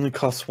it only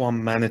costs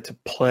 1 mana to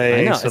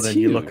play. So then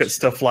you look at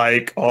stuff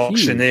like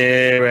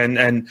Auctioneer and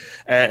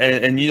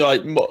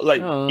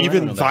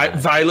even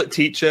Violet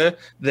Teacher.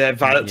 Their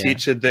Violet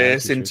Teacher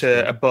this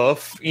into a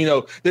buff.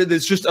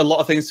 There's just a lot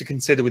of things to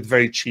consider with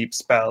very cheap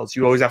spells.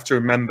 You always have to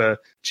remember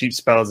cheap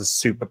spells are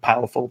super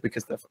powerful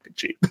because they're fucking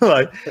cheap.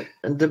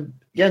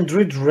 And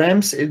Druid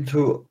ramps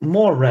into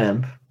more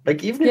ramp.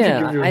 Like even if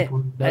you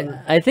give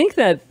I think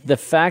that the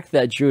fact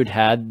that Druid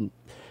had,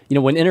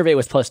 when Innervate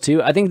was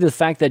 +2, I think the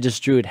fact that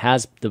just Druid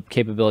has the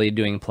capability of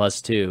doing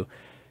 +2,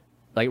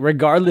 like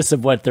regardless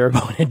of what their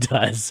opponent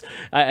does,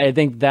 I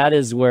think that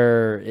is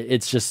where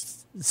it's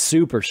just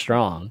super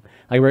strong.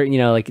 Like we're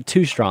like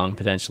too strong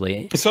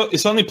potentially.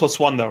 It's only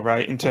 +1 though,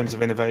 right? In terms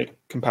of Innervate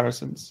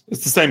comparisons,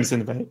 it's the same as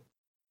Innervate.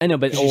 I know,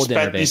 but old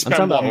Innervate. You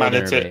spend 1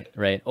 mana to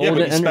right. But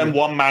you spend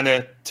 1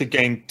 mana to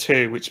gain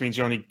 2, which means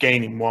you're only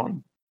gaining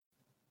 1.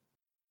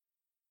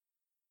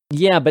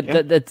 Yeah, but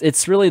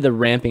it's really the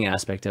ramping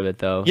aspect of it,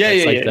 though.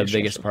 It's the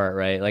biggest part,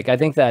 right? Like, I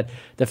think that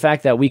the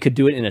fact that we could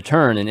do it in a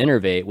turn and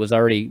Innervate was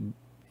already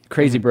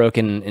crazy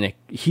broken in a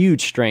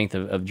huge strength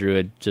of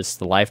Druid, just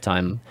the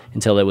lifetime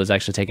until it was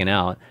actually taken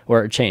out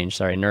or changed,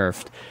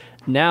 nerfed.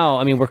 Now,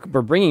 I mean,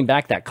 we're bringing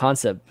back that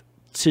concept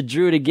to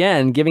Druid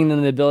again, giving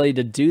them the ability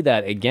to do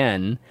that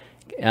again,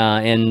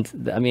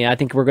 And I mean, I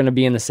think we're going to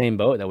be in the same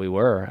boat that we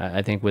were,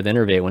 I think, with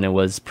Innervate when it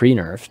was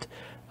pre-nerfed.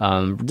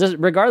 Just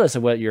regardless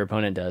of what your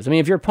opponent does. I mean,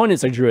 if your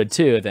opponent's a Druid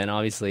too, then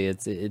obviously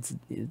it's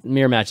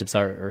mirror matchups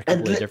are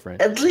completely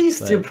different. At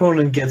least the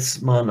opponent gets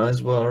mana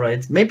as well,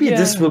 right? Maybe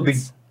this will be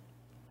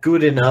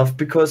good enough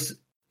because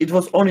it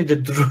was only the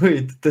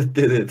Druid that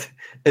did it,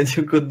 and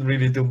you couldn't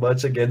really do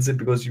much against it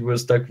because you were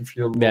stuck with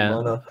your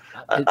mana.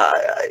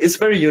 It's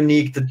very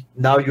unique that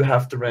now you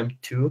have the ramp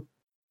too.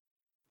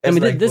 I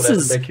mean, this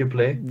is deck you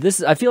play.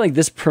 This. I feel like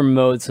this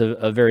promotes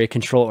a very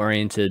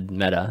control-oriented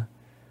meta.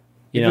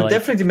 It will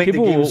definitely make the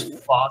games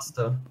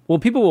faster. Well,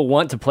 people will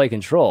want to play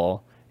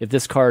control if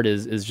this card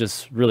is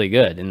just really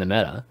good in the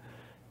meta.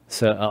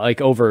 So, like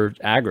over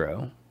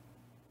aggro.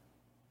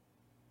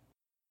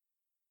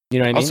 You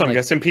know what I mean? Also, I'm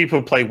guessing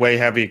people play way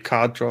heavy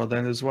card draw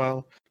then as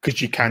well,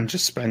 because you can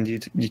just spend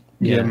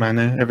your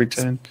mana every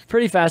turn.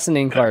 Pretty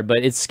fascinating card, but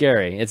it's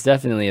scary. It's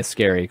definitely a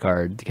scary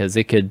card because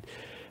it could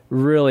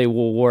really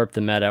warp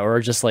the meta, or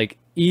just like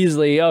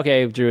easily,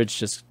 okay, Druid's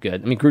just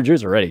good. I mean,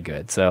 Druid's already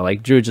good, so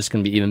like Druid's just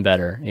gonna be even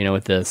better, you know,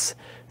 with this.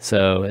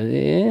 So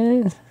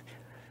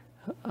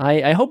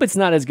I hope it's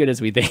not as good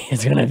as we think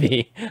it's gonna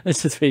be.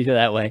 Let's just put it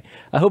that way.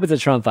 I hope it's a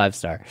Trump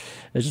 5-star.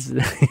 It's just,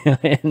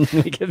 and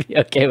we could be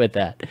okay with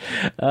that.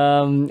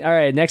 All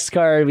right, next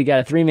card we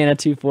got a 3-mana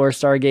 2/4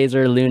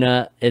 Stargazer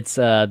Luna. It's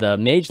the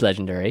Mage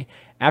Legendary.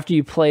 After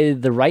you play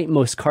the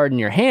rightmost card in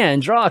your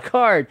hand, draw a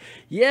card.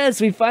 Yes,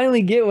 we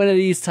finally get one of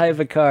these type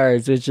of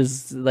cards, which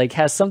is like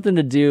has something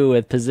to do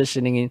with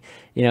positioning,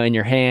 you know, in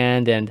your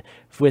hand. And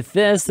with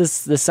this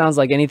sounds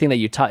like anything that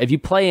you top. If you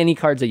play any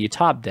cards that you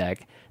top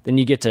deck, then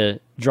you get to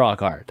draw a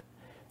card.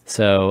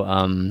 So,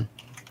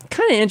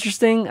 kind of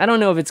interesting. I don't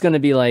know if it's going to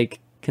be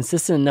like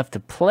consistent enough to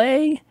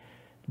play,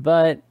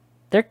 but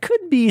there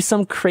could be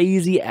some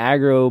crazy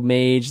aggro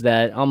mage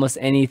that almost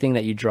anything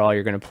that you draw,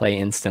 you're going to play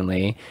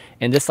instantly.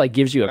 And this like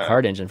gives you a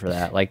card engine for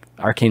that, like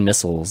arcane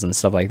missiles and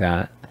stuff like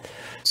that.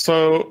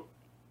 So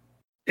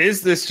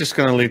is this just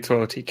going to lead to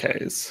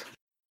OTKs?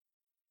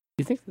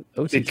 You think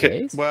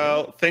OTKs?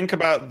 Well, think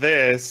about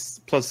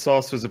this plus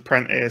Sorcerer's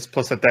Apprentice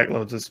plus a deck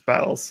loads of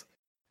spells.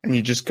 And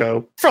you just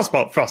go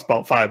Frostbolt,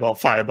 Frostbolt, Fireball,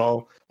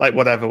 Fireball, like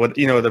whatever.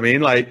 You know what I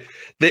mean? Like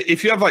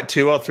if you have like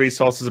 2 or 3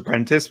 Sorcerer's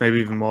Apprentice, maybe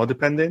even more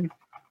depending.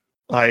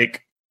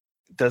 Like,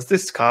 does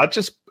this card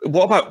just...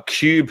 What about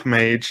Cube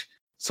Mage?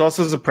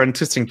 Sorcerer's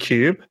Apprentice and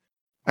Cube,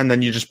 and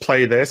then you just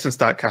play this and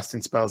start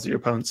casting spells at your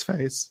opponent's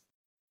face.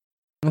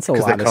 That's a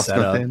lot of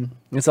setup. Nothing.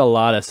 It's a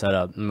lot of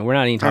setup. I mean, we're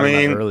not even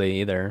talking about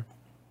early either.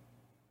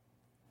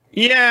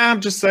 Yeah,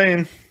 I'm just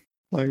saying.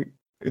 Like,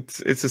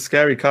 it's a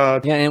scary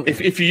card. Yeah, and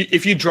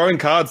if you're drawing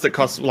cards that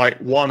cost like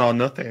 1 or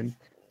nothing,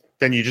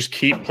 then you just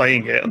keep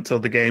playing it until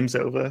the game's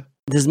over.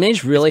 Does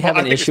Mage really have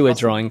an issue with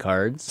drawing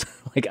cards?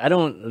 Like, I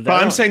don't...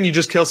 But I'm saying you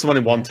just kill someone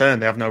in 1 turn.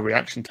 They have no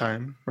reaction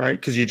time, right?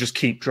 Because you just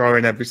keep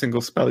drawing every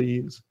single spell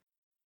you use.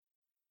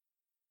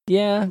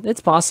 Yeah,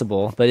 it's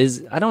possible. But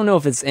I don't know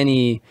if it's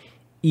any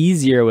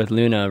easier with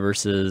Luna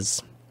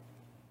versus...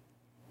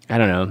 I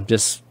don't know,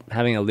 just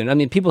having a Luna. I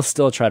mean, people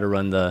still try to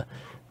run the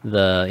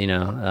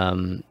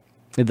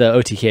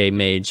OTK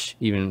Mage,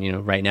 even, you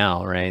know, right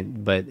now,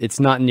 right? But it's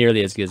not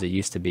nearly as good as it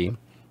used to be.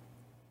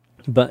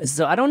 But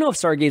so I don't know if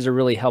Stargazer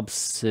really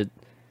helps it.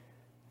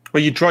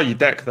 Well, you draw your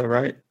deck though,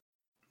 right?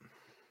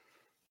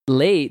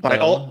 Late, like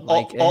though.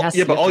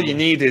 But all you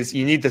need is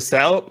the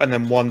setup and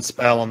then 1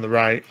 spell on the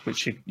right,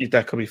 which your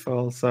deck will be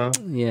full. So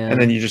yeah,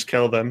 and then you just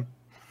kill them.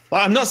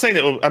 Like, I'm not saying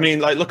it will. I mean,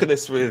 like, look at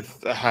this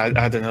with I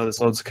don't know, there's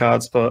loads of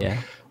cards, but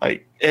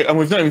like, and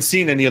we've not even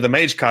seen any other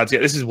Mage cards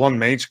yet. This is 1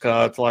 Mage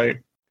card.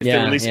 Like, if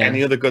they release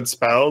any other good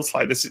spells,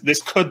 like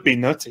this could be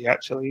nutty.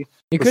 Actually,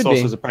 it could be.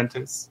 Sorcerer's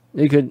Apprentice.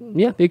 It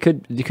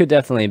could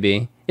definitely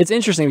be. It's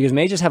interesting because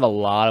Mages have a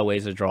lot of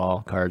ways to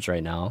draw cards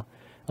right now.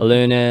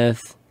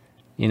 Alunith,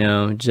 you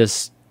know,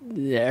 just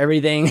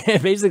everything,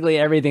 basically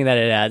everything that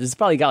it has. It's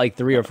probably got like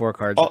 3 or 4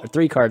 cards,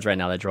 3 cards right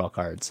now that draw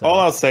cards. So. All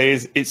I'll say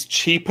is it's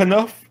cheap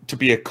enough to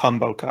be a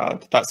combo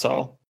card. That's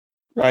all,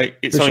 right?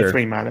 It's only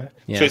 3 mana,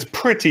 so it's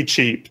pretty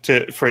cheap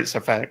for its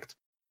effect.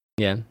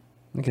 Yeah,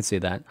 I can see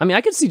that. I mean,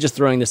 I could see just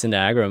throwing this into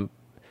aggro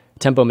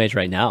Tempo Mage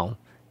right now,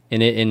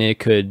 and it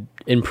could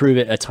improve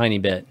it a tiny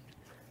bit.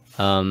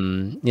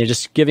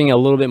 Just giving a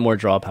little bit more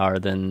draw power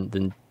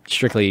than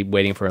strictly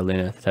waiting for a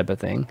Luna type of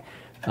thing.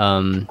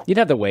 You'd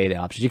have to weigh the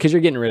options because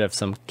you're getting rid of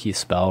some key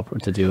spell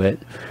to do it.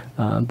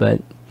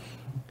 But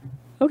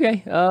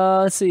okay,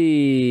 let's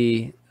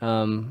see. I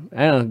don't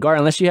know, Gar,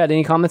 unless you had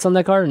any comments on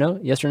that card, no?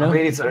 Yes or no? I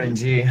mean, it's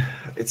RNG.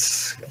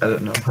 I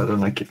don't know. I don't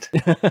like it.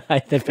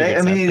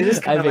 I mean, it is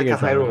kind of like a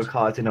hero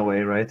card in a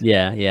way, right?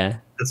 Yeah.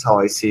 That's how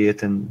I see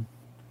it. And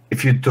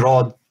if you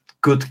draw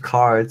good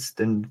cards,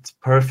 then it's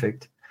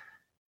perfect.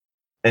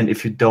 And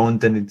if you don't,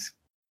 then it's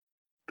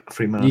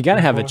free mana. You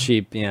gotta have a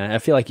cheap. I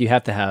feel like you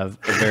have to have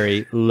a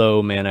very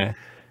low mana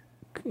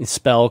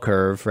spell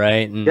curve,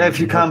 right? And, if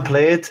you can't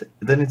play it,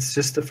 then it's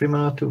just a free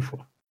mana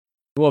 2/4.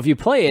 Well, if you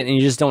play it and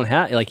you just don't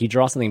have, like, you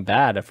draw something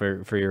bad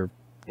for your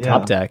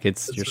top deck, you're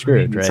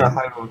screwed, right? It's a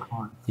high roll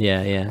card.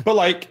 Yeah. But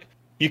like,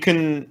 you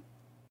can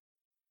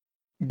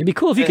It'd be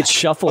cool if you could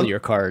shuffle your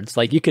cards.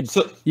 Like you could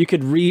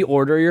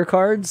reorder your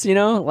cards. You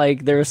know,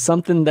 like there was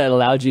something that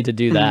allowed you to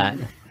do that.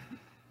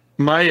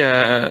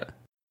 I'm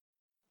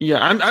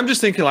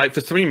just thinking like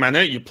for 3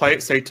 mana, you play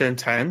it say turn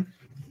 10.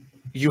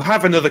 You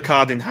have another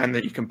card in hand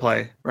that you can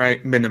play,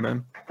 right?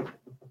 Minimum.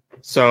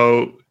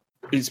 So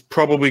it's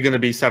probably going to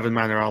be 7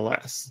 mana or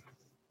less,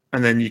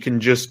 and then you can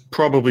just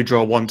probably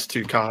draw 1 to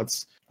 2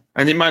 cards.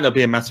 And it might not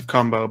be a massive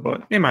combo,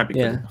 but it might be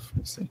good enough.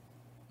 We'll see.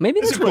 Maybe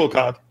it's a cool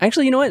card.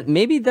 Actually, you know what?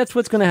 Maybe that's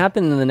what's going to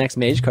happen in the next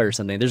mage card or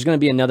something. There's going to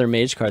be another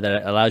mage card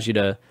that allows you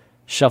to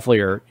shuffle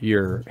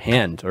your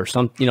hand or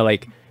some,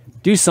 like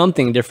do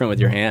something different with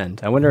your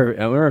hand. I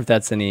wonder if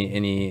that's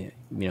any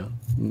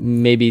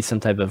maybe some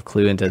type of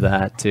clue into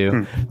that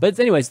too. But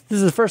anyways, this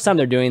is the first time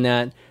they're doing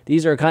that.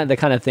 These are the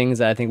kind of things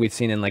that I think we've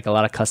seen in like a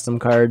lot of custom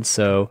cards.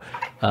 So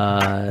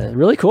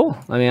really cool.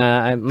 I mean,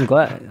 I'm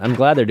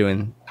glad they're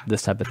doing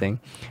this type of thing.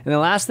 And the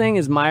last thing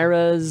is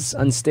Myra's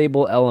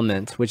Unstable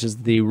Element, which is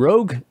the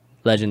rogue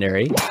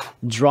legendary.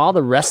 Draw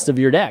the rest of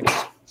your deck.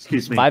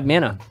 Excuse me. 5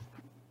 mana.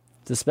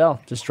 It's a spell.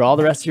 Just draw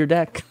the rest of your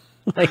deck.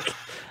 Like,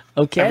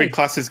 okay. Every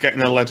class is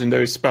getting a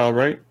legendary spell,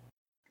 right?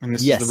 And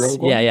this is the rogue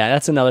one? Yeah.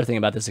 That's another thing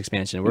about this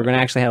expansion. We're going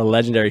to actually have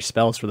legendary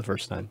spells for the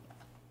first time.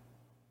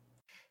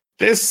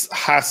 This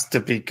has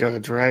to be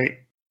good, right?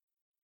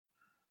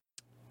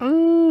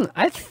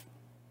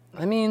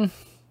 I mean,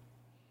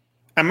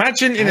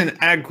 imagine in an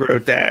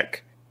aggro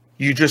deck,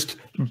 you just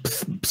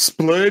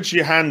splurge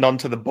your hand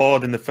onto the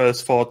board in the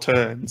first 4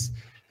 turns,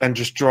 and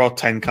just draw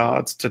 10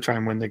 cards to try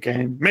and win the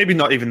game. Maybe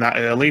not even that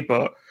early,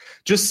 but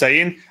just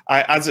saying.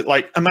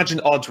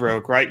 Imagine Odd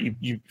Rogue, right?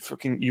 You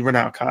run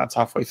out of cards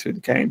halfway through the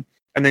game,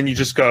 and then you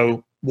just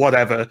go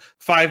whatever,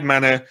 5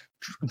 mana,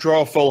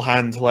 draw a full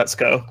hand, let's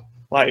go.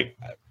 Like,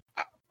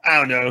 I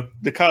don't know.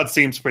 The card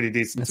seems pretty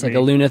decent. It's like a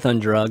Lunith on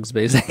drugs,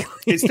 basically.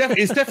 It's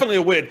definitely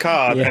a weird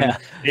card. Yeah. And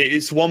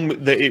it's one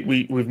that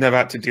we've never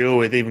had to deal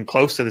with even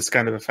close to this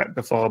kind of effect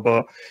before.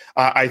 But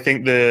I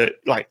think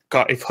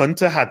if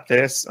Hunter had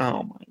this,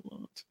 oh my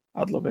lord,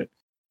 I'd love it.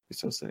 It's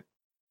so sick.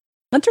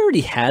 Hunter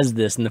already has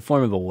this in the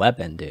form of a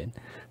weapon, dude.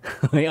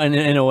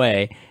 in a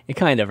way, it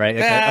kind of, right?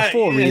 Like a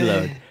full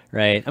reload.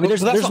 Right. I mean,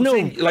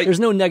 there's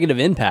no negative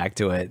impact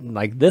to it.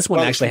 Like this one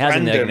actually has a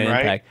negative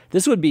impact.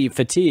 This would be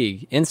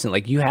fatigue instant.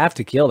 Like you have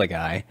to kill the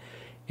guy.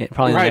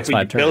 Probably in the next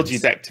 5 turns. Build your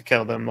deck to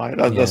kill them. Like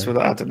that's what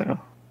I don't know.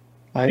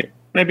 Like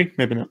maybe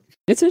not.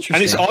 It's interesting,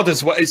 and it's odd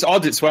as well. It's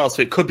odd as well,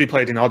 so it could be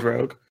played in Odd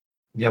Rogue.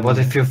 Yeah, what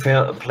if you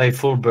play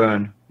full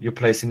burn? You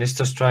play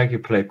Sinister Strike. You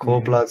play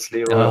Cold Bloods,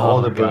 Leroy,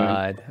 all the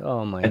burn.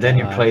 Oh my god! And then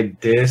you play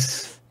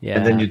this. Yeah.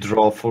 And then you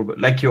draw full,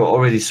 like you're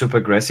already super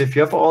aggressive.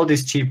 You have all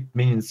these cheap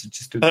minions to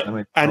just do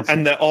damage.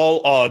 And they're all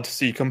odd,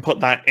 so you can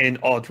put that in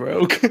Odd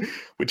Rogue,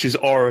 which is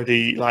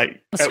already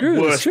like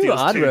screw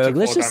Odd Rogue.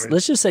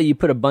 Let's just say you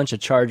put a bunch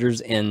of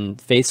chargers and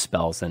faith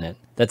spells in it.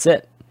 That's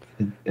it.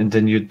 And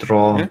then you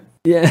draw.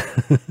 Yeah.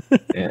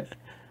 Yeah.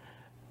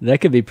 That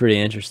could be pretty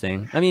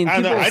interesting. I mean,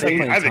 I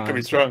think it could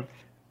be strong.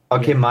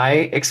 Okay, my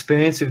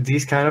experience with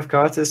these kind of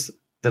cards is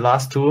the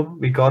last 2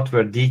 we got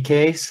were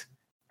DKs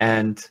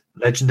and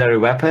legendary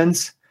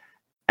weapons,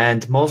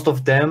 and most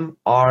of them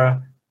are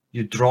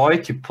you draw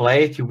it, you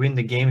play it, you win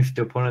the game if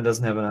the opponent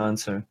doesn't have an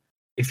answer.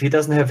 If he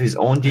doesn't have his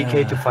own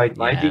DK to fight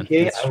my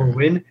DK, I will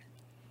win.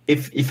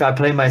 If I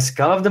play my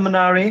Skull of the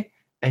Manari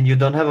and you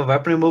don't have a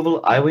weapon removal,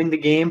 I win the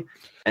game.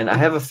 And I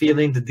have a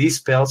feeling that these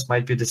spells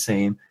might be the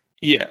same.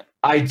 Yeah,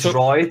 I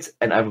draw it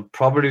and I will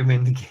probably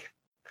win the game.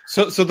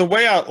 So the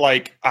way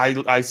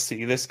I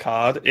see this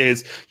card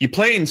is you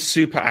play in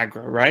super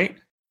aggro, right?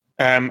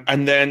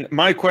 And then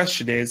my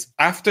question is,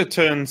 after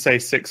turn, say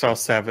 6 or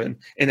 7,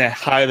 in a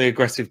highly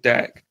aggressive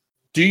deck,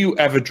 do you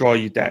ever draw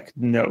your deck?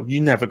 No,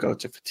 you never go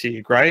to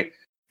fatigue, right?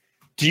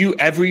 Do you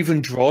ever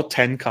even draw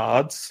 10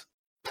 cards?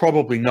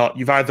 Probably not.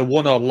 You've either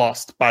won or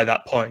lost by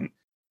that point.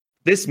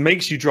 This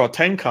makes you draw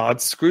 10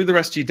 cards. Screw the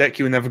rest of your deck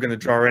you were never going to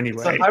draw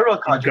anyway. It's a hero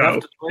card. Go.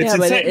 It's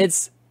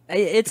insane.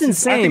 It's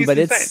insane, but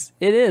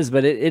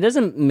it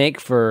doesn't make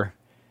for...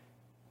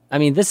 I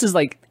mean, this is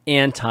like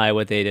anti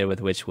what they did with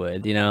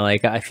Witchwood. You know,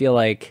 like I feel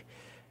like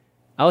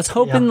I was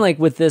hoping like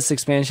with this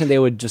expansion they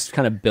would just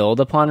kind of build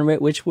upon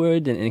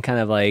Witchwood and kind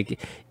of like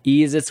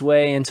ease its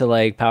way into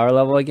like power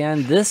level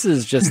again. This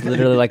is just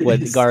literally like what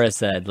Gara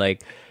said.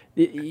 Like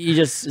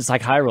it's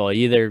like high roll.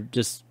 You either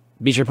just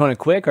beat your opponent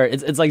quick, or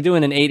it's like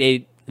doing an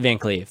 8/8 Van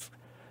Cleef.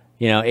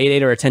 You know,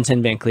 8/8 or a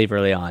 10/10 Van Cleef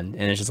early on,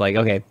 and it's just like,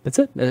 okay, that's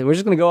it. We're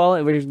just gonna go all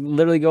in. We're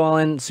literally go all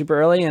in super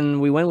early,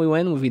 and we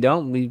win. If we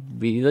don't, we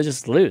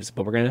just lose.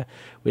 But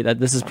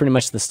this is pretty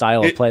much the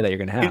style of play that you're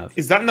gonna have.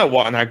 Is that not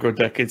what an aggro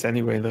deck is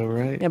anyway, though,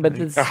 right? Yeah, but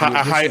like,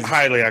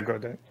 highly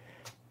aggro deck.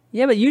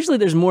 Yeah, but usually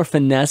there's more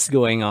finesse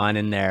going on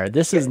in there.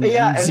 This is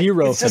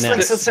zero it's finesse. It's just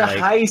like such a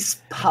high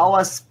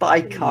power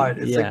spike card.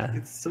 It's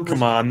it's so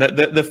come on,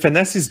 the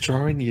finesse is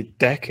drawing your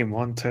deck in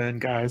one turn,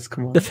 guys.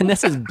 Come on. The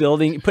finesse is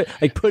putting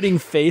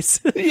face.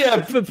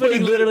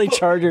 putting literally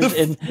chargers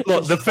in.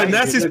 Look, the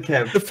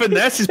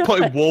finesse is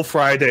putting Wolf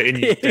Rider in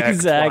your deck.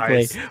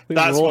 Exactly.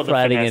 That's Wolf what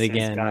riding it is,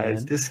 again, guys.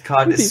 man. This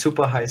card is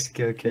super high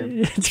skill,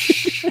 Kim.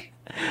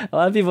 A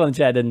lot of people in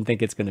chat didn't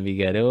think it's going to be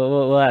good.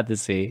 We'll have to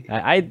see.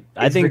 I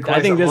think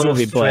this will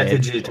be played.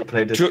 Strategy to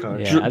play this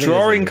card.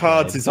 Drawing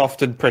cards is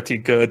often pretty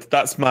good.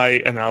 That's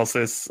my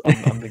analysis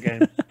on the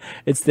game.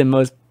 It's the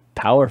most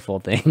powerful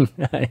thing,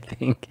 I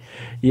think.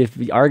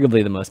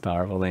 Arguably the most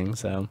powerful thing.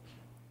 So,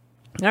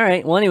 all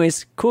right. Well,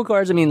 anyways, cool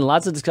cards. I mean,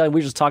 lots of discussion. We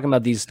were just talking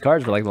about these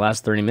cards for like the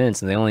last 30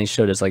 minutes, and they only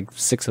showed us like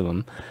 6 of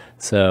them.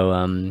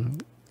 So,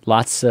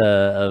 lots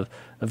of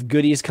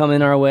goodies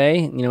coming our way,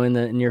 in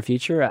the near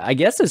future. I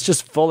guess it's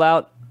just full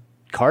out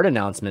card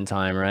announcement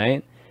time,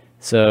 right?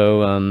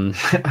 So, I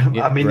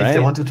mean, right? If they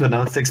wanted to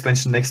announce the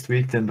expansion next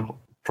week, then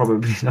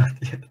probably not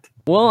yet.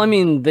 Well, I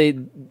mean,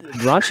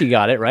 Raunchy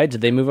got it, right?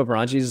 Did they move up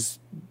Raunchy's,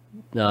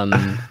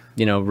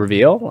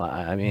 reveal?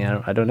 I mean,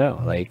 I don't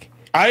know. Like,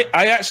 I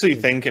actually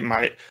think it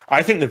might.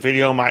 I think the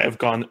video might have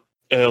gone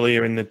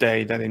earlier in the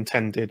day than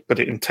intended, but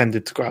it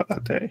intended to go out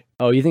that day.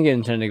 Oh, you think it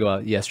intended to go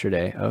out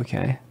yesterday?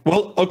 Okay.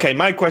 Well, okay.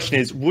 My question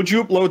is, would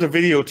you upload a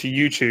video to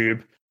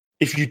YouTube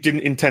if you didn't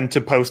intend to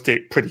post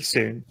it pretty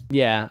soon?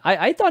 Yeah,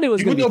 I thought it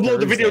was. You wouldn't upload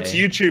the video to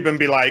YouTube and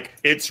be like,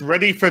 "It's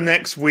ready for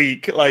next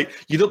week." Like,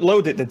 you'd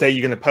upload it the day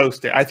you're going to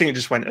post it. I think it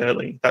just went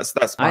early. That's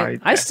my.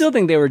 I still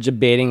think they were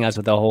baiting us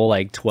with the whole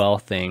like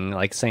 12 thing,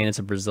 like saying it's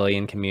a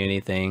Brazilian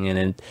community thing,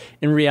 and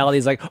in reality,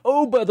 it's like,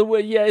 oh, by the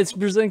way, yeah, it's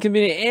Brazilian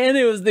community, and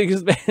it was the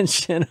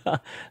expansion.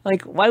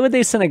 Like, why would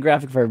they send a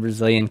graphic for a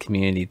Brazilian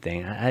community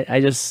thing? I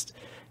just,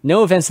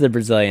 no offense to the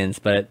Brazilians,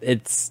 but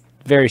it's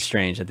very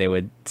strange that they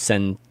would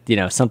send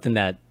something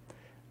that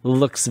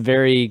looks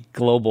very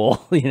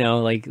global,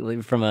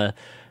 like from a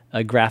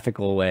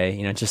graphical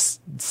way, just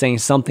saying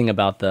something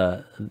about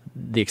the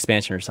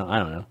expansion or something. I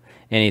don't know,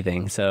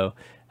 anything. So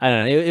I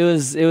don't know.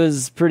 It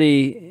was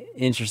pretty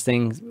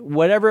interesting.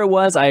 Whatever it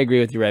was, I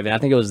agree with you, Raven. I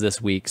think it was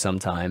this week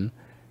sometime.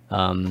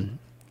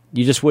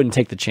 You just wouldn't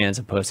take the chance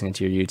of posting it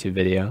to your YouTube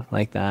video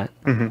like that.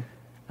 Mm-hmm.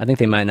 I think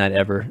they might not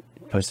ever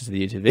post it to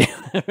the YouTube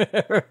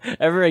video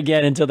ever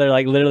again until they're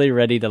like literally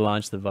ready to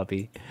launch the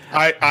puppy.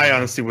 I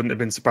honestly wouldn't have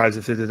been surprised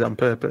if they did it on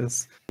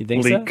purpose. You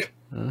think leak.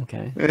 So?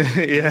 Okay.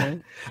 Yeah. Okay.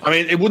 I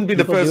mean, it wouldn't be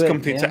People the first do it,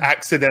 company yeah. to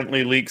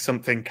accidentally leak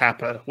something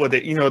Kappa, would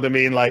it? You know what I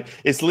mean? Like,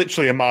 it's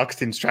literally a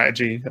marketing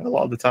strategy a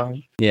lot of the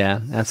time.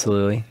 Yeah,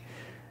 absolutely.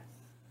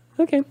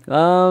 Okay.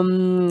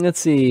 Let's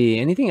see.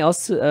 Anything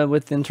else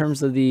in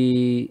terms of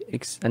the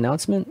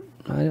announcement?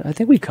 I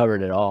think we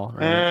covered it all.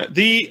 Right?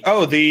 The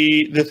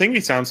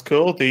thingy sounds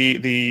cool.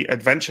 The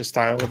adventure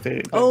style of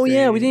it.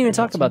 Yeah, we didn't even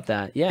talk about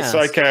that. Yeah, it's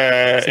like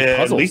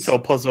lethal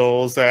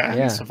puzzles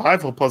and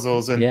survival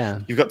puzzles,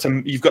 and you've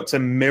got to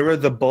mirror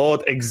the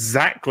board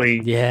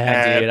exactly.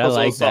 Yeah, dude, I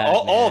like that.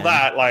 All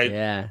that, like,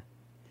 yeah.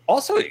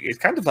 Also, it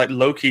kind of like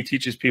low key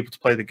teaches people to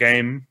play the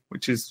game,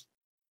 which is.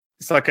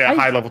 It's like a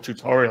high level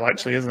tutorial,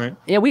 actually, isn't it?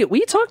 Yeah,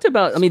 we talked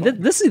about. I mean,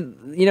 this is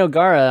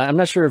Gara. I'm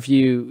not sure if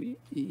you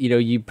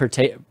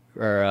partake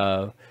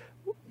or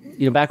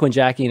back when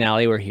Jackie and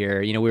Allie were here.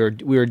 We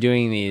were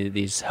doing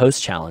these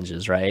host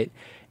challenges, right?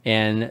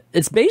 And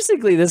it's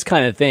basically this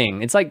kind of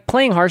thing. It's like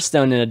playing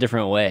Hearthstone in a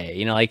different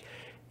way. Like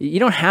you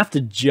don't have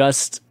to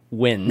just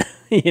win.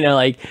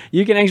 Like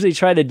you can actually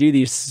try to do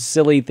these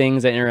silly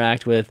things that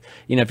interact with.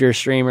 If you're a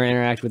streamer,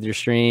 interact with your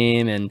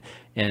stream and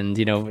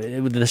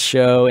with the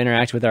show,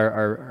 interact with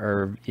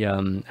our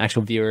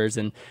actual viewers,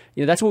 and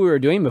that's what we were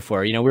doing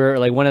before. We were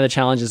like, one of the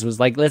challenges was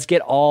like, let's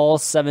get all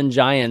 7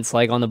 giants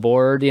like on the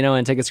board,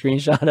 and take a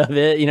screenshot of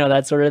it,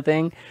 that sort of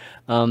thing.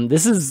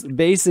 This is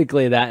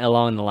basically that,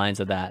 along the lines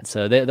of that.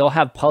 So they'll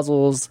have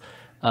puzzles,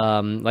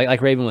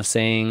 like Raven was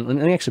saying. Let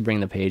me actually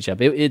bring the page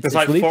up. It's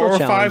like lethal 4 or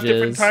challenges. 5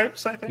 different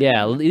types, I think.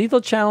 Yeah, lethal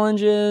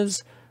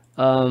challenges.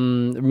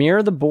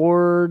 Mirror the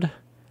board.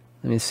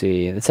 Let me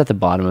see. It's at the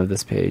bottom of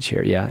this page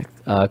here. Yeah.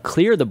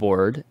 Clear the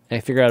board. I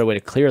figured out a way to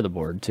clear the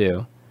board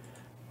too.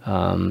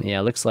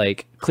 It looks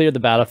like clear the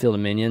battlefield of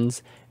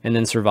minions, and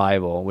then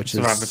survival, which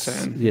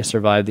is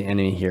survive the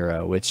enemy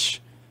hero, which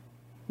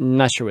I'm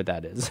not sure what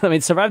that is. I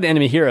mean, survive the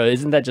enemy hero,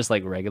 isn't that just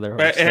like regular?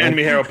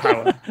 Enemy hero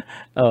power.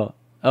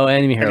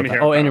 Enemy hero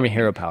power. Enemy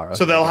hero power. Okay,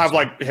 so they'll have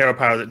like hero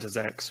power that does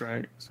X,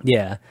 right?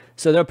 Yeah.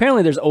 So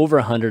apparently there's over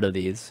 100 of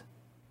these,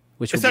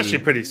 which it's actually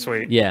pretty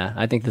sweet. Yeah,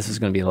 I think this is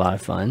going to be a lot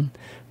of fun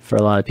for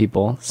a lot of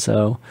people.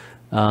 So,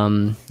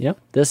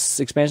 this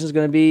expansion is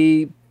going to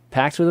be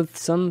packed with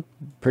some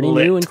pretty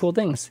new and cool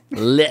things.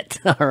 Lit.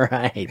 All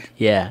right.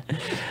 Yeah.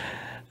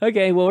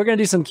 Okay, well, we're going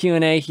to do some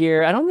Q&A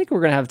here. I don't think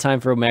we're going to have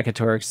time for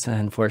Mechatorx,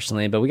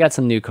 unfortunately, but we got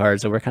some new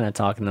cards, so we're kind of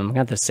talking them. We're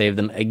going to have to save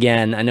them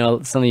again. I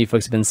know some of you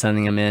folks have been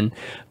sending them in,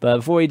 but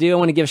before we do, I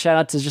want to give a shout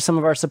out to just some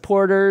of our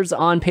supporters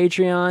on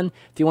Patreon.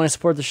 If you want to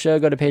support the show,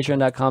 go to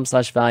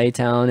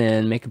patreon.com/valuetown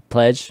and make a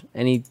pledge.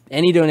 Any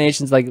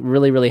donations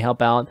really, really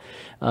help out.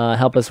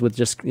 Help us with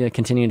just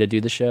continuing to do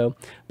the show.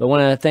 But I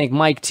want to thank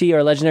Mike T,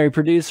 our legendary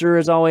producer,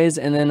 as always,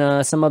 and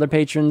then some other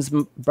patrons: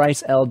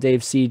 Bryce L,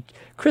 Dave C,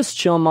 Chris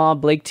Chilmaw,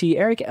 Blake T,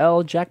 Eric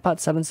L,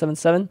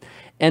 Jackpot777,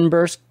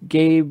 Enburst,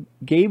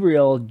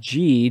 Gabriel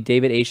G,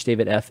 David H,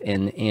 David F,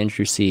 and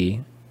Andrew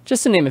C.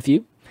 Just to name a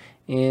few.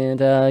 And,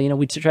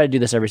 we try to do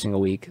this every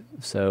single week.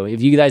 So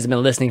if you guys have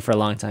been listening for a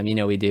long time,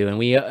 we do. And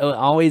we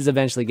always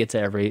eventually get to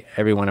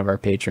every one of our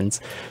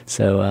patrons.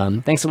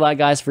 So thanks a lot,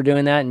 guys, for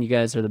doing that. And you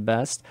guys are the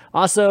best.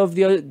 Also,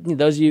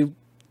 those of you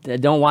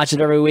that don't watch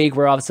it every week,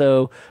 we're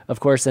also, of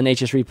course, an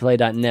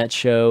hsreplay.net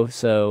show.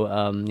 So,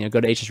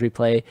 go to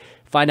hsreplay,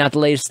 find out the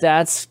latest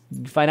stats,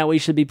 find out what you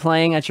should be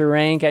playing at your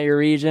rank, at your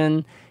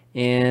region.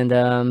 And,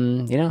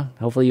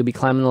 hopefully you'll be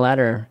climbing the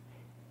ladder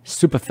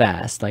super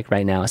fast, like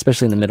right now,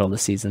 especially in the middle of the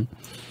season.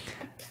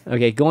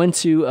 Okay, going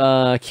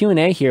to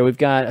Q&A here. We've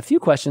got a few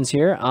questions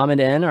here. Ahmed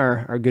N,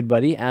 our good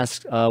buddy,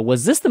 asked,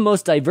 was this the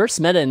most diverse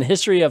meta in the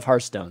history of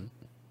Hearthstone?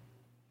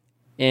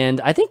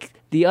 And I think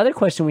the other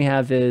question we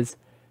have is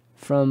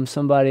from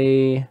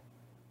somebody...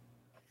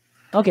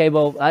 Okay,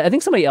 well, I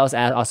think somebody else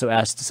also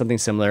asked something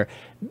similar.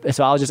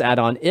 So I'll just add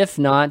on, if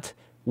not,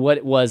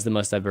 what was the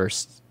most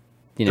diverse?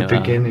 The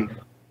beginning.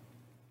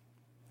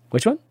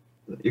 Which one?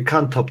 You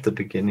can't top the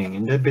beginning.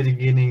 In the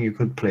beginning, you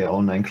could play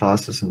all 9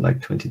 classes in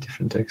like 20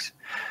 different decks.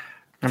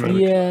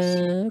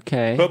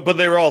 Okay. But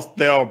they're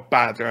all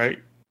bad, right?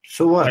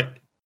 So what?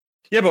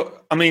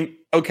 But I mean,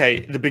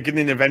 okay, the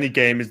beginning of any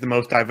game is the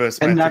most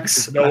diverse meta.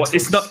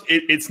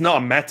 It's not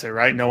a meta,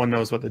 right? No one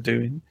knows what they're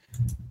doing.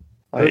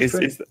 I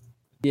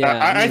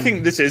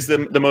think this is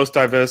the most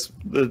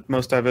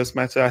diverse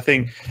meta. I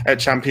think at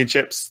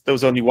championships there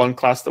was only one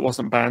class that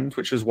wasn't banned,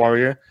 which was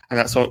Warrior, and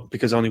that's all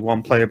because only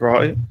one player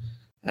brought it.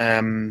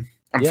 And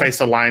faced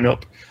a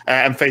lineup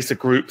and faced a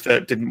group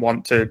that didn't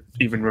want to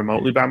even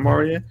remotely ban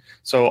Warrior.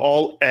 So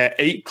all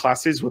 8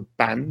 classes were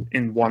banned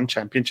in one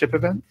championship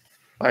event.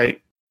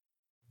 Like,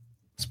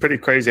 it's pretty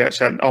crazy.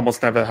 Actually, it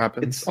almost never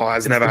happens, or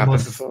has never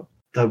happened before.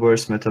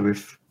 Diverse meta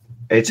with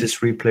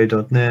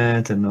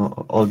hsreplay.net and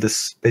all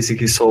this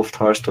basically solved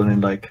Hearthstone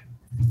in like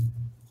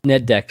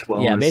net deck.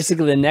 Yeah,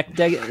 basically the net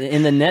deck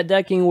in the net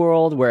decking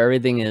world where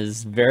everything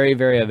is very,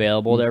 very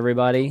available to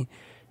everybody.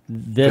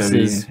 This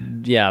is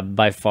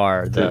by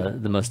far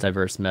the most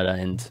diverse meta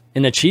and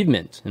an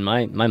achievement in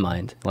my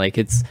mind. Like,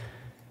 it's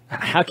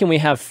how can we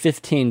have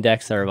 15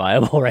 decks that are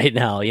viable right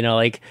now?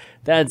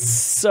 That's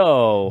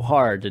so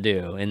hard to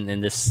do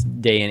in this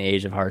day and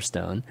age of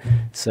Hearthstone.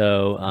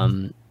 So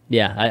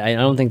I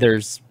don't think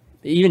there's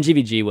even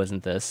GVG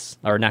wasn't this,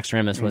 or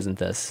Naxxramas wasn't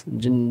this.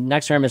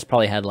 Naxxramas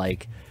probably had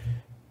like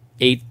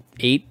eight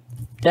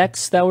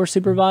decks that were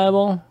super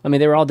viable. I mean,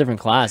 they were all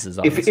different classes.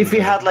 If we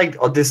had like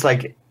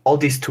all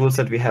these tools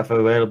that we have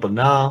available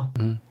now,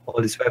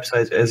 all these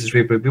websites,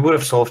 we would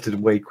have solved it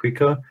way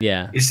quicker.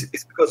 Yeah, it's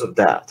because of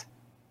that.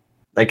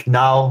 Like,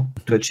 now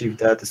to achieve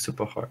that is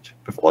super hard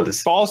with all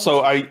this. But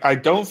also, I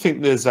don't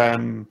think there's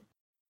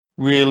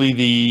really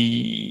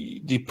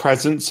the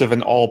presence of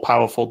an all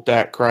powerful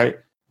deck, right?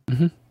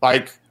 Mm-hmm.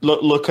 Like,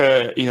 look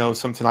at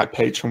something like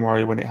Patron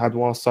Warrior when it had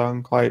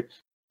Warsong. Like,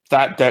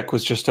 that deck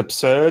was just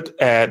absurd.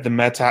 The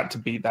meta had to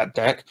beat that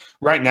deck.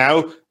 Right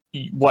now,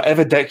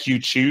 whatever deck you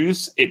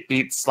choose, it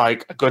beats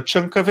like a good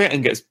chunk of it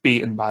and gets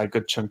beaten by a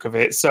good chunk of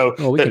it. So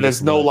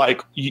there's no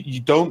like you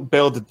don't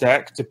build a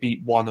deck to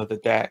beat one other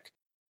deck.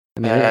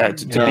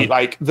 Beat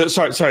like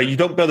sorry, you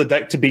don't build a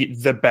deck to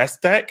beat the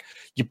best deck.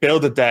 You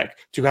build a deck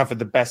to have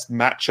the best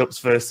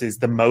matchups versus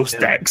the most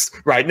decks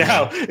right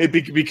now.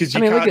 Because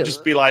you can't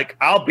just be like,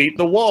 I'll beat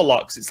the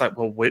Warlocks. It's like,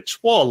 well, which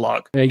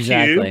Warlock?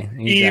 Exactly.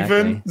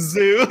 Even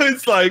Zoo.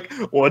 It's like,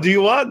 what do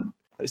you want?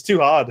 It's too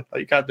hard.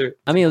 Like, you can't do it.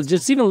 I mean,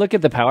 just even look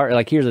at the power.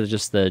 Like, here's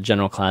just the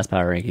general class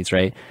power rankings,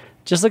 right?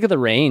 Just look at the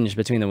range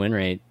between the win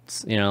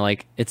rates.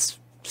 Like, it's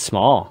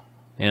small.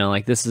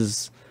 Like, this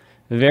is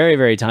very,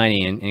 very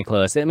tiny and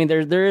close. I mean,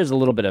 there is a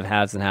little bit of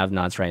haves and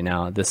have-nots right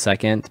now this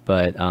second,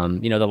 but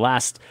the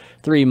last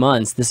 3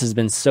 months, this has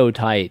been so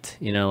tight.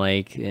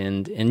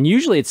 And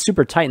usually it's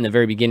super tight in the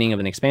very beginning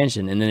of an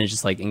expansion, and then it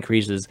just like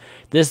increases.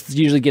 This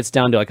usually gets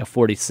down to like a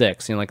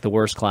 46, like the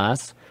worst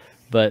class,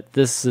 but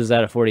this is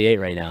at a 48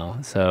 right now,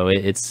 so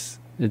it's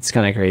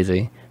kind of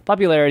crazy.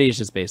 Popularity is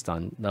just based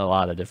on a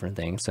lot of different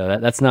things, so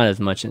that's not as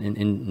much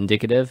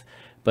indicative.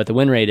 But the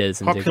win rate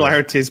is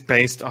popularity is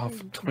based off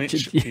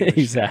Twitch. Yeah,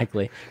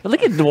 exactly. But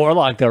look at the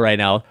Warlock though right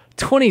now,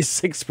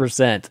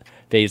 26%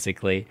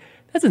 basically.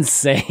 That's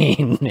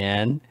insane,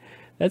 man.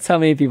 That's how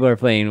many people are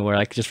playing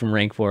Warlock just from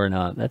rank 4 and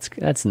up.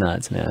 That's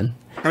nuts, man.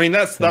 I mean,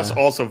 that's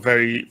also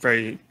very,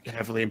 very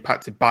heavily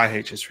impacted by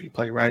HS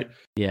Replay, right?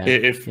 Yeah.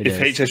 If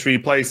HS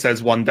Replay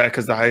says one deck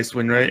has the highest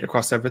win rate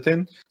across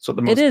everything, so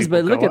the most it is.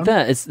 But look at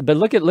that.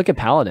 Look at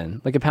Paladin.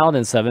 Look at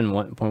Paladin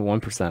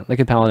 7.1%. Look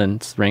at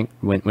Paladin's rank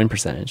win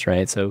percentage,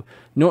 right? So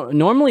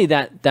normally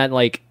that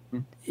like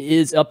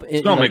is up.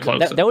 It's normally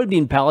close. That would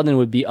mean Paladin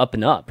would be up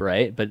and up,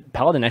 right? But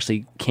Paladin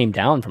actually came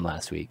down from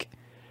last week.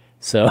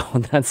 So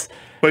that's.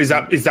 But is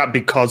that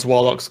because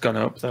Warlock's gone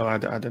up though? I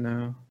don't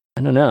know.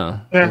 I don't know.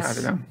 Yeah, I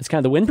don't know. It's kind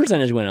of the win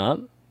percentage went up,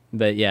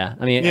 but yeah,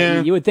 I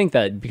mean, you would think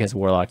that because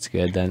Warlock's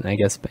good, then I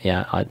guess, but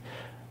yeah,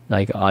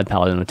 odd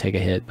Paladin would take a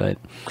hit. But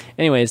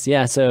anyways,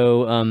 yeah.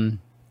 So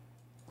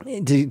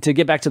to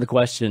get back to the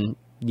question,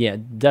 yeah,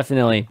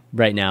 definitely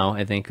right now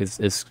I think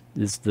is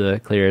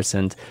the clearest.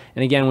 And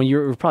again, when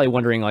you're probably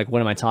wondering like,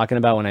 what am I talking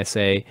about when I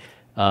say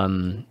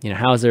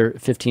How is there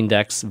 15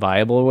 decks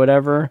viable or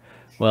whatever?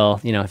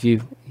 Well, if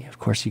you, of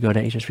course, you go to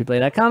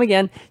hsreplay.com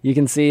again, you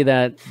can see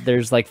that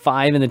there's like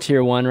 5 in the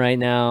tier 1 right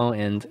now.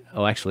 And,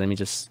 actually,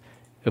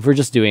 if we're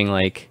just doing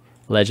like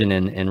Legend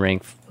and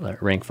rank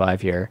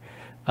 5 here,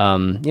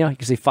 you can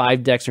see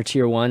 5 decks are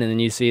tier 1, and then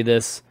you see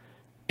this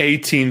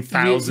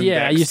 18,000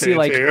 decks. You see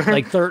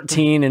like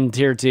 13 in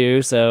tier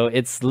 2. So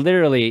it's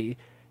literally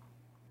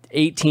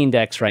 18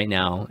 decks right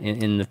now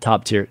in the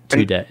top tier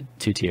two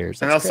tiers.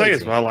 That's and I'll crazy. say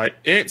as well, like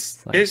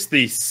it's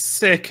the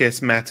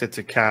sickest meta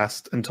to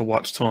cast and to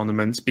watch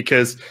tournaments,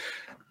 because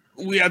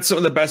we had some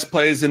of the best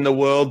players in the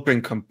world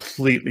bring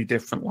completely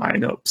different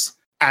lineups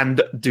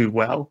and do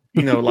well.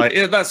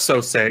 That's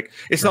so sick.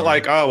 It's not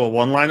like,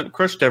 one lineup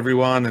crushed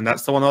everyone and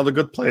that's the one all the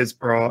good players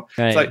brought.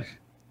 Right. It's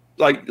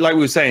like we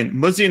were saying,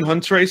 Muzzy and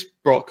Hunter Race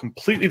brought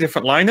completely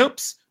different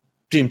lineups,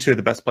 being 2 of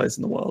the best players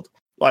in the world.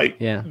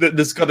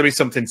 There's got to be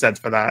something said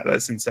for that.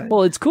 That's insane.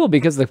 Well, it's cool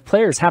because the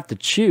players have to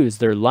choose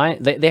their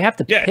line. They have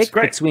to pick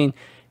between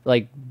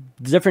like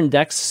different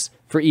decks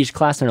for each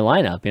class in their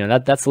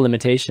lineup. That's the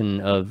limitation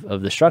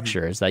of the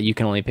structure, is that you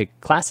can only pick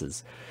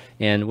classes.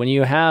 And when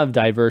you have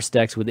diverse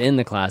decks within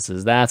the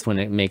classes, that's when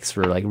it makes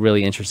for like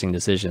really interesting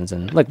decisions.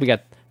 And look, we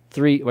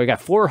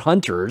got 4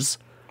 hunters,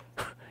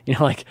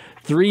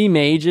 3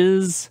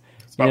 mages,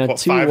 2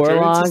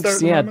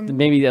 warlocks,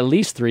 maybe at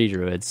least 3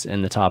 druids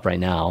in the top right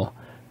now.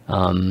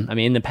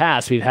 In the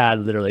past we've had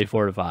literally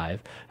 4 to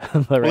 5.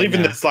 But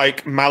even it's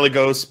like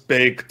Malygos,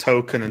 Big,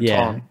 Token, and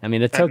Tom.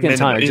 The Token and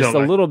Tom are just a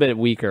little bit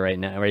weaker right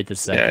now, right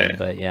this second.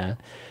 But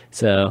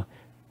so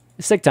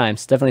sick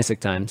times, definitely sick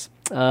times.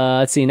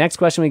 Let's see. Next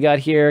question we got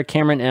here,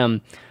 Cameron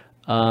M.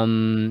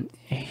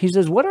 He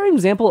says, "What are an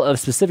example of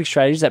specific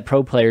strategies that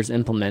pro players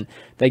implement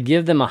that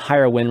give them a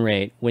higher win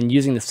rate when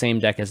using the same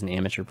deck as an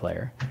amateur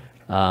player?"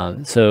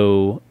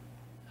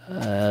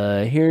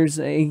 Here's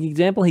an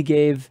example he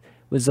gave.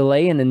 Was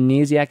Zalae and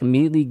Amnesiac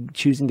immediately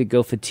choosing to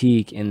go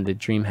Fatigue in the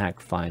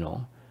DreamHack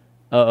final?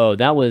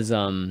 That was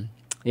that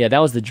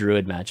was the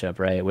Druid matchup,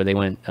 right? Where they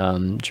went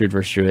Druid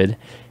versus Druid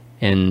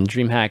and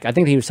DreamHack. I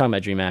think he was talking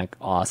about DreamHack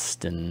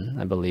Austin,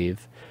 I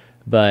believe.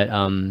 But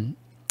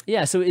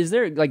so is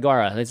there, like,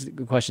 Gara, that's a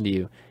good question to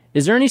you.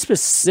 Is there any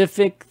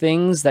specific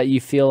things that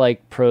you feel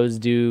like pros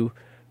do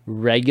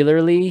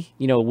regularly,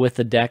 with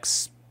the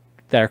decks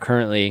that are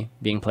currently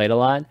being played a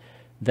lot,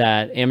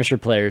 that amateur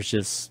players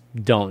just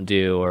don't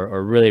do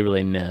or really,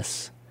 really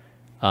miss?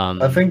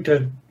 I think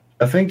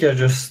they're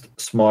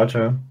just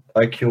smarter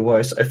IQ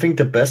wise. I think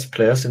the best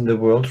players in the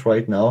world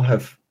right now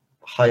have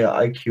higher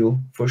IQ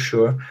for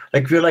sure.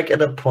 Like, we're like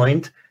at a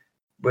point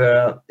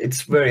where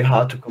it's very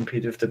hard to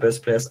compete with the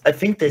best players. I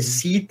think they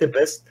see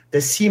they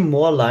see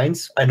more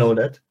lines. I know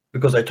that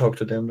because I talk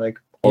to them like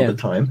all the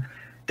time.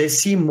 They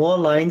see more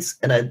lines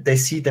and they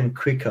see them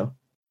quicker.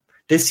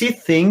 They see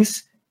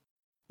things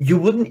you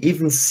wouldn't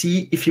even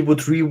see if you would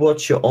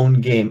rewatch your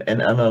own game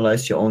and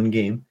analyze your own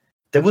game.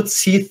 They would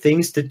see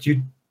things that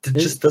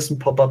just doesn't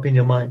pop up in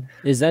your mind.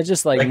 Is that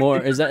just like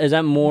more? Is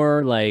that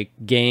more like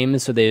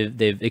games? So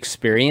they've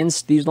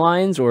experienced these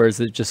lines, or is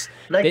it just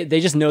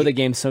they just know the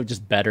game so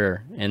just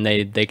better and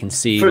they can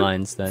see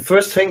lines that.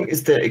 First thing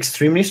is they're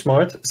extremely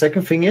smart.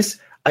 Second thing is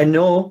I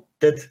know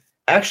that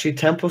actually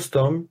Tempo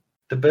Storm,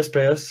 the best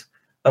players,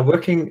 are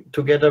working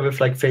together with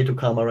like Fate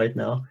Okama right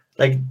now.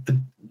 Like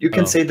you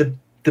can say that.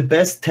 The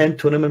best 10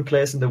 tournament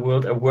players in the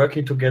world are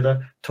working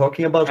together,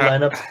 talking about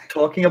lineups,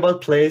 talking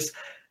about plays.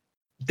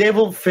 They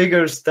will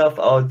figure stuff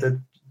out that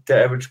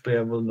the average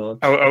player will not.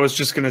 I was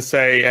just going to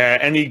say,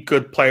 any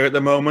good player at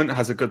the moment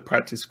has a good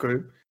practice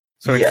group.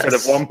 So instead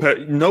of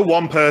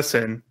one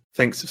person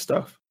thinks of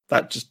stuff.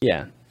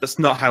 That's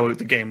not how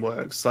the game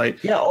works.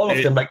 Like all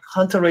of them, like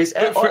Hunter Race,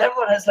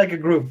 everyone has like a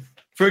group.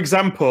 For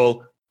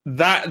example,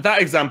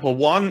 that example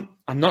one.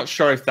 I'm not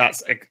sure if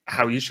that's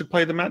how you should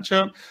play the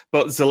matchup,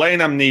 but Zalae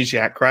and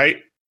Amnesiac,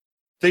 right?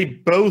 They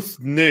both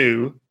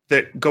knew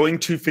that going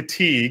to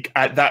Fatigue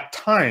at that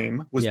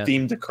time was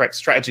deemed the correct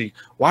strategy.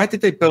 Why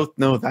did they both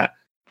know that?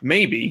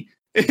 Maybe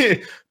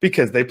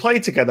because they play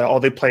together or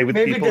they play with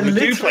people who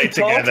do play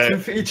together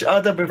with each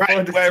other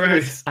before the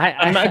whereas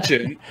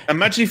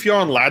imagine if you're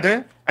on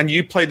ladder and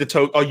you play the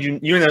token, or you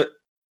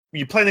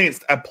play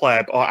against a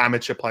pleb or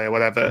amateur player,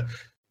 whatever.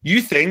 You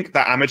think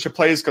that amateur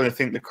player is going to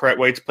think the correct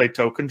way to play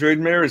Token Druid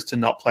Mirror is to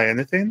not play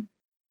anything?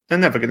 They're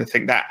never going to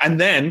think that. And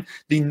then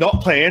the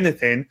not play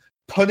anything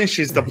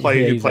punishes the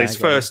player who plays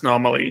first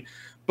normally.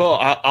 But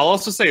I'll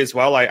also say as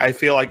well, I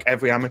feel like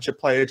every amateur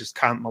player just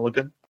can't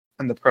mulligan,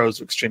 and the pros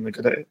are extremely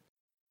good at it.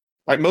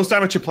 Like, most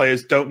amateur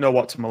players don't know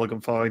what to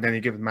mulligan for in any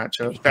given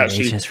matchup.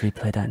 Just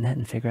replay.net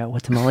and figure out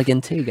what to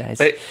mulligan to, guys.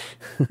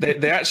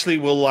 They actually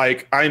will,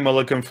 like, I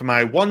mulligan for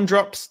my 1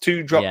 drops,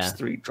 2 drops,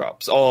 3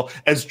 drops. Or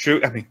as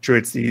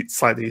Druid's the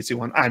slightly easy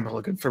one. I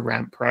mulligan for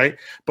ramp, right?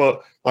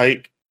 But,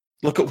 like,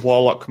 look at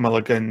Warlock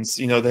mulligans,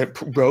 they're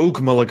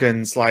rogue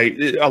mulligans. Like,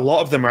 a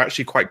lot of them are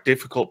actually quite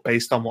difficult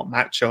based on what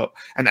matchup.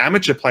 And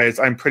amateur players,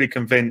 I'm pretty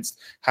convinced,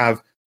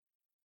 have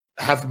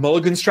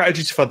mulligan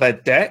strategies for their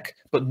deck,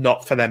 but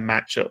not for their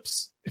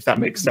matchups. if that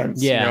makes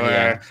sense.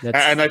 Yeah,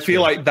 and I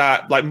feel like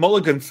that, like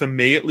Mulligan for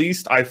me at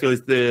least, I feel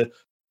is the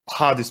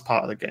hardest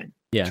part of the game.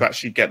 Yeah. To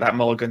actually get that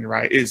Mulligan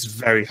right is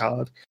very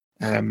hard.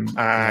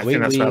 I think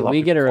that's where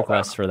we get a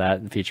request for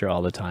that feature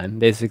all the time.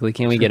 Basically,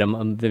 can we get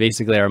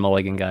basically our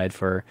Mulligan guide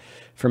for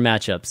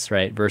matchups,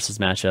 right? Versus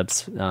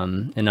matchups,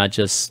 and not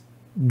just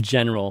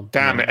general.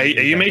 Damn it! Are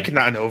you making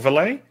that an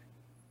overlay?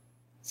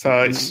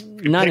 So it's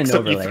not an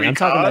overlay. I'm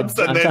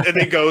talking about, and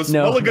it goes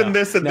Mulligan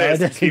this and this.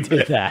 No, it doesn't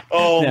do that.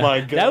 Oh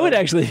my god, that would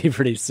actually be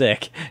pretty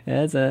sick.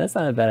 That's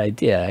not a bad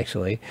idea,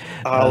 actually.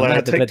 I'll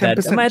take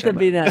 10%. I might have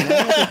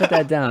to put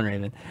that down,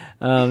 Raven.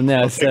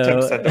 No,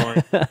 so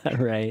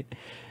right.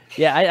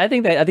 Yeah, I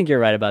think you're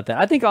right about that.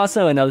 I think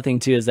also another thing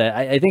too is that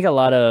I think a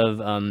lot of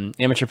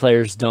amateur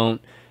players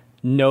don't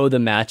know the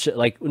match,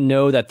 like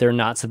know that they're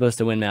not supposed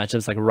to win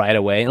matchups like right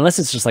away, unless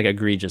it's just like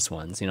egregious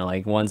ones,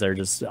 like ones that are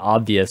just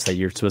obvious that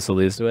you're supposed to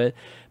lose to it.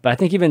 But I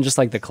think even just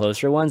like the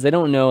closer ones, they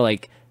don't know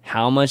like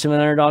how much of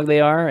an underdog they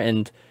are.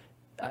 And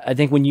I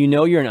think when you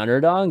know you're an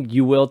underdog,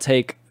 you will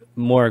take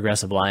more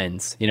aggressive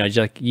lines, just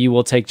like you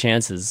will take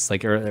chances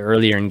like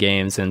earlier in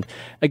games. And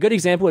a good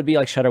example would be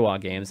like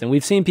Shutterwalk games. And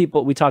we've seen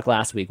people, we talked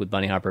last week with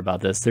Bunny Hopper about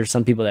this. There's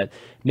some people that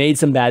made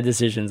some bad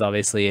decisions,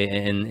 obviously,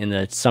 in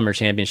the summer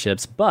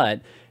championships,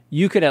 but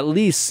you could at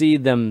least see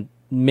them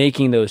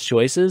making those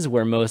choices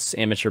where most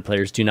amateur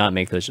players do not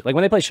make those. Like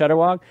when they play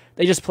Shutterwalk,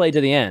 they just play to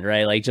the end,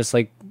 right? Like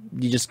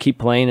you just keep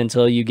playing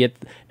until you get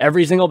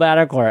every single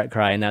battle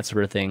cry and that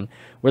sort of thing.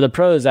 Where the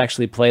pros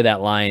actually play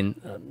that line,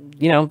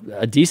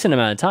 a decent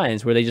amount of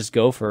times where they just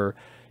go for,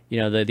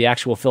 the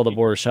actual fill the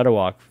board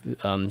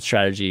Shutterwalk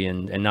strategy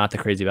and not the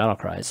crazy battle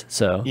cries.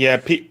 So yeah,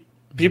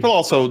 people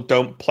also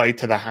don't play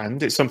to the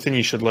hand. It's something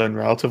you should learn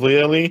relatively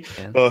early.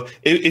 Yeah. But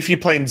if you're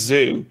playing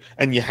Zoo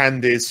and your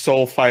hand is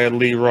Soulfire,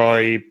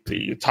 Leroy,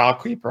 Tar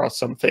Creeper or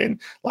something,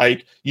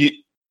 like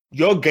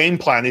your game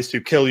plan is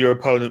to kill your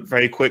opponent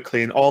very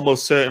quickly and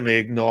almost certainly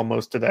ignore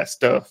most of their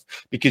stuff,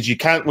 because you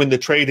can't win the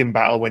trading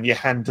battle when your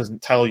hand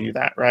doesn't tell you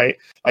that, right?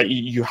 Like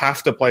you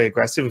have to play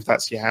aggressive if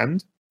that's your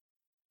hand.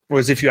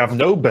 Whereas if you have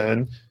no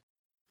burn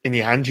in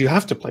your hand, you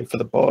have to play for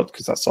the board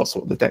because that's also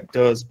what the deck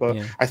does. But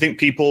yeah. I think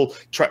people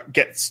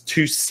gets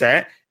too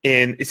set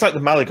in, it's like the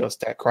Malygos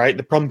deck, right?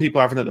 The problem people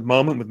are having at the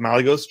moment with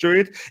Malygos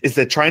Druid is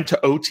they're trying to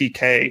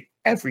OTK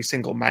every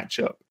single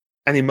matchup.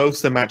 And in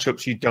most of the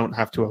matchups, you don't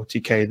have to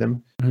OTK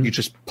them. Mm-hmm. You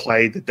just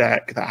play the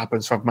deck that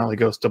happens to have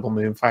Malygos Double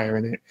Moonfire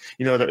in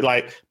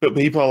it. But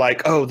people are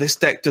like, oh, this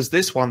deck does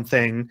this one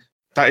thing.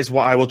 That is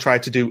what I will try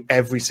to do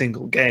every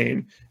single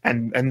game.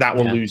 And that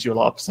will lose you a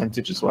lot of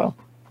percentage as well.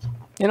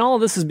 And all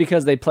of this is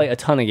because they play a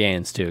ton of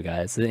games too,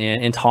 guys,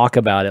 and talk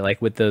about it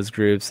like with those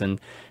groups. And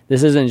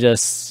this isn't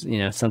just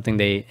something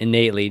they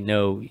innately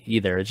know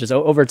either. It's just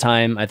over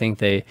time. I think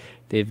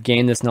they've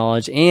gained this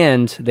knowledge,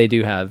 and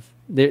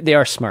they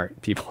are smart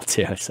people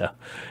too. So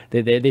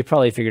they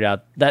probably figured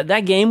out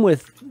that game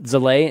with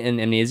Zalae and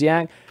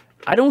Amnesiac.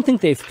 I don't think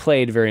they've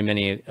played very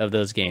many of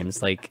those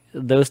games, like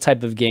those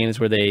type of games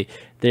where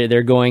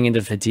they're going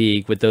into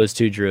fatigue with those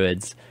two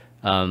druids.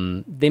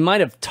 They might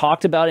have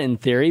talked about it in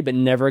theory, but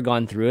never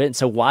gone through it.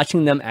 So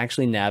watching them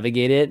actually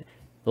navigate it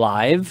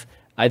live,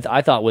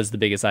 I thought was the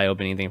biggest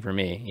eye-opening thing for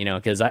me,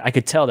 because I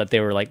could tell that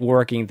they were like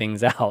working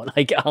things out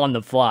like on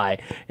the fly.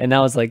 And that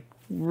was like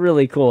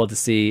really cool to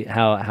see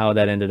how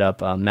that ended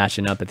up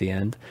matching up at the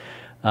end.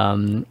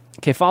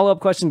 Okay, follow-up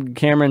question,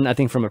 Cameron, I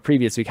think from a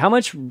previous week. How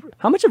much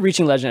of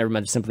reaching Legend every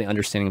month is simply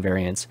understanding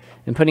variants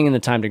and putting in the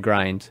time to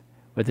grind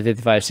with the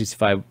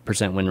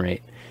 55-65% win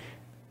rate?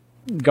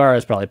 Gara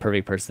is probably a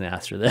perfect person to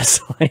answer this.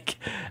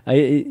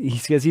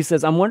 He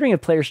says, I'm wondering if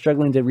players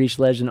struggling to reach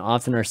Legend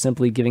often are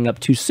simply giving up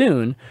too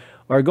soon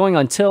or are going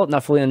on tilt,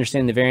 not fully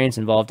understanding the variance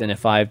involved in a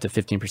 5 to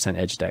 15%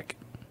 edge deck.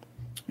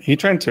 Are you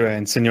trying to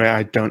insinuate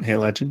I don't hit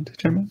Legend,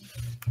 Jimmy?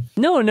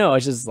 No,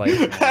 it's just like,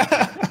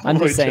 I'm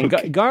just saying,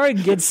 Gara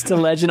gets to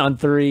Legend on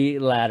 3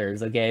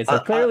 ladders, okay? So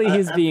clearly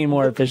he's being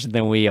more efficient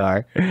than we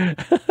are.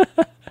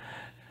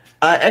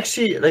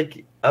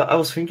 I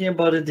was thinking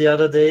about it the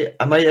other day.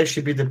 I might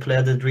actually be the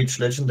player that reached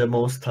Legend the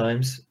most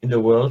times in the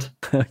world.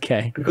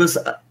 Okay. Because,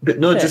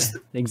 just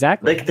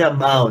exactly like the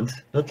amount.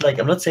 Not like,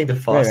 I'm not saying the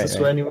fastest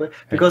way anyway.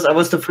 Because I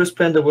was the first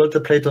player in the world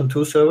that played on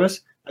 2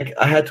 servers. Like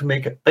I had to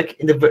make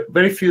in the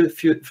very few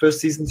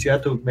first seasons, you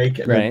had to make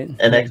an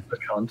extra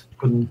account. You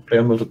couldn't play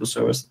on multiple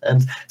servers.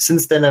 And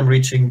since then, I'm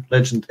reaching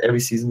Legend every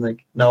season.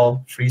 Like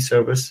now, 3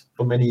 servers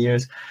for many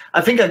years.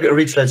 I think I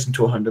reached Legend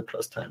 200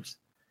 plus times.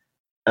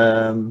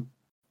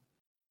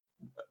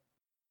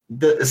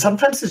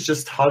 Sometimes it's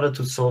just harder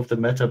to solve the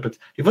meta, but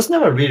it was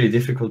never really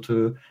difficult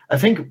to. I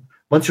think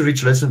once you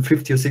reach Legend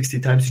 50 or 60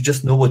 times, you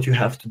just know what you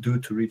have to do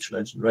to reach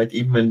Legend, right?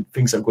 Even when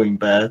things are going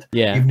bad.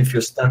 Yeah. Even if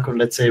you're stuck on,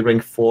 let's say,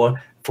 rank 4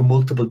 for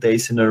multiple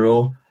days in a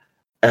row,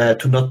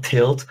 to not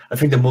tilt. I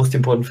think the most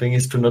important thing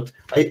is to not.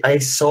 I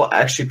saw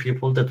actually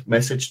people that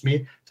messaged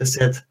me that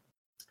said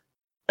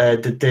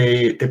that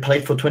they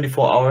played for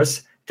 24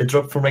 hours, they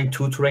dropped from rank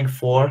 2 to rank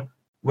 4,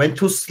 went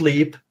to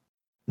sleep,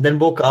 then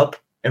woke up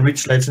and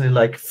reached Legend in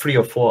like 3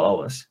 or 4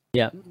 hours.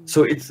 Yeah.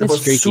 So it was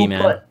streaky, super.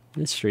 Man.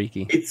 It's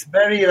streaky. It's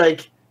very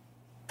like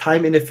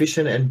time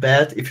inefficient and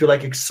bad if you're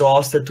like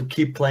exhausted to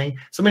keep playing.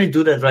 So many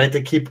do that, right?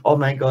 They keep, oh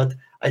my god,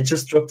 I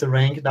just dropped the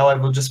rank. Now I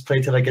will just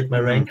play till I get my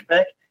rank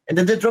back. And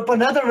then they drop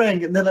another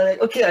rank. And then I'm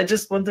like, okay, I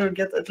just want to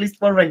get at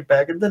least one rank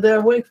back. And then they're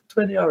away for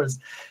 20 hours.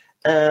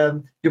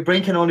 Your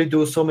brain can only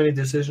do so many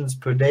decisions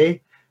per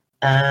day.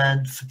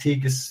 And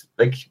fatigue is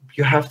like,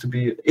 you have to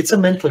be, it's a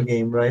mental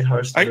game, right?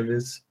 Hearthstone it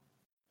is.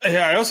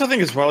 Yeah, I also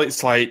think as well,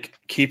 it's like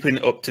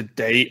keeping up to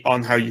date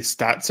on how your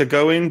stats are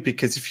going,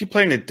 because if you're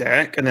playing a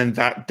deck and then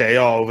that day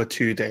or over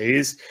 2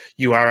 days,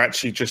 you are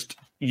actually just,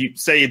 you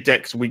say your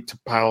deck's weak to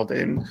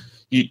Paladin,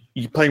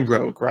 you're playing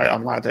Rogue, right,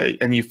 on ladder,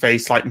 and you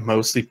face like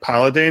mostly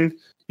Paladin,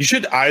 you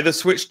should either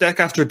switch deck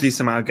after a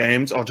decent amount of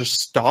games or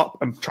just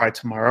stop and try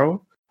tomorrow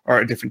or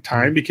at a different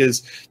time,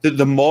 because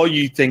the more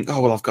you think,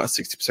 oh, well, I've got a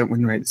 60%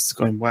 win rate, this is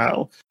going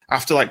well,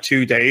 after like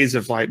 2 days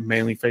of like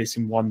mainly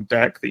facing one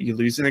deck that you're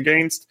losing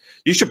against,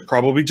 you should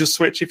probably just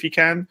switch if you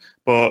can.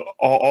 But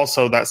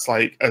also that's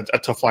like a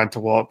tough line to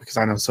walk, because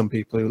I know some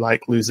people who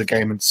like lose a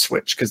game and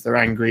switch because they're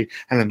angry,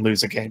 and then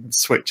lose a game and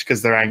switch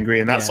because they're angry,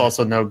 and that's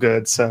also no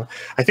good. So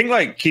I think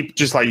like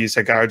just like you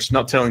said, Garage,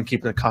 not telling,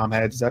 keeping a calm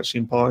head is actually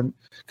important,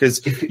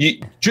 because you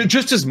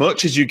just as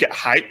much as you get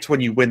hyped when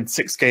you win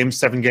 6 games,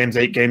 7 games,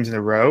 8 games in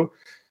a row,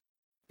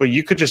 but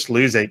you could just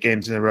lose 8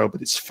 games in a row,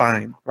 but it's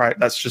fine, right?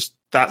 That's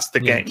the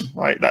game,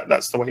 right?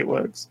 That's the way it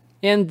works.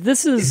 And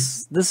this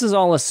is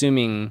all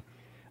assuming.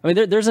 I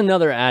mean, there's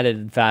another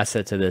added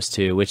facet to this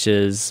too, which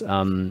is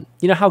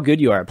how good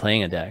you are at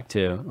playing a deck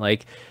too.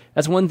 Like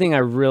that's one thing I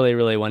really,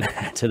 really want to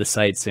add to the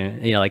site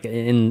soon. Like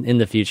in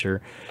the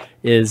future,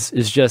 is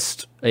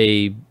just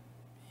a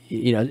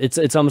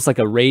it's almost like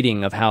a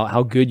rating of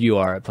how good you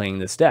are at playing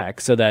this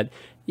deck, so that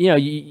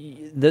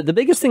the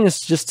biggest thing is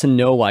just to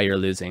know why you're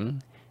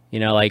losing.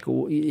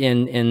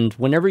 And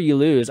whenever you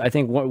lose, I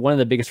think one of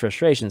the biggest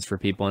frustrations for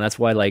people, and that's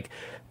why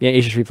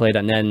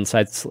HSReplay.net and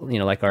sites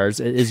like ours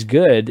is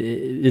good,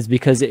 is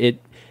because it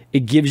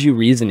gives you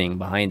reasoning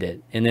behind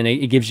it, and then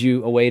it gives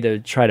you a way to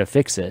try to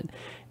fix it.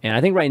 And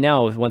I think right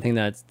now one thing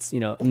that's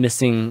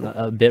missing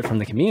a bit from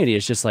the community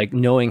is just like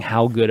knowing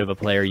how good of a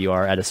player you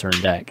are at a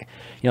certain deck.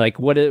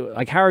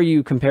 How are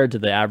you compared to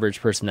the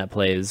average person that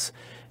plays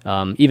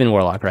even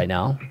Warlock right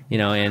now,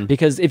 and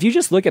because if you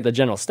just look at the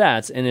general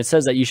stats and it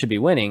says that you should be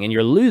winning and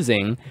you're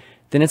losing,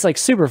 then it's like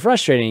super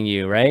frustrating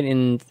you, right?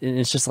 And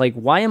it's just like,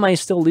 why am I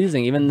still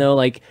losing, even though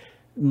like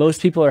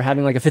most people are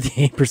having like a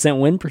 58%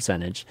 win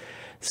percentage?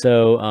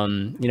 So,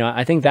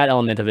 I think that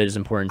element of it is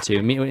important too.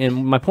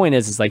 And my point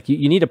is like,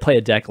 you need to play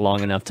a deck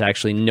long enough to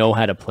actually know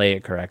how to play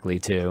it correctly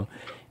too.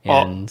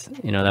 And,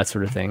 that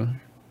sort of thing.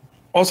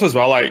 Also, as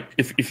well, like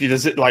if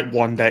there's like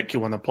one deck you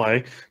want to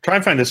play, try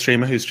and find a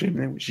streamer who's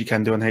streaming it, which you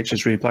can do on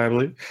HS Replay, I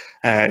believe,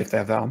 if they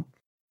have that on.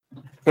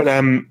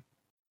 But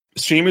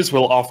streamers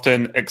will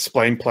often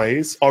explain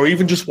plays, or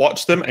even just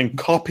watch them and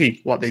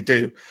copy what they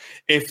do.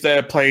 If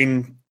they're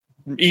playing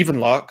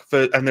Evenlock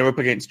and they're up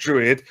against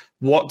Druid,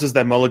 what does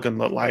their mulligan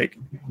look like?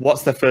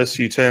 What's their first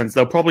few turns?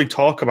 They'll probably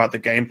talk about the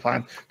game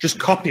plan. Just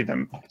copy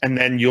them, and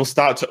then you'll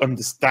start to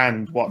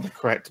understand what the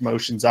correct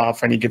motions are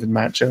for any given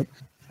matchup.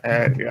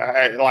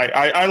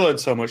 I learned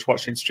so much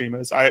watching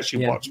streamers. I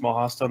actually watch more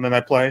Hearthstone than I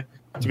play,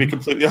 to be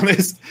completely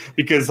honest,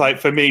 because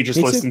like for me, just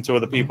listening to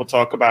other people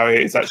talk about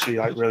it is actually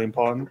like really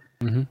important.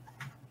 Mm-hmm.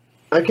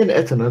 I can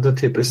add another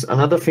tip.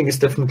 Another thing is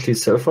definitely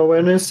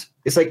self-awareness.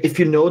 It's like if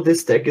you know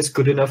this deck is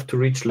good enough to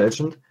reach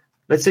Legend.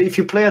 Let's say if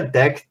you play a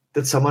deck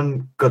that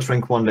someone got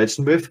rank 1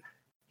 Legend with,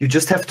 you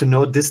just have to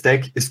know this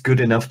deck is good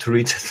enough to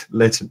reach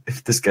Legend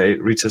if this guy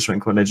reaches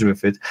rank 1 Legend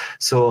with it.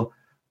 So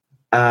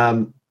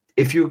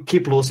if you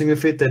keep losing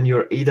with it, then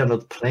you're either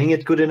not playing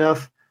it good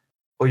enough,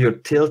 or you're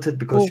tilted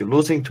because you're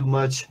losing too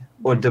much,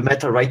 or the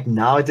meta right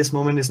now at this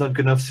moment is not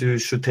good enough, so you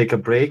should take a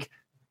break.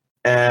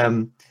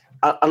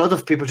 A lot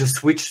of people just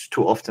switch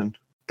too often,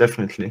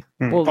 definitely.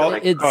 Well,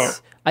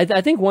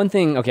 I think one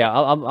thing. Okay,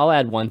 I'll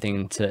add one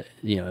thing to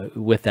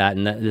with that,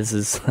 and this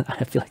is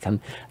I feel like I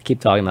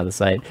keep talking about the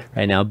site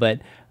right now, but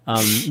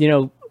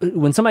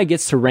when somebody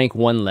gets to rank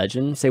 1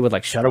 Legend, say with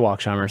like Shudderwock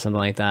Shaman or something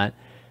like that.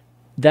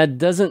 That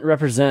doesn't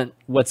represent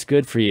what's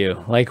good for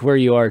you, like where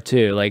you are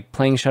too. Like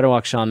playing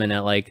Shudderwock Shaman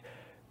at like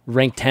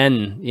rank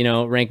 10,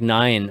 rank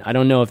 9. I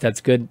don't know if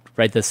that's good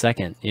right this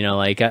second.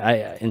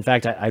 In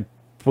fact, I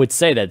would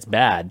say that's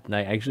bad.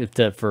 Like actually,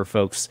 for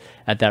folks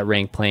at that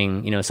rank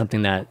playing,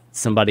 something that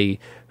somebody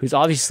who's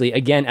obviously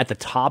again at the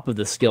top of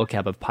the skill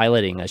cap of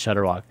piloting a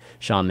Shudderwock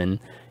Shaman,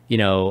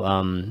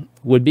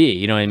 would be.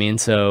 You know what I mean?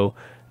 So.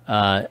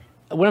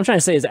 What I'm trying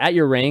to say is at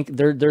your rank,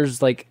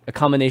 there's like a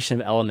combination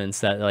of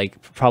elements that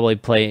like probably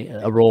play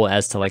a role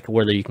as to like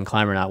whether you can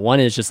climb or not. One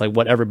is just like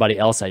what everybody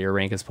else at your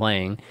rank is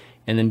playing,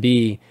 and then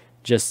B,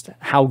 just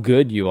how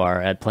good you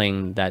are at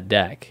playing that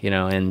deck,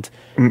 and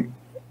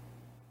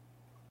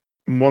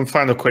one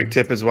final quick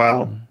tip as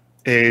well.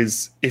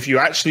 is if you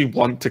actually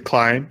want to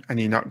climb and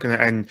you're not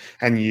gonna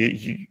and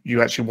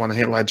you actually want to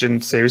hit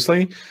legend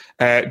seriously,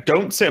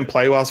 don't sit and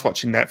play whilst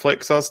watching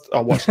Netflix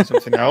or watching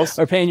something else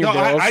or paying your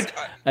bills.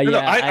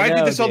 I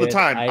do this all the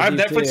time. I have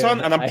Netflix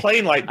on and I'm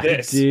playing like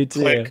this.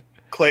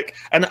 Click,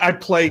 and I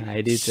play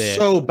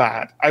so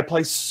bad. I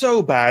play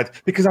so bad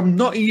because I'm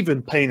not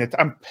even paying it.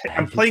 I'm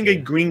playing a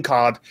green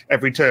card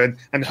every turn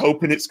and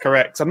hoping it's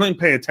correct. So I'm not even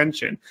paying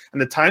attention.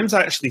 And the times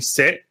I actually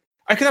sit,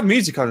 I can have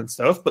music on and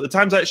stuff, but the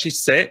times I actually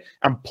sit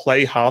and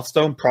play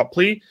Hearthstone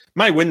properly,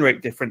 my win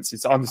rate difference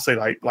is honestly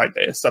like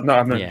this. I'm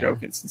not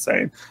joking. It's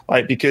insane.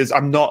 Like, because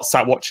I'm not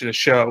sat watching a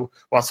show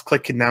whilst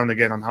clicking now and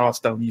again on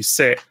Hearthstone. You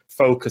sit,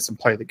 focus, and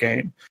play the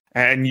game.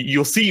 And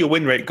you'll see your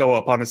win rate go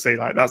up, honestly.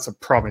 Like, that's a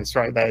promise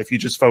right there if you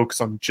just focus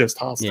on just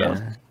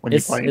Hearthstone when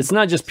you're playing. It's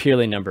not just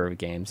purely number of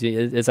games.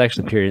 It's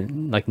actually purely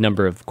like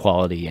number of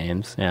quality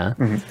games. Yeah.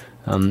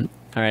 Mm-hmm.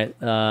 All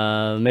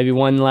right. Maybe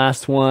one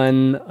last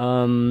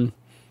one.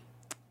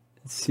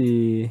 Let's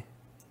see.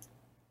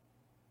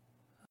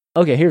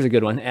 Okay, here's a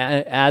good one.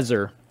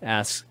 Azur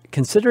asks,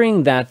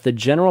 considering that the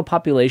general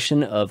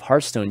population of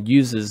Hearthstone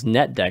uses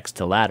net decks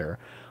to ladder,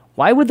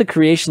 why would the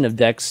creation of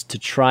decks to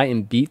try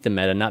and beat the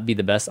meta not be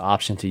the best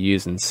option to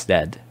use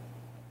instead?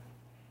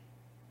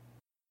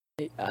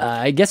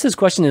 I guess his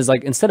question is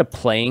like, instead of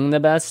playing the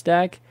best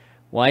deck,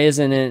 why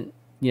isn't it,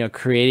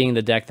 creating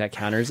the deck that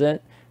counters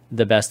it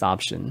the best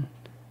option?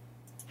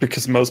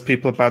 Because most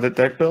people are bad at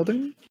deck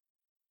building?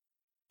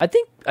 I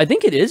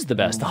think it is the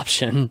best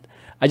option.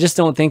 I just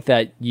don't think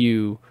that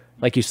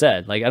like you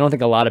said, like I don't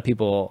think a lot of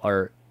people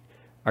are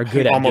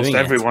good at almost doing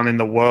everyone in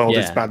the world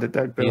is bad at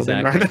deck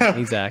building right now.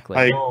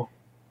 Exactly.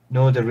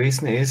 No, the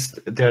reason is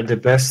they're the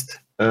best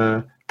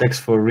decks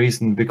for a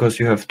reason, because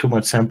you have too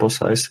much sample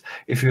size.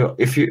 If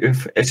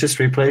SS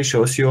Replay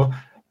shows you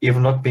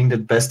Evenlock being the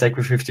best deck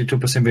with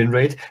 52% win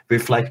rate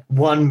with like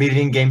 1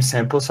 million game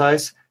sample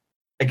size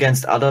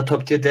against other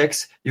top tier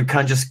decks, you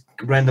can't just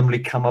randomly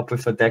come up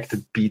with a deck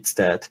that beats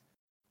that.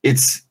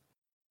 It's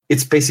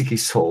basically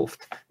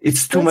solved.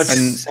 It's too much.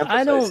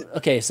 I don't.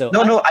 Okay, so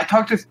I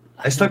talked to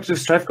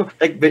Strifeco.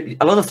 Like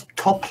a lot of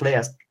top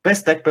players,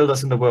 best deck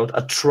builders in the world,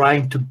 are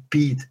trying to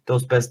beat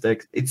those best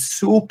decks. It's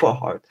super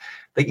hard.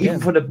 Like even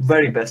for the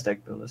very best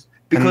deck builders,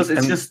 because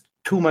it's just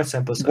too much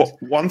sample size.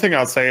 One thing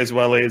I'll say as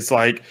well is,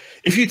 like,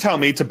 if you tell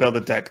me to build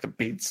a deck that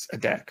beats a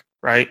deck,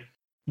 right?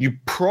 You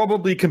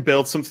probably can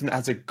build something that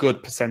has a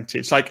good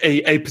percentage, like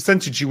a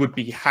percentage you would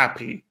be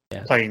happy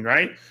playing,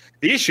 right?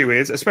 The issue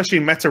is, especially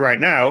in meta right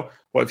now,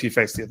 what if you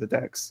face the other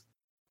decks?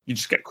 You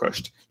just get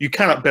crushed. You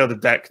cannot build a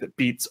deck that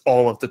beats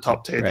all of the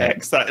top tier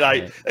decks.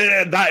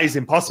 That is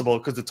impossible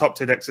because the top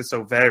tier decks are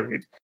so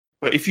varied.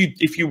 But if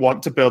you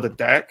want to build a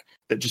deck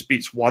that just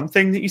beats one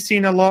thing that you've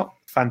seen a lot,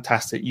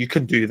 fantastic. You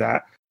can do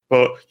that.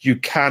 But you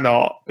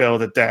cannot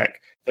build a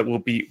deck that will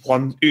be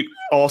one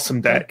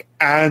awesome deck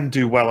and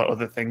do well at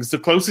other things. The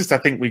closest I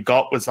think we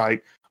got was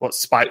like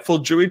Spiteful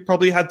Druid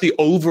probably had the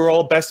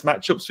overall best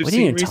matchups we've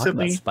seen recently. Talk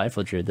about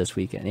Spiteful Druid this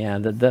weekend. Yeah,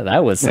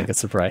 that was like a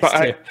surprise. But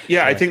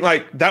I think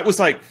like that was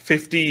like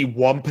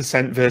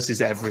 51% versus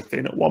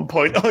everything at one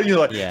point.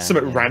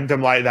 Something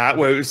random like that,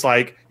 where it was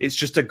like it's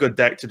just a good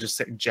deck to just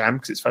sit and jam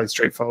because it's very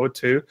straightforward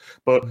too.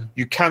 But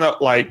you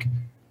cannot like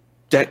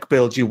deck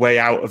build your way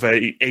out of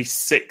a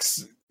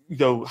 6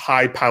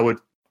 high powered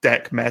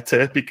deck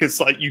meta,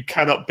 because like you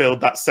cannot build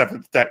that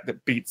 7th deck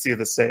that beats the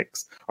other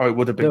 6, or it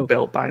would have been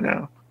built by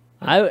now.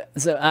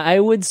 I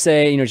would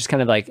say, just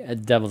kind of like a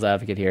devil's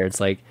advocate here.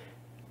 It's like,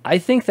 I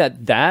think that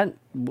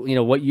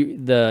what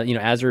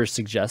Azur is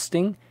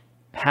suggesting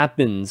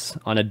happens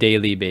on a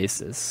daily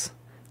basis.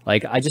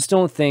 Like, I just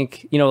don't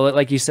think,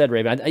 like you said,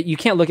 Raven, you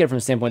can't look at it from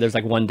the standpoint there's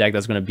like one deck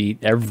that's going to beat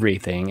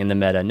everything in the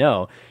meta.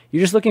 No,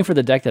 you're just looking for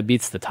the deck that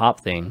beats the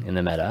top thing in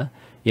the meta.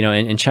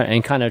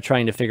 And kind of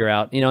trying to figure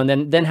out,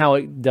 and then how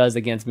it does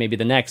against maybe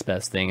the next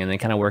best thing, and then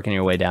kind of working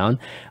your way down.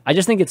 I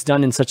just think it's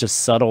done in such a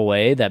subtle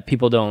way that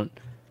people don't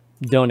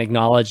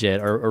acknowledge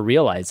it or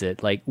realize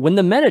it. Like, when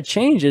the meta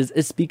changes,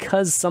 it's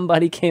because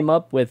somebody came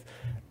up with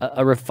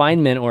a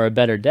refinement or a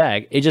better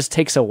deck. It just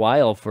takes a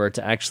while for it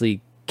to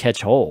actually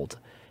catch hold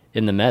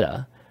in the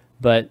meta.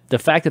 But the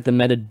fact that the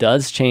meta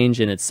does change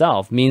in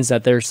itself means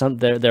that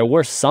there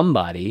was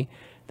somebody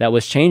that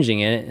was changing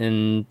it,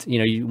 and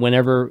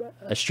whenever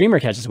a streamer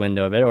catches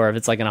window of it, or if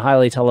it's like in a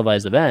highly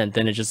televised event,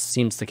 then it just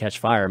seems to catch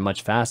fire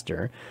much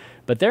faster.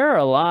 But there are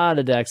a lot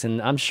of decks,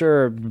 and I'm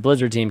sure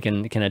Blizzard team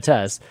can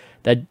attest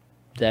that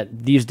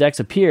these decks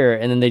appear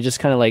and then they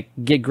just kind of like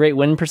get great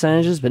win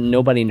percentages, but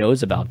nobody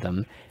knows about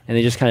them, and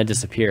they just kind of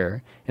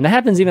disappear. And that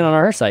happens even on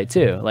our site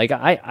too. Like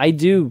I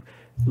do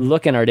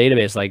look in our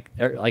database like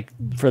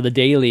for the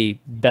daily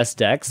best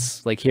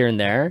decks, like here and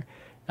there,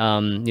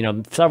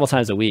 several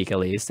times a week at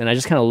least, and I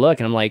just kind of look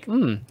and I'm like,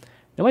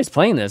 nobody's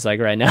playing this like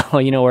right now,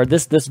 or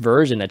this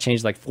version that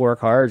changed like 4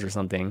 cards or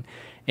something,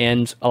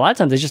 and a lot of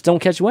times they just don't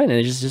catch win and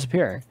they just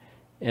disappear.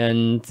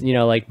 And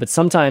but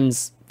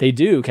sometimes they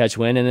do catch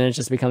win, and then it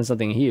just becomes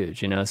something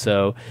huge.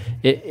 So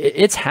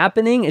it's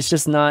happening. It's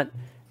just not,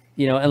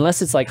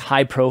 unless it's like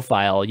high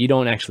profile, you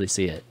don't actually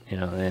see it.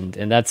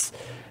 And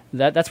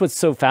that's what's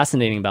so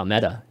fascinating about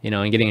meta,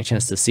 and getting a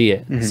chance to see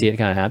it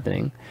kind of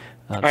happening.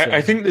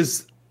 I think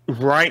there's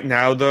right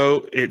now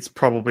though, it's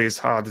probably as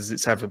hard as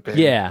it's ever been.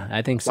 Yeah,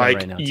 I think so. Like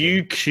right now,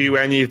 you queue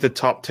any of the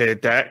top tier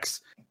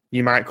decks,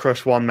 you might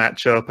crush one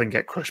matchup and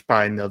get crushed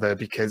by another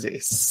because it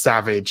is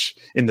savage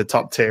in the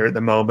top tier at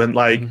the moment.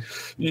 Like,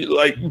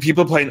 like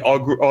people playing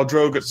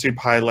Odrogue at super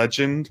high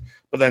legend,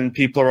 but then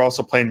people are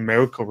also playing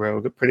Miracle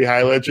Rogue at pretty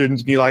high legend.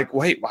 And you're like,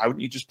 wait, why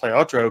wouldn't you just play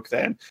Odrogue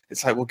then?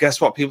 It's like, well,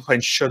 guess what? People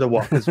playing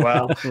Shudderwock as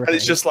well. Right. And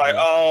it's just like,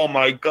 oh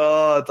my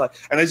God. Like,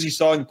 and as you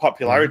saw in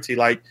popularity,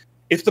 like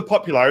if the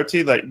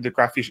popularity, like the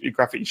graphic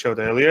you showed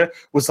earlier,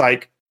 was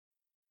like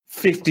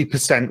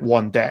 50%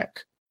 one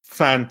deck,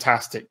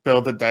 fantastic.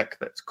 Build a deck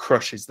that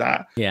crushes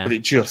that. Yeah. But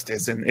it just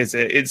isn't, is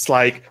it? It's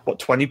like, what,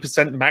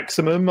 20%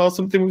 maximum or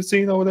something we've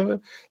seen or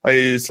whatever? Like,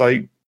 it's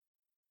like,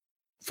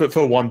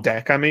 for one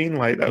deck, I mean,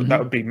 like, that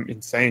would be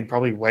insane.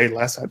 Probably way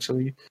less,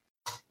 actually.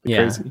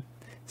 Yeah. Crazy.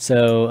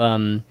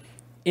 So,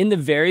 in the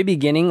very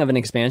beginning of an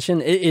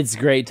expansion, it's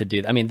great to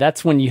do that. I mean,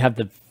 that's when you have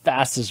the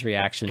fastest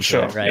reaction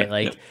to it, right?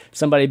 Like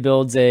somebody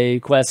builds a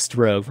Quest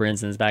Rogue, for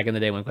instance, back in the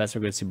day when Quest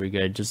Rogue was super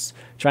good, just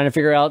trying to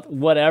figure out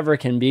whatever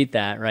can beat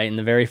that, right? In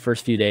the very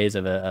first few days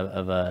of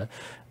a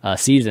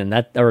season,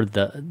 or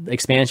the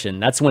expansion,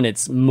 that's when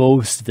it's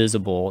most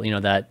visible.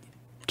 That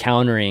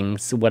countering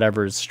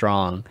whatever is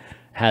strong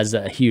has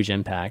a huge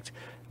impact.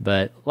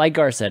 But like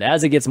Gar said,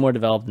 as it gets more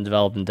developed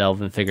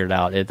and figured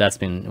out, that's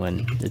been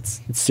when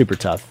it's super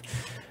tough.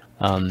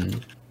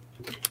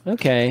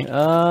 Okay,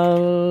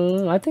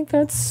 I think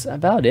that's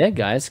about it,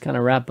 guys. Kind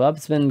of wrap up.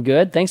 It's been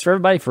good. Thanks for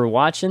everybody for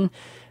watching.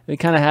 We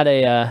kind of had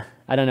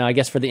I don't know, I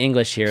guess for the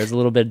English here, it's a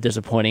little bit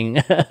disappointing,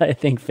 I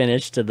think,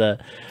 finish to the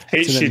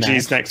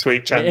HGG's next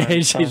week, Chandler.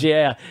 HGG,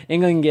 yeah.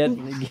 England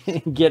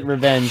get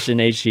revenge in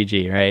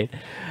HGG, right?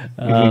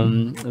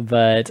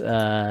 But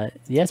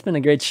yeah, it's been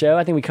a great show.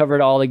 I think we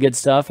covered all the good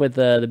stuff with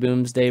the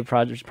Boomsday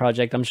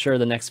project. I'm sure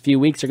the next few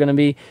weeks are going to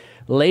be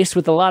laced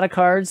with a lot of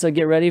cards, so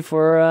get ready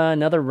for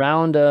another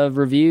round of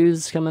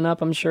reviews coming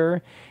up, I'm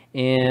sure.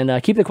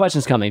 And keep the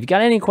questions coming. If you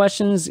got any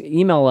questions,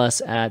 email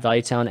us at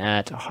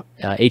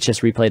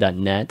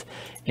valuetown@hsreplay.net,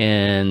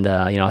 and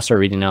I'll start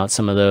reading out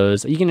some of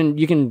those.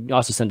 You can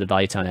also send to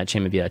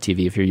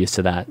valuetown@chainmobile.tv if you're used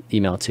to that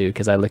email too,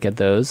 because I look at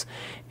those.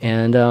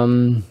 And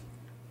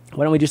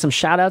why don't we do some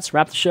shout outs,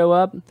 wrap the show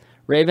up?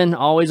 Raven,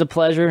 always a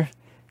pleasure.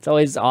 It's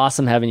always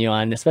awesome having you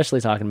on,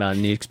 especially talking about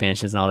new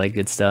expansions and all that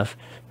good stuff.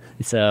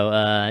 So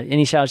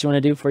any shout outs you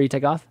want to do before you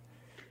take off?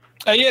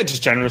 Yeah,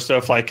 just general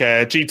stuff like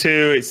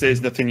G2. It's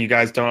nothing you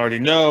guys don't already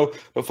know,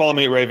 but follow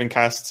me at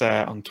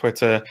Ravencast on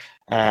Twitter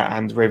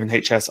and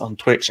RavenHS on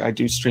Twitch. I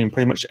do stream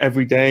pretty much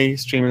every day,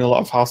 streaming a lot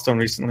of Hearthstone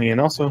recently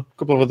and also a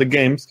couple of other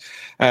games.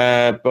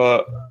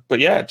 But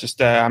yeah, just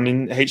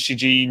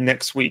HCG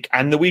next week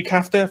and the week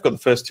after. I've got the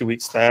first 2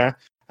 weeks there.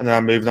 And then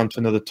I moved on to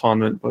another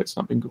tournament, but it's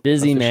not been good.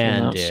 Busy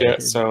man, dude.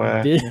 Yet,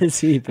 so,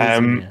 busy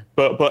man.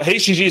 But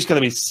HGG is going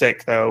to be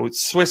sick though.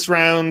 It's Swiss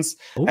rounds.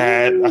 Ooh,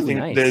 I think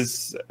nice.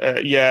 there's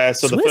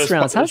So Swiss the first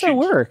rounds. How does that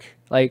work?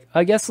 Like,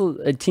 I guess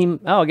a team.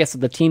 Oh, I guess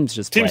the teams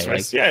just Team play.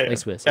 Swiss, like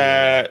Swiss.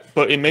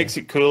 But it makes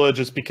it cooler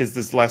just because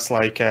there's less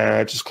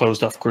just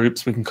closed off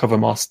groups. We can cover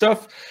more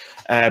stuff.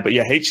 But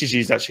yeah, HCG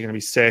is actually going to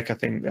be sick. I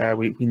think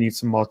we need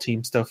some more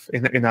team stuff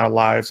in our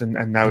lives,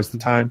 and now is the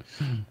time.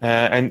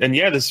 And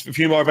yeah, there's a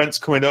few more events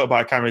coming up, but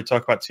I can't really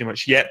talk about too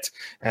much yet.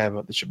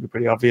 But they should be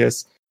pretty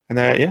obvious. And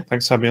yeah,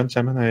 thanks for having me on,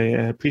 Chairman.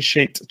 I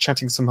appreciate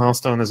chatting some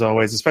Hearthstone as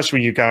always, especially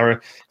with you, Gara,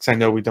 because I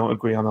know we don't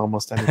agree on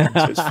almost anything.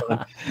 So it's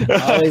fun.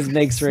 Always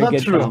makes for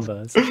good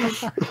combos.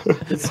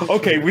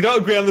 Okay, we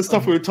don't agree on the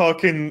stuff we were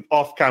talking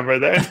off camera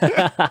then,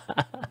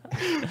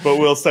 but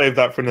we'll save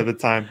that for another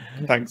time.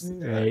 Thanks.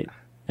 Right.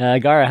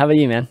 Gara, how about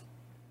you, man?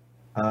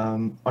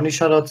 Only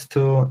shout out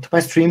to my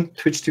stream,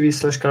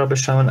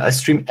 twitch.tv/GaraBashShaman. I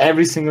stream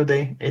every single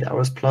day, 8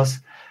 hours plus.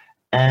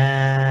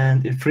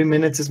 And in 3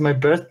 minutes is my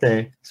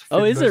birthday.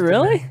 Oh, is it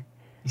really?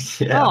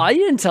 Yeah. Oh, you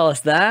didn't tell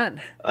us that.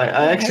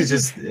 I actually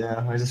just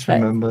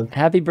remembered.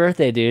 Happy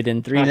birthday, dude,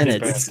 in 3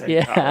 minutes. Birthday.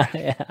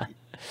 Yeah.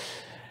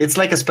 It's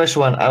like a special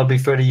one. I'll be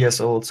 30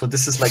 years old. So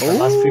this is like the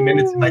last 3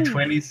 minutes in my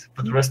 20s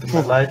for the rest of my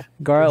life.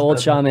 Gara, old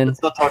shaman.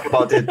 Let's not talk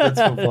about it. Let's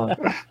move on.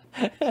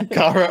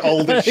 Gara,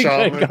 old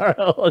shaman.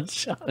 Gara, old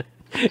shaman.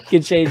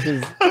 Can change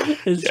his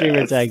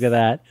streamer tag to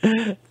that.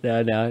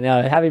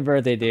 No. Happy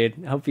birthday, dude.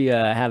 Hope you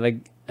have a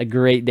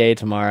great day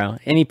tomorrow.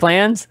 Any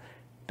plans?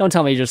 Don't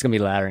tell me you're just gonna be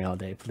laddering all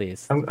day,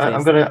 please. I'm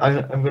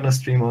gonna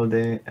stream all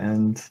day,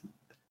 and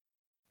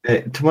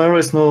tomorrow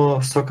is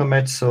no soccer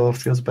match, so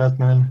feels bad,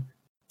 man.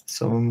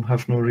 So I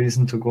have no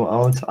reason to go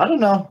out. I don't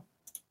know.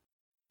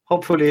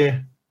 Hopefully,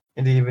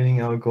 in the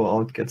evening I'll go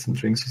out, get some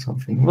drinks or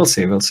something. We'll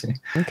see.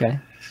 Okay.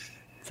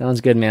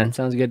 Sounds good, man.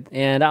 Sounds good.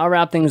 And I'll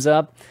wrap things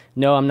up.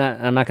 No, I'm not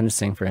going to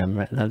sing for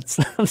him.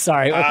 I'm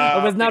sorry.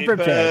 I was not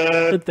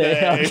prepared.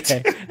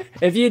 Okay.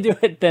 If you do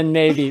it, then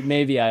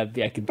maybe I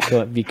could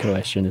be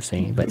coerced into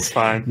singing. But it's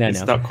fine. No.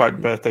 It's not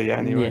quite birthday yet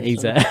anyway. Yeah,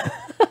 exactly.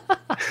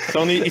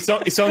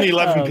 It's only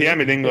 11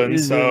 p.m. in England,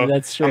 so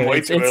that's true. I'm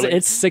way too early.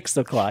 It's 6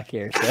 o'clock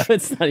here, so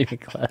it's not even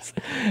close.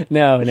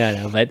 No.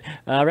 But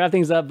wrap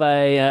things up by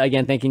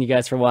again thanking you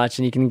guys for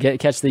watching. You can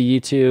catch the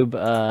YouTube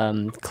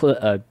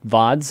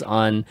VODs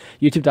on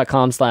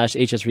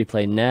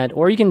youtube.com/hsreplaynet,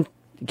 or you can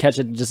catch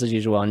it just as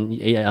usual on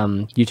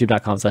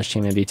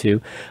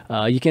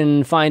youtube.com/ChampionV2. You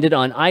can find it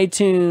on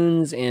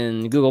iTunes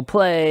and Google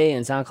Play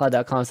and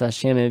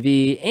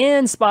SoundCloud.com/ChampionV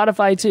and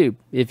Spotify too.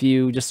 If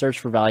you just search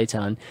for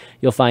Valleytown,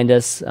 you'll find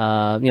us.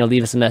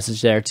 Leave us a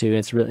message there too.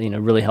 It's really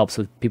really helps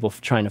with people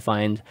trying to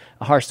find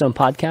a Hearthstone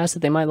podcast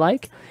that they might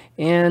like.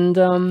 And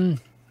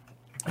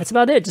that's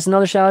about it. Just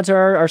another shout out to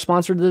our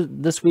sponsor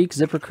this week,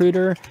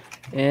 ZipRecruiter.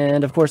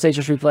 And of course,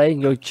 HS Replay.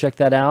 Go check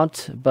that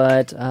out.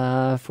 But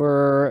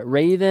for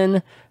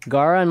Raven,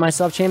 Gara, and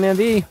myself, Champion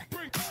V,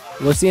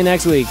 we'll see you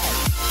next week.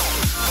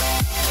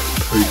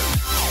 Peace.